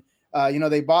 and then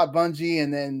they bought Bungie,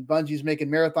 and then Bungie's making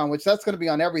Marathon, which that's going to be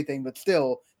on everything. But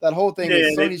still, that whole thing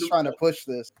is Sony's trying to push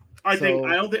this. I don't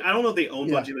know if they own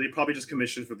Bungie, but they probably just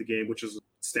commissioned for the game, which is a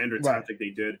standard tactic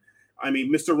they did. I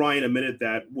mean, Mr. Ryan admitted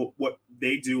that what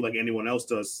they do, like anyone else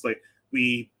does, like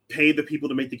we pay the people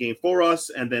to make the game for us,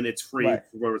 and then it's free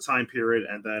for a time period,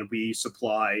 and then we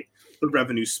supply the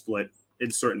revenue split in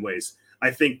certain ways.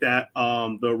 I think that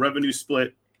the revenue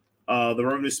split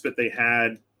they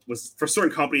had was for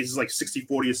certain companies is like 60-40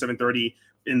 or 7-30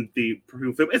 in the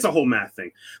it's a whole math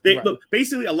thing. Look,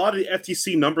 basically a lot of the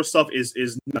FTC number stuff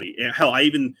is nutty. Hell,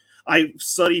 I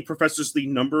study Professor Lee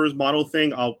numbers model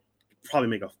thing. I'll probably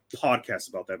make a podcast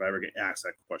about that if I ever get asked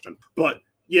that question. But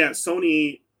yeah,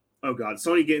 Sony. Oh God,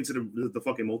 Sony get into the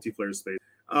fucking multiplayer space.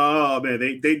 Oh man,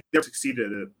 they never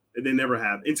succeeded at it. They never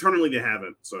have. Internally, they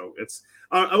haven't. So it's.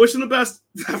 I wish them the best.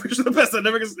 I wish them the best. They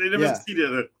never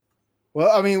succeeded at it.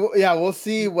 Well, I mean, we'll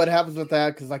see what happens with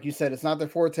that because, like you said, it's not their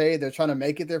forte. They're trying to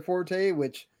make it their forte,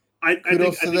 which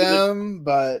kudos to them.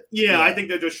 But I think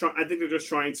they're just trying. I think they're just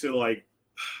trying to like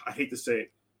I hate to say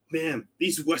it, man,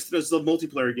 these Westerners love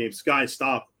multiplayer games. Guys,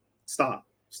 stop.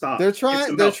 They're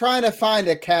trying to find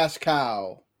a cash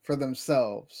cow for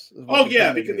themselves. Oh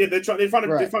yeah, because they're trying to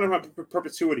find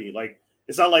perpetuity. Like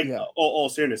it's not like all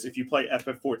seriousness. If you play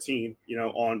FF14,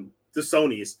 on the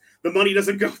Sonys, the money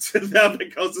doesn't go to them;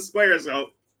 it goes to Square.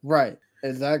 So right,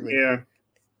 exactly.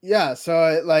 Yeah.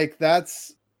 So like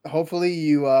that's hopefully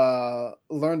you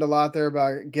learned a lot there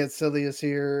about Get Silius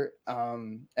here,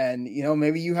 and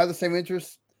maybe you have the same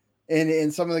interest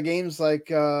in some of the games like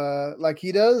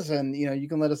he does, and you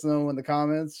can let us know in the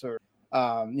comments or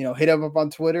hit him up on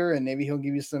Twitter, and maybe he'll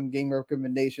give you some game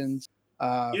recommendations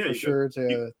for sure.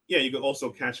 You can also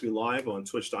catch me live on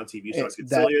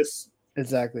twitch.tv/Getsilius.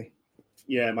 Exactly.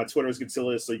 Yeah, my Twitter is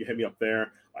Getsilius, so you can hit me up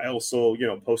there. I also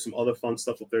post some other fun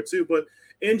stuff up there too. But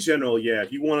in general,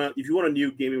 if you want a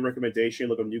new gaming recommendation,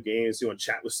 look up new games, you want to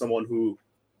chat with someone who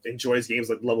enjoys games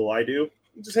like the level I do,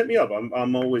 just hit me up.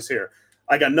 I'm always here.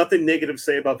 I got nothing negative to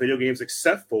say about video games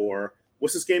except for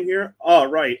what's this game here? Oh,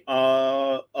 right.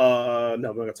 No, I'm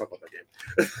not gonna talk about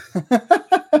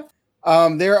that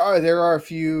game. There are a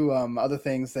few other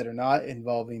things that are not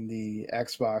involving the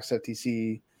Xbox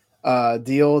FTC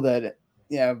deal that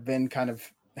have been kind of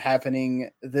happening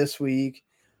this week.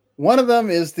 One of them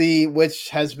is which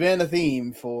has been a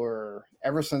theme for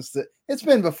ever since it's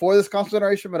been before this console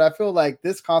generation, but I feel like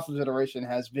this console generation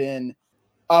has been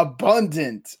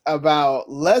abundant about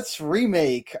let's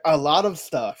remake a lot of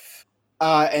stuff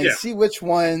and see which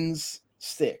ones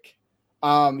stick.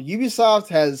 Ubisoft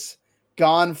has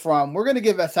gone from we're going to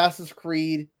give Assassin's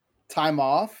Creed time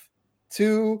off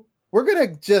to we're going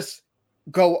to just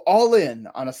go all in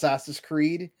on Assassin's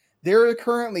Creed. There are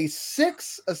currently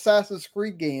 6 Assassin's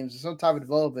Creed games, some type of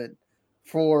development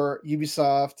for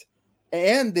Ubisoft,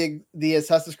 and the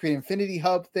Assassin's Creed Infinity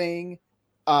Hub thing.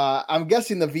 I'm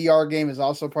guessing the VR game is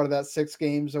also part of that 6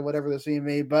 games or whatever that's being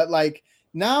made. But like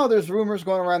now there's rumors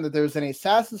going around that there's an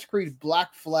Assassin's Creed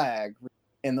Black Flag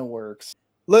in the works.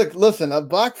 Listen, a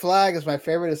Black Flag is my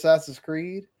favorite Assassin's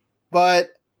Creed,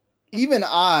 but even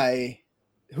I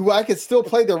could still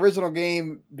play the original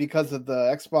game because of the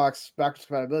Xbox backwards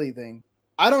compatibility thing,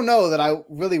 I don't know that I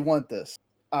really want this.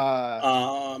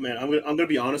 Man, I'm gonna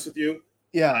be honest with you.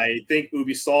 Yeah, I think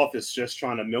Ubisoft is just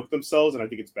trying to milk themselves, and I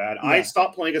think it's bad. Yeah. I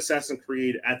stopped playing Assassin's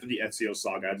Creed after the Ezio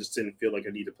saga. I just didn't feel like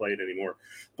I need to play it anymore.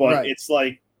 But It's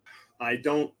like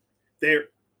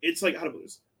it's like how to put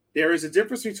this. There is a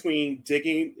difference between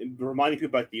reminding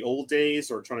people about the old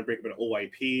days, or trying to bring up an old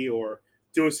IP, or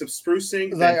doing some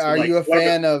sprucing. Are you a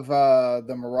fan of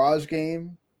the Mirage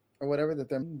game or whatever that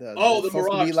they're? The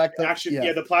Mirage,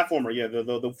 the platformer,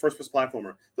 the first-person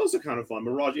platformer. Those are kind of fun.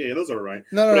 Mirage, those are right.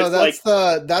 No, that's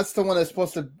the one that's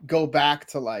supposed to go back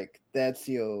to like the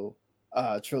Ezio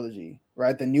trilogy,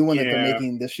 right? The new one that they're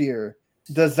making this year.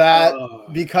 Does that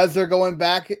because they're going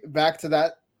back to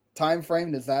that time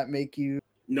frame? Does that make you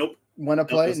want to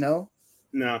play? No.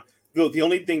 The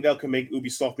only thing that can make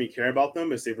Ubisoft me care about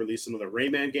them is they've released another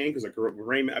Rayman game because I played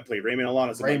Rayman a lot.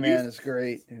 Rayman is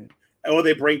great. Or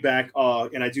they bring back,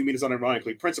 and I do mean this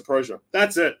unironically, Prince of Persia.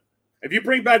 That's it. If you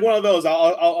bring back one of those,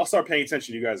 I'll start paying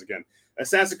attention to you guys again.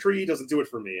 Assassin's Creed doesn't do it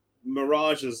for me.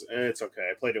 Mirage it's okay.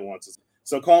 I played it once.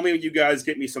 So call me when you guys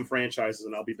get me some franchises,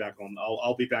 and I'll be back on.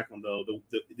 I'll be back on the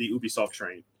Ubisoft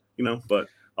train. But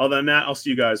other than that, I'll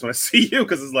see you guys when I see you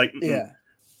because it's like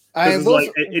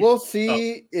we'll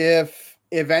see if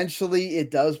eventually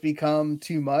it does become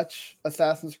too much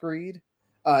Assassin's Creed.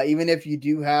 Even if you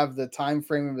do have the time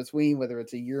frame in between, whether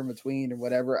it's a year in between or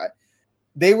whatever,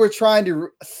 they were trying to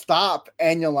stop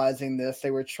annualizing this.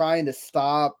 They were trying to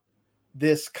stop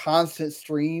this constant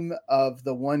stream of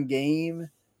the one game,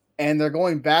 and they're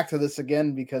going back to this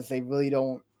again because they really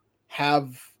don't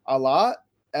have a lot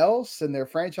else in their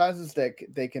franchises that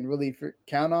they can really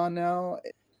count on now.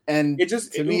 And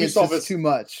to me, it's just too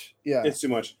much. Yeah, it's too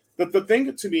much. The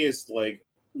thing to me is like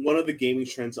one of the gaming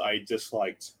trends I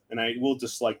disliked, and I will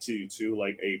dislike to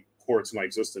like a core to my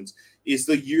existence, is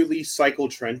the yearly cycle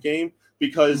trend game.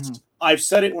 Because I've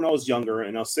said it when I was younger,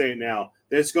 and I'll say it now.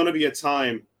 There's going to be a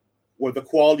time where the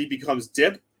quality becomes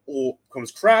dip or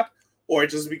becomes crap, or it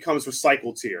just becomes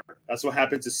recycled tier. That's what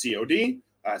happened to COD.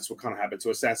 That's what kind of happened to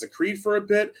Assassin's Creed for a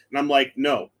bit. And I'm like,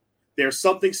 no. There's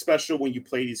something special when you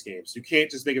play these games. You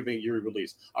can't just make a yearly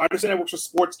release. I understand it works for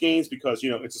sports games because,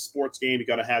 it's a sports game. You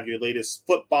got to have your latest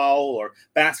football or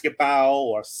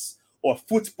basketball or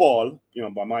football,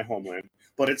 by my homeland.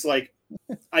 But it's like,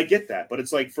 I get that. But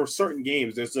it's like for certain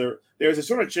games, there's a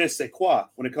sort of je ne sais quoi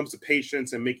when it comes to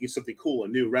patience and making something cool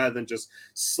and new rather than just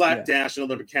slapdash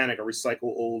another mechanic or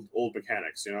recycle old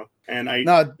mechanics, And I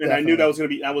knew that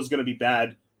was going to be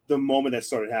bad. the moment that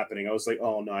started happening. I was like,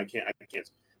 oh no, I can't,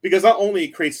 because not only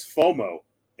it creates FOMO,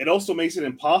 it also makes it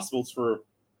impossible for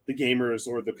the gamers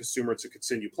or the consumer to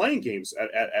continue playing games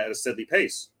at a steady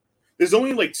pace. There's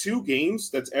only like 2 games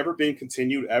that's ever been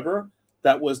continued ever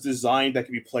that was designed that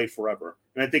can be played forever,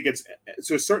 and I think it's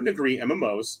to a certain degree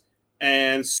MMOs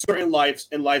and certain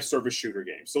live service shooter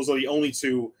games. Those are the only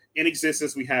 2 in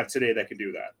existence we have today that can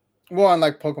do that. Well,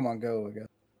 unlike Pokemon Go, I guess.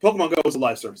 Pokemon Go is a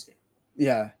live service game.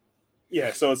 Yeah.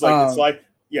 Yeah, so it's like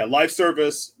live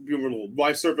service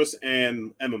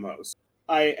and MMOs.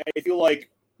 I feel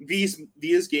like these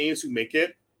games who make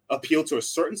it appeal to a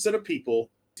certain set of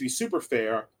people. To be super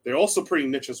fair, they're also pretty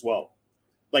niche as well.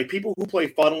 Like people who play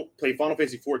Final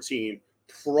Fantasy 14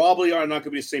 probably are not going to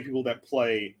be the same people that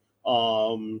play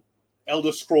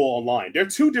Elder Scroll Online. They're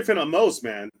 2 different MMOs,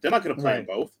 man. They're not going to play them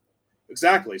both.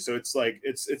 Exactly. So it's like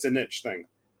it's a niche thing.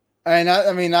 And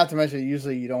not to mention,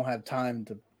 usually you don't have time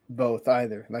to both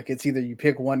either. Like it's either you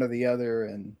pick one or the other,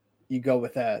 and you go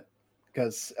with that.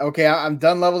 Because I'm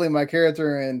done leveling my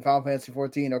character in Final Fantasy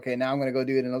 14. Okay, now I'm going to go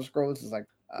do it in Elder Scrolls. It's like.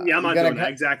 Yeah, I'm not doing that,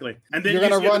 exactly. And then you're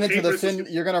gonna run into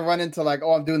you're gonna run into like,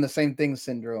 oh, I'm doing the same thing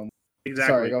syndrome.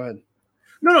 Exactly. Sorry, go ahead.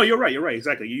 No, you're right.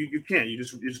 Exactly. You can't. You're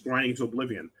just grinding into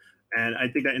oblivion, and I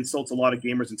think that insults a lot of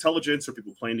gamers' intelligence or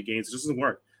people playing the games. It just doesn't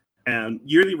work. And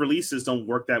yearly releases don't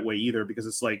work that way either, because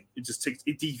it's like it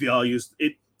devalues.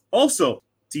 It also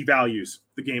devalues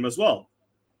the game as well,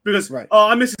 because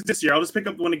I missed it this year. I'll just pick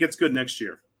up when it gets good next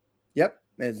year. Yep,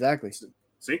 exactly.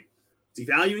 See.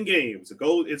 Devaluing games.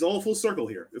 It's all full circle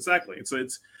here. Exactly.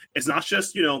 It's not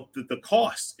just the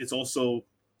cost. It's also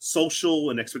social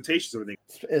and expectations and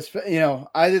everything.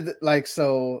 I did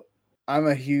so. I'm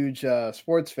a huge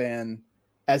sports fan.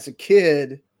 As a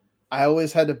kid, I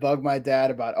always had to bug my dad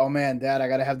about, oh man, Dad, I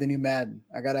gotta have the new Madden.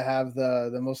 I gotta have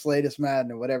the most latest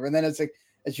Madden or whatever. And then it's like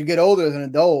as you get older as an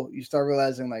adult, you start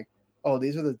realizing like, oh,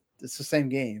 it's the same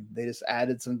game. They just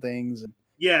added some things and.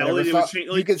 Yeah,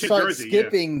 you can start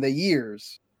skipping the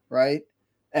years, right?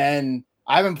 And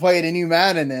I haven't played a new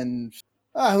Madden in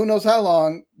who knows how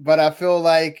long, but I feel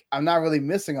like I'm not really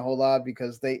missing a whole lot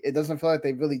because it doesn't feel like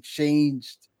they've really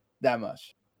changed that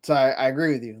much. So I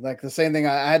agree with you. Like the same thing,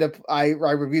 I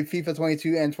reviewed FIFA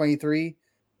 22 and 23,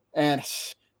 and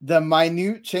the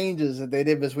minute changes that they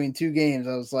did between 2 games,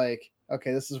 I was like,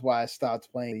 okay, this is why I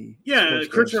stopped playing. Yeah,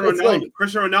 Cristiano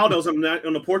Ronaldo's on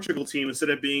the Portugal team instead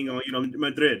of being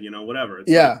Madrid, whatever.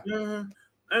 It's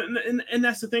and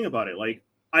that's the thing about it. Like,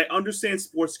 I understand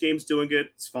sports games doing it;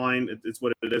 it's fine, it's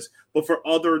what it is. But for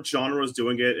other genres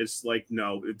doing it, it's like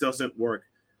no, it doesn't work.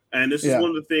 And this is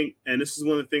one of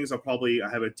the things I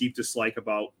have a deep dislike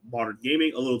about modern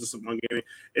gaming. A little dislike gaming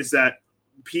is that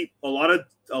a lot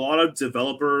of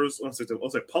developers, I'll say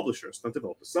publishers, not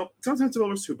developers, sometimes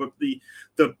developers too, but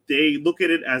they look at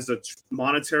it as a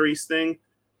monetary thing,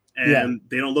 and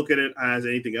they don't look at it as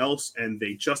anything else, and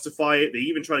they justify it. They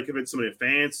even try to convince some of their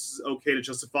fans it's okay to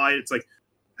justify it. It's like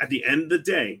at the end of the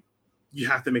day, you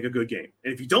have to make a good game,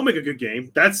 and if you don't make a good game,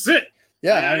 that's it.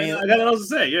 Yeah, I got nothing else to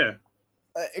say. Yeah.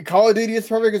 Call of Duty is a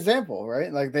perfect example,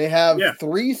 right? Like they have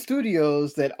 3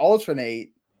 studios that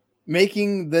alternate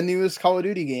making the newest Call of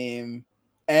Duty game,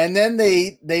 and then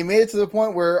they made it to the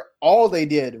point where all they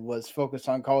did was focus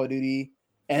on Call of Duty,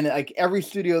 and like every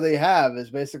studio they have is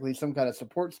basically some kind of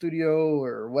support studio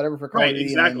or whatever for Call of Duty.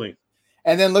 Exactly.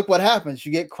 And then look what happens.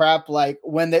 You get crap like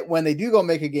when they do go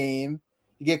make a game,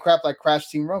 you get crap like Crash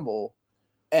Team Rumble,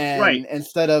 and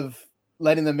instead of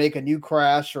letting them make a new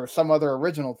Crash or some other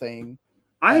original thing.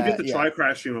 I have yet to try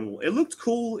Crash Team Rumble. It looked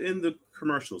cool in the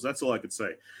commercials. That's all I could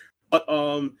say. But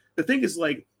the thing is,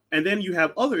 like, and then you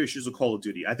have other issues with Call of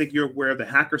Duty. I think you're aware of the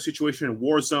hacker situation in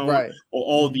Warzone, or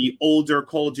all the older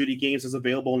Call of Duty games that's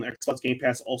available on Xbox Game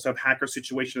Pass also have hacker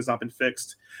situation has not been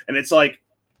fixed. And it's like,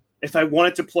 if I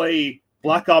wanted to play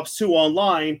Black Ops 2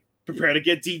 online, prepare to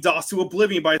get DDoS to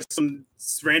oblivion by some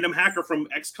random hacker from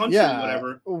X country or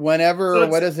whatever. Whenever,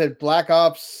 what is it, Black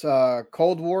Ops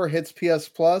Cold War hits PS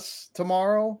Plus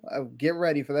tomorrow, get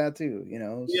ready for that too,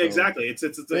 Yeah, exactly. It's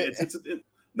a thing.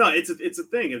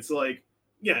 It's like,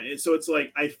 so it's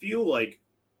like, I feel like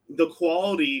the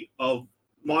quality of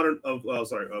modern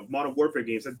warfare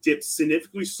games have dipped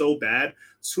significantly so bad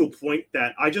to a point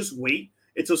that I just wait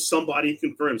until somebody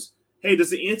confirms, hey,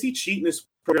 does the anti-cheat in this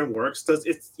program works? Then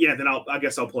I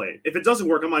guess I'll play it. If it doesn't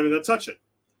work, I'm not even gonna touch it.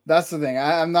 That's the thing.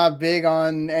 I'm not big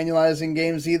on annualizing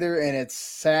games either, and it's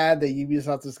sad that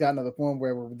Ubisoft has gotten to the point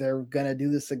where they're gonna do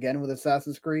this again with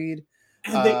Assassin's Creed.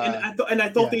 And I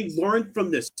thought they learned from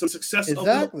this some success of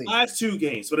the last 2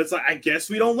 games, but it's like I guess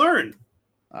we don't learn.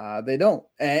 They don't,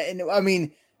 and I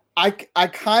mean, I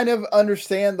kind of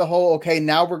understand the whole. Okay,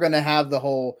 now we're gonna have the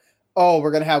whole. oh,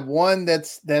 we're gonna have one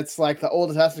that's like the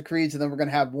old Assassin's Creeds, and then we're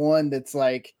gonna have one that's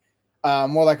like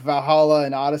more like Valhalla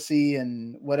and Odyssey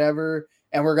and whatever,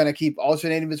 and we're gonna keep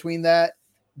alternating between that.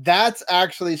 That's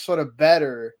actually sort of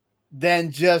better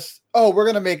than just, oh, we're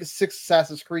gonna make 6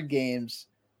 Assassin's Creed games.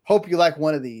 Hope you like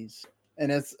one of these,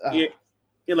 and it's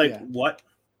you're like, what?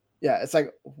 Yeah, it's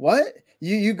like, what?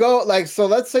 You go like, so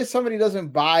let's say somebody doesn't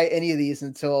buy any of these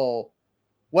until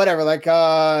whatever, like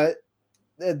the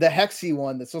Hexy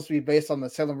one that's supposed to be based on the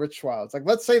Salem Witch Trials. Like,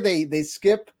 let's say they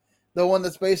skip the one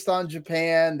that's based on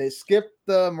Japan, they skip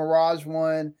the Mirage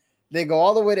one, they go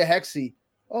all the way to Hexy.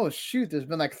 Oh shoot, there's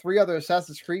been like 3 other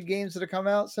Assassin's Creed games that have come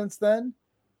out since then.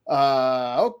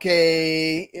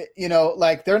 Okay, you know,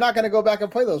 like they're not going to go back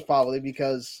and play those probably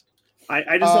because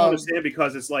I just don't understand,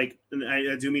 because it's like, and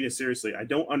I do mean it seriously. I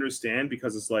don't understand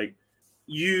because it's like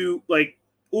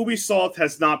Ubisoft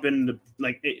has not been in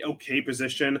like a okay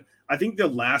position. I think the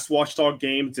last Watchdog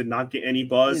game did not get any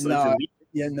buzz. No,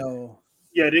 it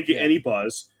didn't get any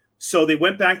buzz. So they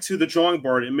went back to the drawing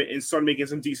board and started making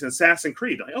some decent Assassin's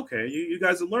Creed. Like, okay, you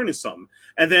guys are learning something.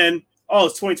 And then,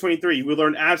 it's 2023. We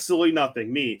learned absolutely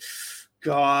nothing.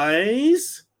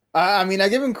 Guys. I mean, I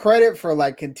give him credit for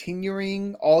like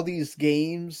continuing all these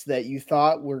games that you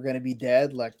thought were going to be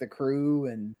dead, like The Crew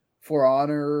and For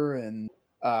Honor and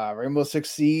Rainbow Six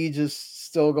Siege is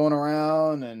still going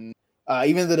around, and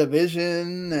even The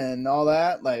Division and all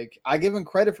that. Like, I give him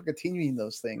credit for continuing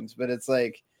those things, but it's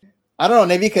like, I don't know,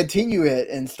 maybe continue it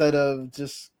instead of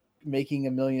just making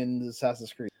 1 million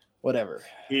Assassin's Creed. Whatever.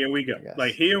 Here we go.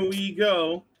 Like, here we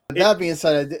go. That being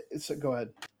said, go ahead.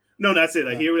 No, that's it.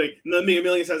 Like, here we let me 1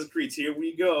 million Assassin's Creed. Here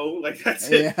we go. Like, that's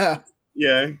it.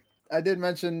 Yeah. I did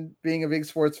mention being a big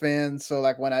sports fan, so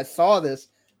like when I saw this,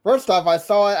 first off, I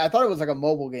thought it was like a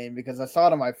mobile game because I saw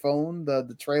it on my phone,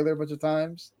 the trailer a bunch of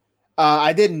times.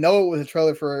 I didn't know it was a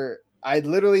trailer for. I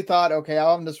literally thought, okay,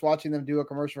 I'm just watching them do a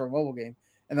commercial for a mobile game,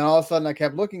 and then all of a sudden I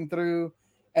kept looking through.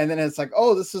 And then it's like,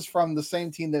 oh, this is from the same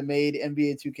team that made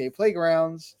NBA 2K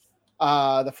Playgrounds.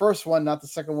 The first one, not the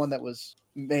second one that was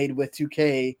made with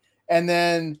 2K. And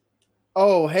then,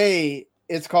 oh, hey,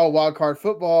 it's called Wild Card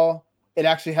Football. It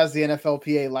actually has the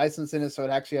NFLPA license in it, so it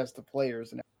actually has the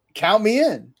players in it. Count me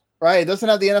in, right? It doesn't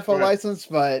have the NFL license,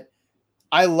 but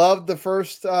I loved the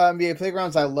first NBA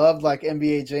Playgrounds. I loved like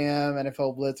NBA Jam,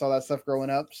 NFL Blitz, all that stuff growing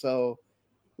up. So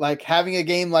like having a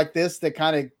game like this that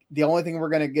kind of, the only thing we're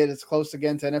going to get is close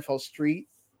again to NFL Street.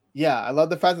 Yeah, I love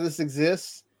the fact that this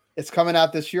exists. It's coming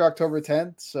out this year, October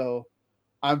 10th. So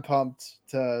I'm pumped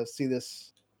to see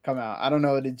this come out. I don't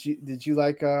know. Did you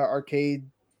like arcade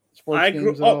sports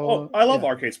games at all? I love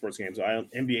arcade sports games.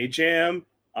 NBA Jam,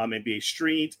 NBA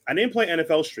Street. I didn't play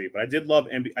NFL Street, but I did love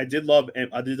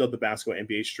the basketball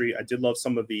NBA Street. I did love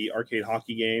some of the arcade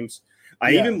hockey games.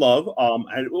 I even love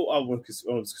I would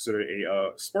consider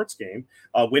a sports game.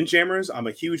 Windjammers. I'm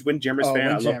a huge Windjammers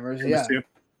fan. Windjammers, I love Windjammers too.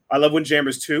 I love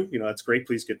Windjammers too. You know, that's great.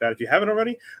 Please get that if you haven't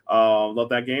already. Love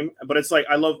that game. But it's like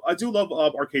I do love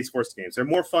arcade sports games. They're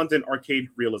more fun than arcade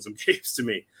realism games to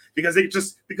me because they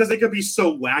could be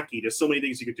so wacky. There's so many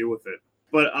things you could do with it.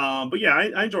 But yeah,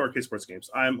 I enjoy arcade sports games.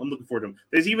 I'm looking forward to them.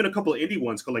 There's even a couple of indie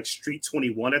ones called like Street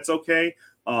 21. That's okay.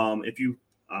 If you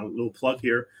a little plug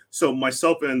here. So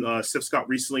myself and Sif Scott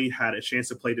recently had a chance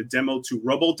to play the demo to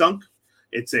Robo Dunk.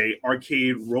 It's a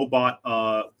arcade robot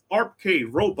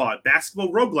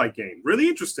basketball roguelike game. Really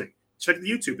interesting. Check the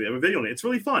YouTube. They have a video on it. It's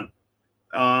really fun.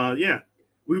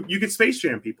 You can Space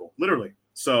Jam people, literally.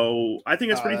 So I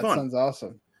think it's pretty fun. Sounds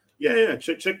awesome. Yeah.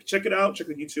 Check it out. Check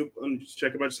the YouTube. Just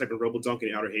check about just like a Robo Dunk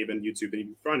in Outer Haven YouTube, and you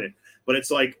can find it. But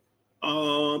it's like,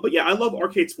 but yeah, I love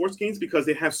arcade sports games because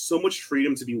they have so much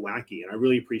freedom to be wacky, and I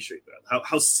really appreciate that.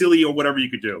 How silly or whatever you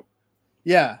could do.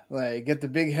 Yeah, like get the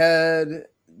big head,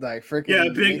 like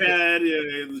freaking big head,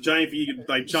 the giant feet,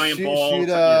 like giant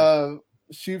balls.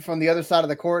 Shoot from the other side of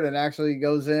the court and actually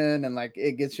goes in, and like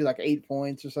it gets you like 8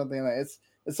 points or something. Like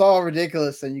it's all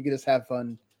ridiculous, and you can just have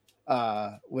fun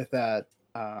with that.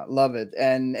 Love it.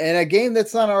 And a game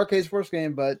that's not an arcade sports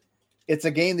game, but it's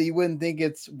a game that you wouldn't think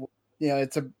it's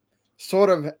it's a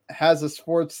sort of has a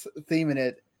sports theme in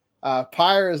it.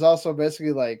 Pyre is also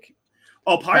basically like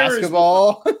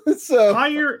basketball. So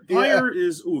Pyre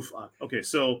is oof. Okay,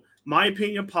 so my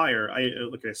opinion, Pyre.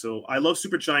 So I love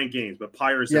Super Giant games, but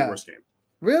Pyre is their worst game.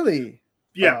 Really?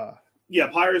 Yeah.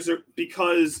 Pyre is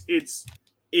because it's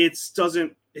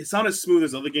not as smooth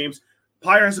as other games.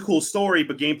 Pyre has a cool story,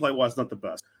 but gameplay wise, not the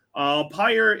best.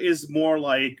 Pyre is more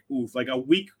like a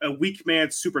weak man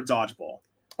Super Dodgeball.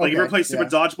 Like, you ever play Super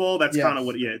Dodgeball? That's kind of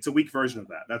what. Yeah, it's a weak version of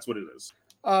that. That's what it is.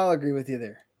 I'll agree with you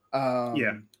there.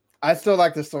 I still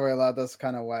like the story a lot. That's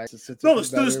kind of why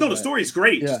The story's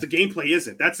great. Yeah. Just the gameplay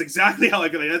isn't. That's exactly how I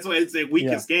like. That's why it's the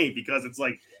weakest game, because it's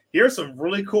like, here's some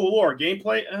really cool lore.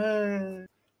 Gameplay,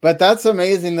 But that's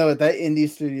amazing though. That indie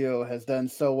studio has done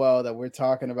so well that we're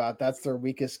talking about. That's their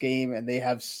weakest game, and they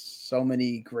have so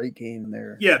many great games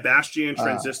there. Yeah, Bastion,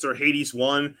 Transistor, Hades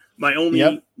 1. My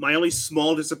only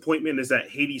small disappointment is that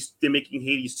they're making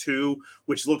Hades 2,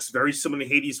 which looks very similar to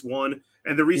Hades 1.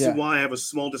 And the reason why I have a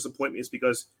small disappointment is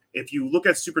because if you look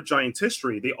at Supergiant's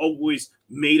history, they always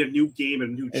made a new game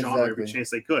and a new genre every chance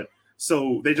they could.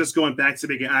 So they're just going back to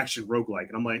making action roguelike.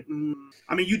 And I'm like,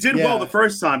 I mean, you did well the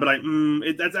first time, but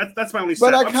that's my only.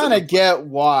 But I kind of get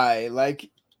why. Like,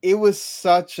 it was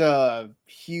such a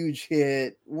huge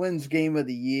hit, wins Game of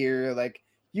the Year. Like,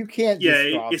 you can't.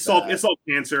 It's all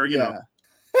cancer. You know,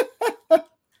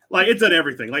 like it did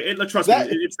everything. Like, trust me,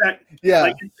 it's that. Yeah,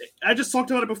 like, I just talked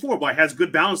about it before, but it has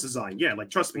good balance design. Yeah, like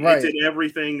trust me, it did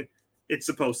everything it's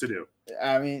supposed to do.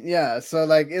 I mean, so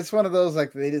like it's one of those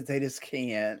like they just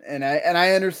can't, and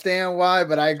I understand why,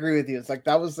 but I agree with you. It's like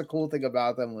that was the cool thing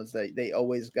about them, was that they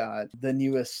always got the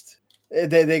newest.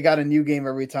 They got a new game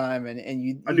every time, and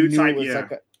you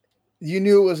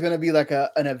knew it was going to be like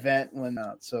an event when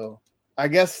not. So I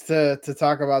guess to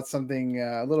talk about something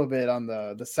a little bit on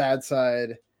the sad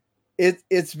side,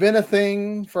 it's been a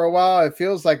thing for a while. It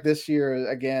feels like this year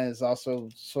again has also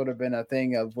sort of been a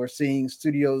thing of we're seeing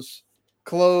studios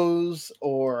close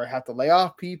or have to lay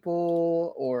off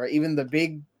people, or even the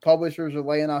big publishers are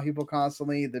laying off people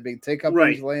constantly. The big tech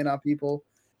companies are laying off people.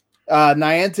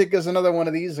 Niantic is another one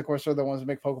of these. Of course, they're the ones that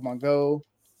make Pokemon Go.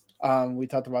 We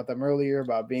talked about them earlier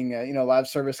about being a live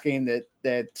service game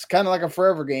that's kind of like a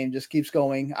forever game, just keeps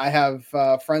going. I have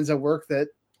friends at work that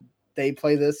they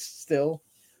play this still,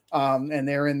 and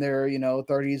they're in their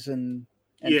 30s and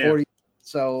 40s.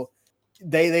 So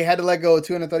they had to let go of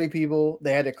 230 people.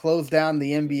 They had to close down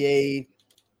the NBA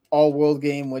All World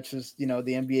game, which is the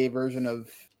NBA version of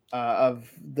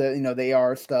the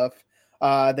AR stuff.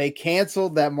 They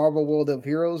canceled that Marvel World of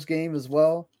Heroes game as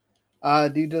well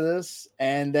due to this,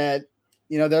 and that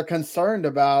they're concerned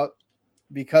about,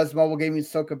 because mobile gaming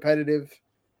is so competitive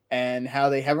and how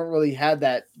they haven't really had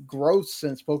that growth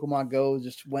since Pokemon Go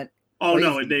just went. Oh crazy.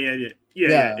 No,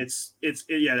 it's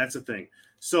that's the thing.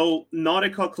 So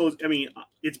Nautica closed. I mean,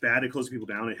 it's bad to close people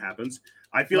down. It happens.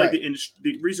 I feel like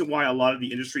the reason why a lot of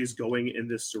the industry is going in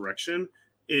this direction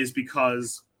is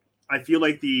because I feel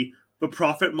like the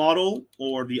profit model,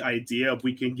 or the idea of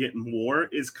we can get more,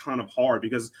 is kind of hard,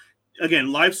 because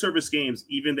again, live service games,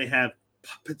 even they have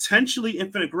potentially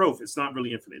infinite growth, it's not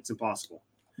really infinite. It's impossible.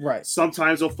 Right.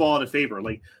 Sometimes they'll fall out of favor.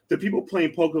 Like the people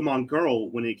playing Pokemon Go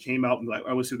when it came out, like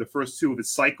I would say the first two of its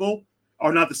cycle,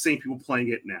 are not the same people playing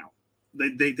it now.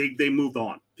 They moved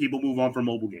on. People move on from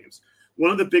mobile games.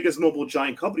 One of the biggest mobile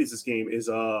giant companies this game is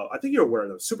I think you're aware of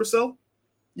them, Supercell.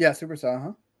 Yeah, Supercell,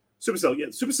 huh? Supercell, yeah.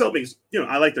 Supercell makes,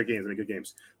 I like their games, they make good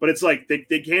games. But it's like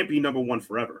they can't be number one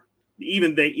forever.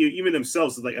 Even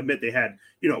themselves like admit they had,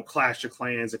 Clash of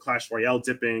Clans and Clash Royale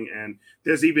dipping, and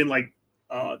there's even like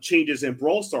changes in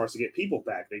Brawl Stars to get people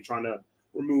back. They're trying to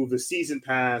remove the season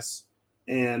pass,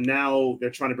 and now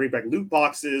they're trying to bring back loot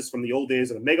boxes from the old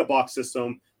days of the mega box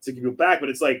system to get people back. But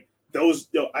it's like those,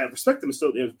 I respect them,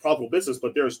 still it's a profitable business,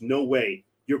 but there's no way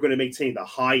you're going to maintain the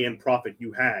high end profit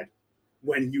you had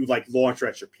when you like launch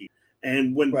at your peak.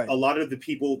 And when a lot of the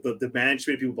people, the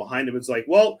management people behind them, it's like,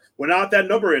 well, we're not that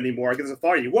number anymore. I guess I'll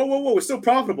fire you. Whoa, we're still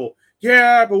profitable.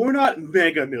 Yeah, but we're not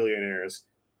mega millionaires.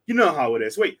 You know how it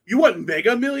is. Wait, you want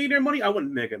mega millionaire money? I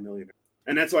want mega millionaire.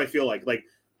 And that's what I feel like. Like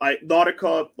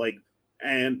Nautica,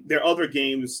 and their other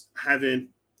games haven't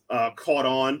caught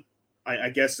on.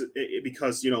 I guess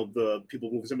because the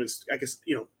people move. I guess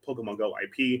Pokemon Go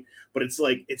IP, but it's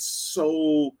like it's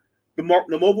so. The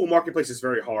mobile marketplace is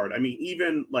very hard. I mean,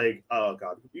 even like, oh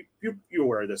god, you're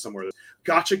aware of this somewhere.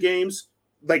 Gacha games,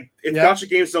 like if gacha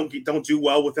games don't do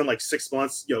well within like 6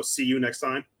 months, see you next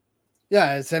time.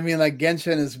 Yeah, like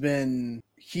Genshin has been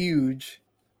huge.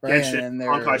 Right? Genshin, and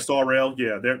Honkai Star Rail,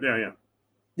 yeah.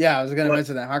 Yeah, I was going to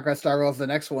mention that Honkai Star Rail is the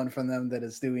next one from them that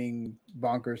is doing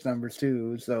bonkers numbers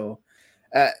too. So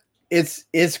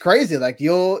it's crazy. Like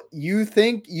you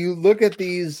look at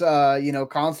these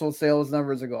console sales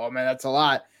numbers and go, oh man, that's a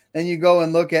lot. Then you go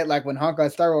and look at like when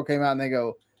Honkai Star Rail came out and they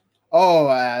go,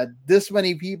 oh, this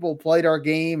many people played our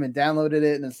game and downloaded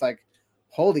it, and it's like,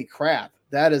 holy crap,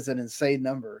 that is an insane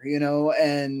number,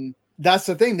 and that's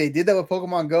the thing. They did that with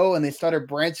Pokemon Go, and they started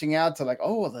branching out to like,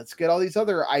 oh, let's get all these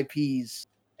other IPs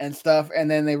and stuff,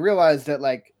 and then they realized that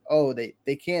like, oh, they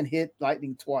can't hit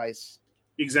lightning twice.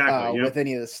 Exactly. With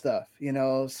any of this stuff,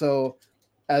 so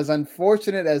as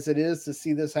unfortunate as it is to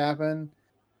see this happen,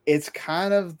 it's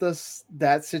kind of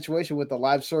that situation with the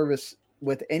live service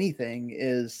with anything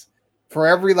is for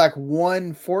every like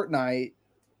one Fortnite,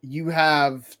 you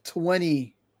have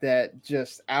 20 that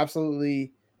just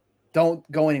absolutely don't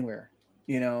go anywhere,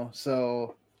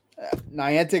 So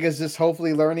Niantic is just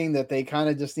hopefully learning that they kind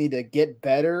of just need to get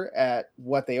better at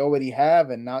what they already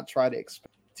have and not try to expand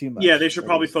too much. Yeah, they should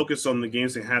probably focus on the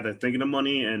games they have that thinking of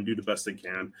money and do the best they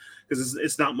can because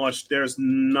it's not much. There's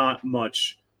not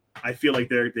much. I feel like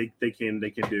they can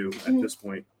do at this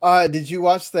point. Did you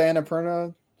watch the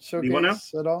Annapurna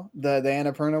showcase at all? The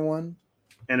Annapurna one?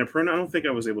 Annapurna? I don't think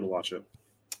I was able to watch it.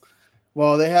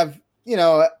 Well, they have,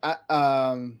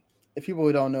 if people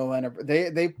who don't know,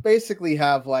 they basically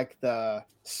have like the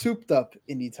souped up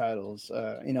indie titles.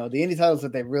 The indie titles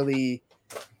that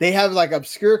they have like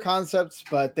obscure concepts,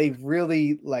 but they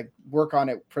really like work on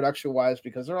it production wise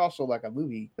because they're also like a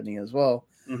movie company as well.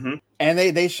 Mm-hmm. And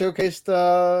they showcased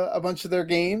a bunch of their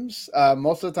games.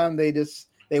 Most of the time,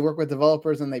 they work with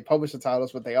developers and they publish the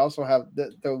titles, but they also have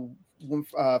the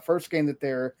first game that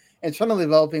they're internally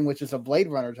developing, which is a Blade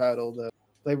Runner title, the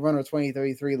Blade Runner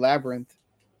 2033 Labyrinth.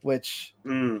 Which I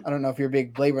don't know if you're a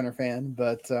big Blade Runner fan,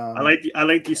 but I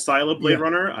like the style of Blade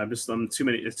Runner. It's too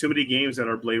many games that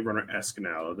are Blade Runner-esque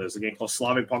now. There's a game called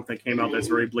Slavic Punk that came out that's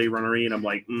very Blade Runner-y, and I'm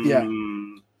like,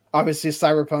 obviously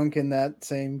Cyberpunk in that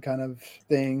same kind of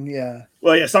thing, yeah.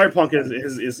 Well, yeah, Cyberpunk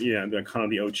is they're kind of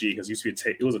the OG because it used to be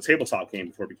it was a tabletop game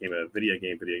before it became a video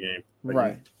game. But,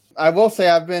 right. I will say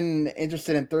I've been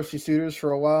interested in Thirsty Suitors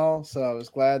for a while, so I was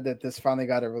glad that this finally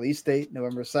got a release date,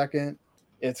 November 2nd.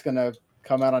 It's gonna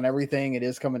come out on everything. It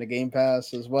is coming to Game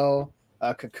Pass as well.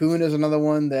 Cocoon is another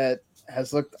one that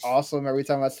has looked awesome every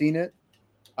time I've seen it.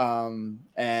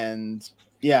 And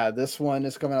yeah, this one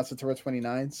is coming out September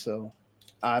 29th. So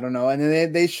I don't know. And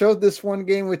then they showed this one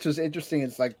game, which was interesting.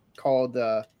 It's like called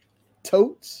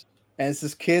Totes. And it's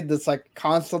this kid that's like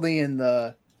constantly in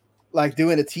the, like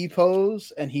doing a T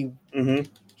pose. And he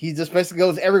just basically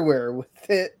goes everywhere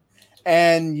with it.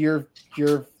 And you're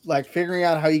like figuring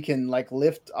out how you can like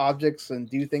lift objects and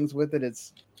do things with it.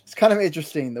 It's kind of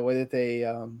interesting the way that they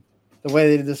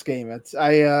did this game.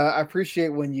 I appreciate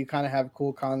when you kind of have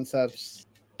cool concepts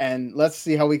and let's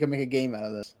see how we can make a game out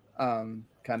of this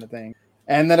kind of thing.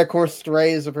 And then of course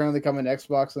Stray is apparently coming to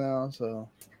Xbox now. So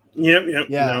yeah.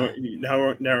 Now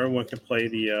everyone can play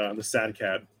the Sad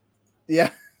Cat.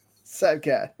 Yeah, Sad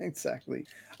Cat, exactly.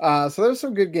 So there's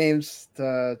some good games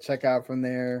to check out from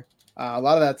there. A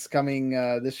lot of that's coming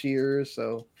this year,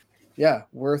 so yeah,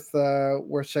 worth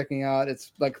checking out.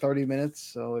 It's like 30 minutes,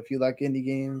 so if you like indie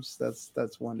games,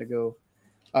 that's one to go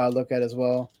look at as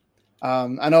well.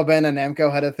 I know Ben and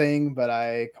Namco had a thing, but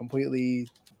I completely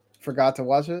forgot to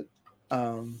watch it.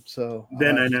 So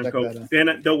Ben and Namco,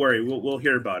 Ben, don't worry, we'll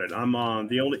hear about it. I'm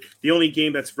the only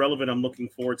game that's relevant I'm looking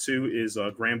forward to is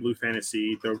Grand Blue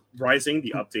Fantasy: The Rising,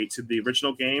 the update to the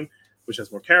original game, which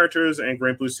has more characters, and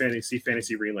Grand Blue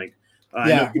Fantasy Relink. I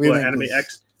know people at Anime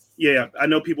X. Yeah, I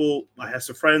know people. I have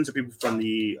some friends or people from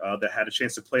the that had a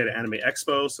chance to play at Anime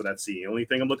Expo. So that's the only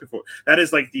thing I'm looking for. That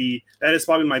is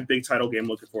probably my big title game I'm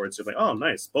looking forward to. Like, oh,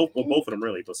 nice, both of them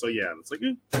really. But so yeah, it's like.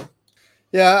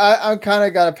 Yeah, I kind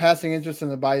of got a passing interest in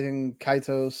the Biden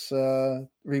Kaitos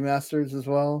remasters as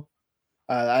well.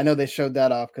 I know they showed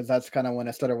that off because that's kind of when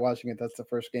I started watching it. That's the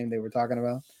first game they were talking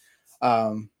about.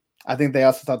 I think they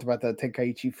also talked about the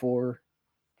Tenkaichi 4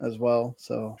 as well.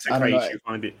 So I don't know.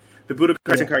 The Budokai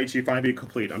Tenkaichi finally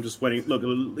complete. I'm just waiting. Look,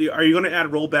 are you going to add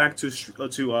rollback to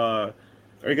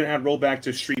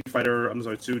Street Fighter? I'm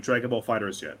sorry, to Dragon Ball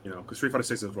Fighters yet? Because Street Fighter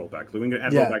 6 is rollback. If we can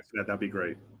add rollback to that, that'd be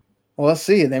great. Well, let's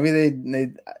see. Maybe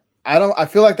they. I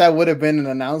feel like that would have been an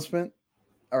announcement,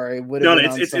 or it would have. No,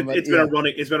 it's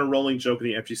been a rolling joke in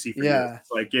the FGC for years.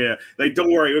 It's like, like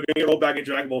don't worry, we're gonna get rollback in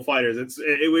Dragon Ball Fighters.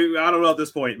 I don't know at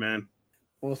this point, man.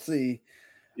 We'll see.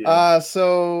 Yeah.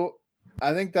 So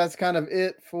I think that's kind of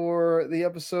it for the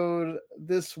episode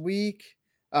this week.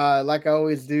 Like I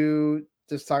always do,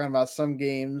 just talking about some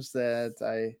games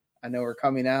that I know are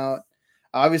coming out.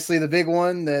 Obviously, the big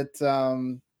one that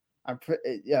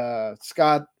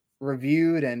Scott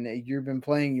reviewed and you've been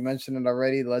playing, you mentioned it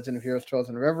already, The Legend of Heroes Trails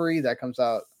and Reverie. That comes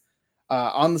out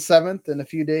on the 7th in a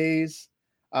few days.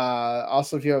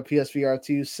 Also, if you have a PSVR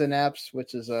 2, Synapse,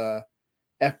 which is a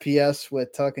FPS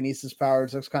with telekinesis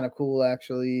powers, looks kind of cool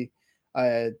actually.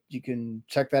 You can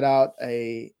check that out.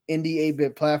 A indie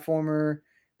 8-bit platformer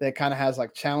that kind of has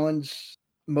like challenge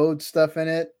mode stuff in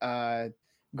it.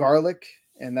 Garlic,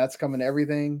 and that's coming to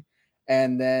everything.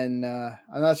 And then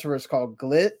I'm not sure what it's called.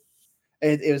 Glit.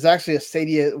 It was actually a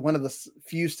Stadia, one of the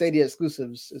few Stadia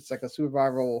exclusives. It's like a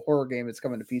survival horror game. It's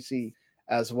coming to PC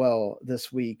as well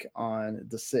this week on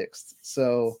the 6th.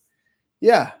 So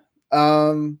yeah,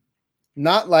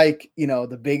 not like,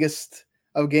 the biggest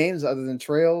of games other than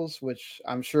Trails, which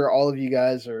I'm sure all of you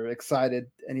guys are excited.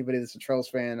 Anybody that's a Trails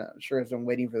fan, I'm sure has been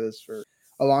waiting for this for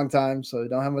a long time, so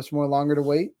don't have much more longer to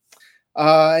wait.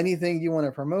 Anything you want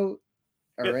to promote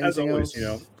or As anything always,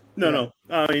 else? no.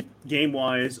 I mean, game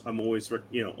wise, I'm always,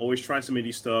 always trying some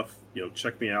indie stuff.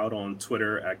 Check me out on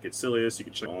Twitter at GetSilius. You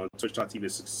can check on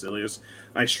twitch.tv/Sicilius.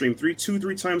 I stream three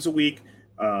times a week.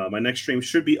 My next stream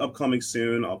should be upcoming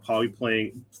soon. I'll probably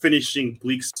be finishing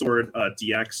Bleak Sword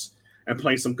DX and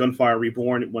playing some Gunfire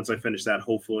Reborn once I finish that,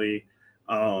 hopefully.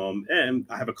 And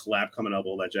I have a collab coming up,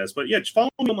 all that jazz. But yeah,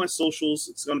 follow me on my socials.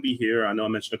 It's going to be here. I know I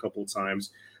mentioned a couple of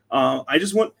times. I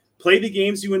just play the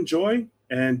games you enjoy,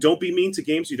 and don't be mean to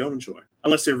games you don't enjoy,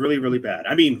 unless they're really, really bad.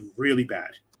 I mean, really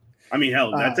bad. I mean,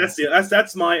 hell,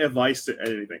 that's my advice to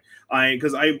anything.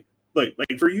 Because I like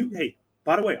for you. Hey,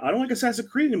 by the way, I don't like Assassin's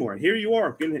Creed anymore. Here you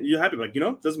are, you're happy. Like,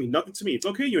 doesn't mean nothing to me. It's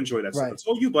okay. You enjoy that stuff. It's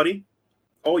all you, buddy.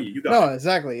 All you. You got it. No,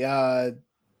 exactly.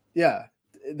 Yeah,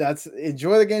 that's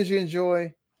enjoy the games you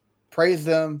enjoy. Praise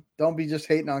them. Don't be just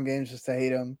hating on games just to hate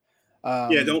them.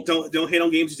 Yeah, don't hate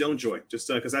on games you don't enjoy. Just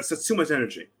because that's too much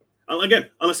energy. Again,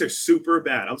 unless they're super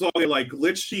bad. I'm talking like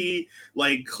glitchy,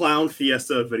 like clown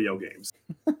fiesta video games.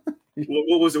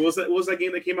 What was it? What was that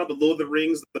game that came out? The Lord of the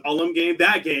Rings, the Gollum game?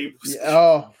 That game.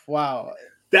 Oh, wow.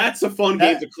 That's a fun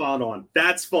game to clown on.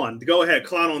 That's fun. Go ahead,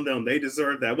 clown on them. They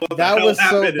deserve that. That was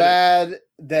so bad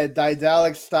that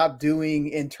Daedalic stopped doing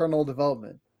internal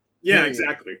development. Yeah,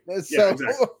 exactly. So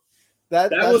exactly.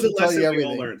 That was a lesson we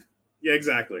all learned. Yeah,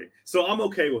 exactly. So I'm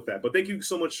okay with that. But thank you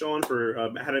so much, Sean,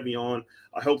 for having me on.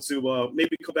 I hope to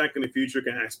maybe come back in the future,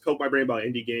 can poke my brain about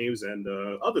indie games and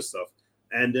other stuff.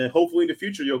 And hopefully in the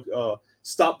future, you'll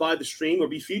stop by the stream or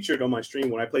be featured on my stream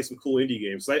when I play some cool indie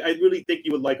games. I really think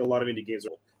you would like a lot of indie games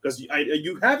because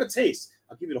you have a taste.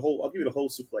 I'll give you the whole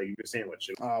souffle, your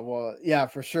sandwich. Well, yeah,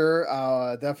 for sure.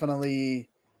 Definitely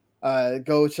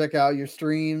go check out your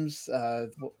streams.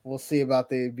 We'll see about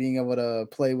being able to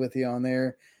play with you on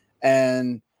there.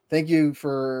 And thank you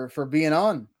for being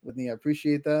on with me. I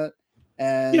appreciate that.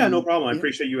 And yeah, no problem. I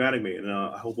appreciate you adding me. And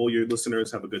I hope all your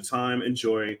listeners have a good time.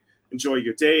 Enjoy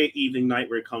your day, evening, night,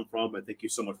 where you come from. And thank you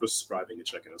so much for subscribing and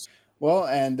checking us. Well,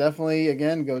 and definitely,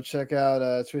 again, go check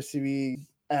out Twitch TV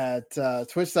at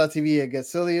twitch.tv at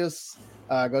GetSilius.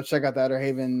 Go check out the Outer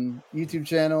Haven YouTube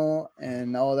channel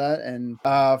and all that. And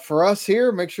for us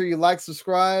here, make sure you like,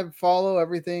 subscribe, follow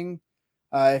everything.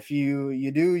 If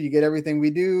you do, you get everything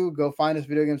we do. Go find us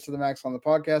Video Games to the Max on the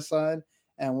podcast side.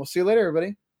 And we'll see you later,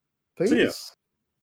 everybody. Peace.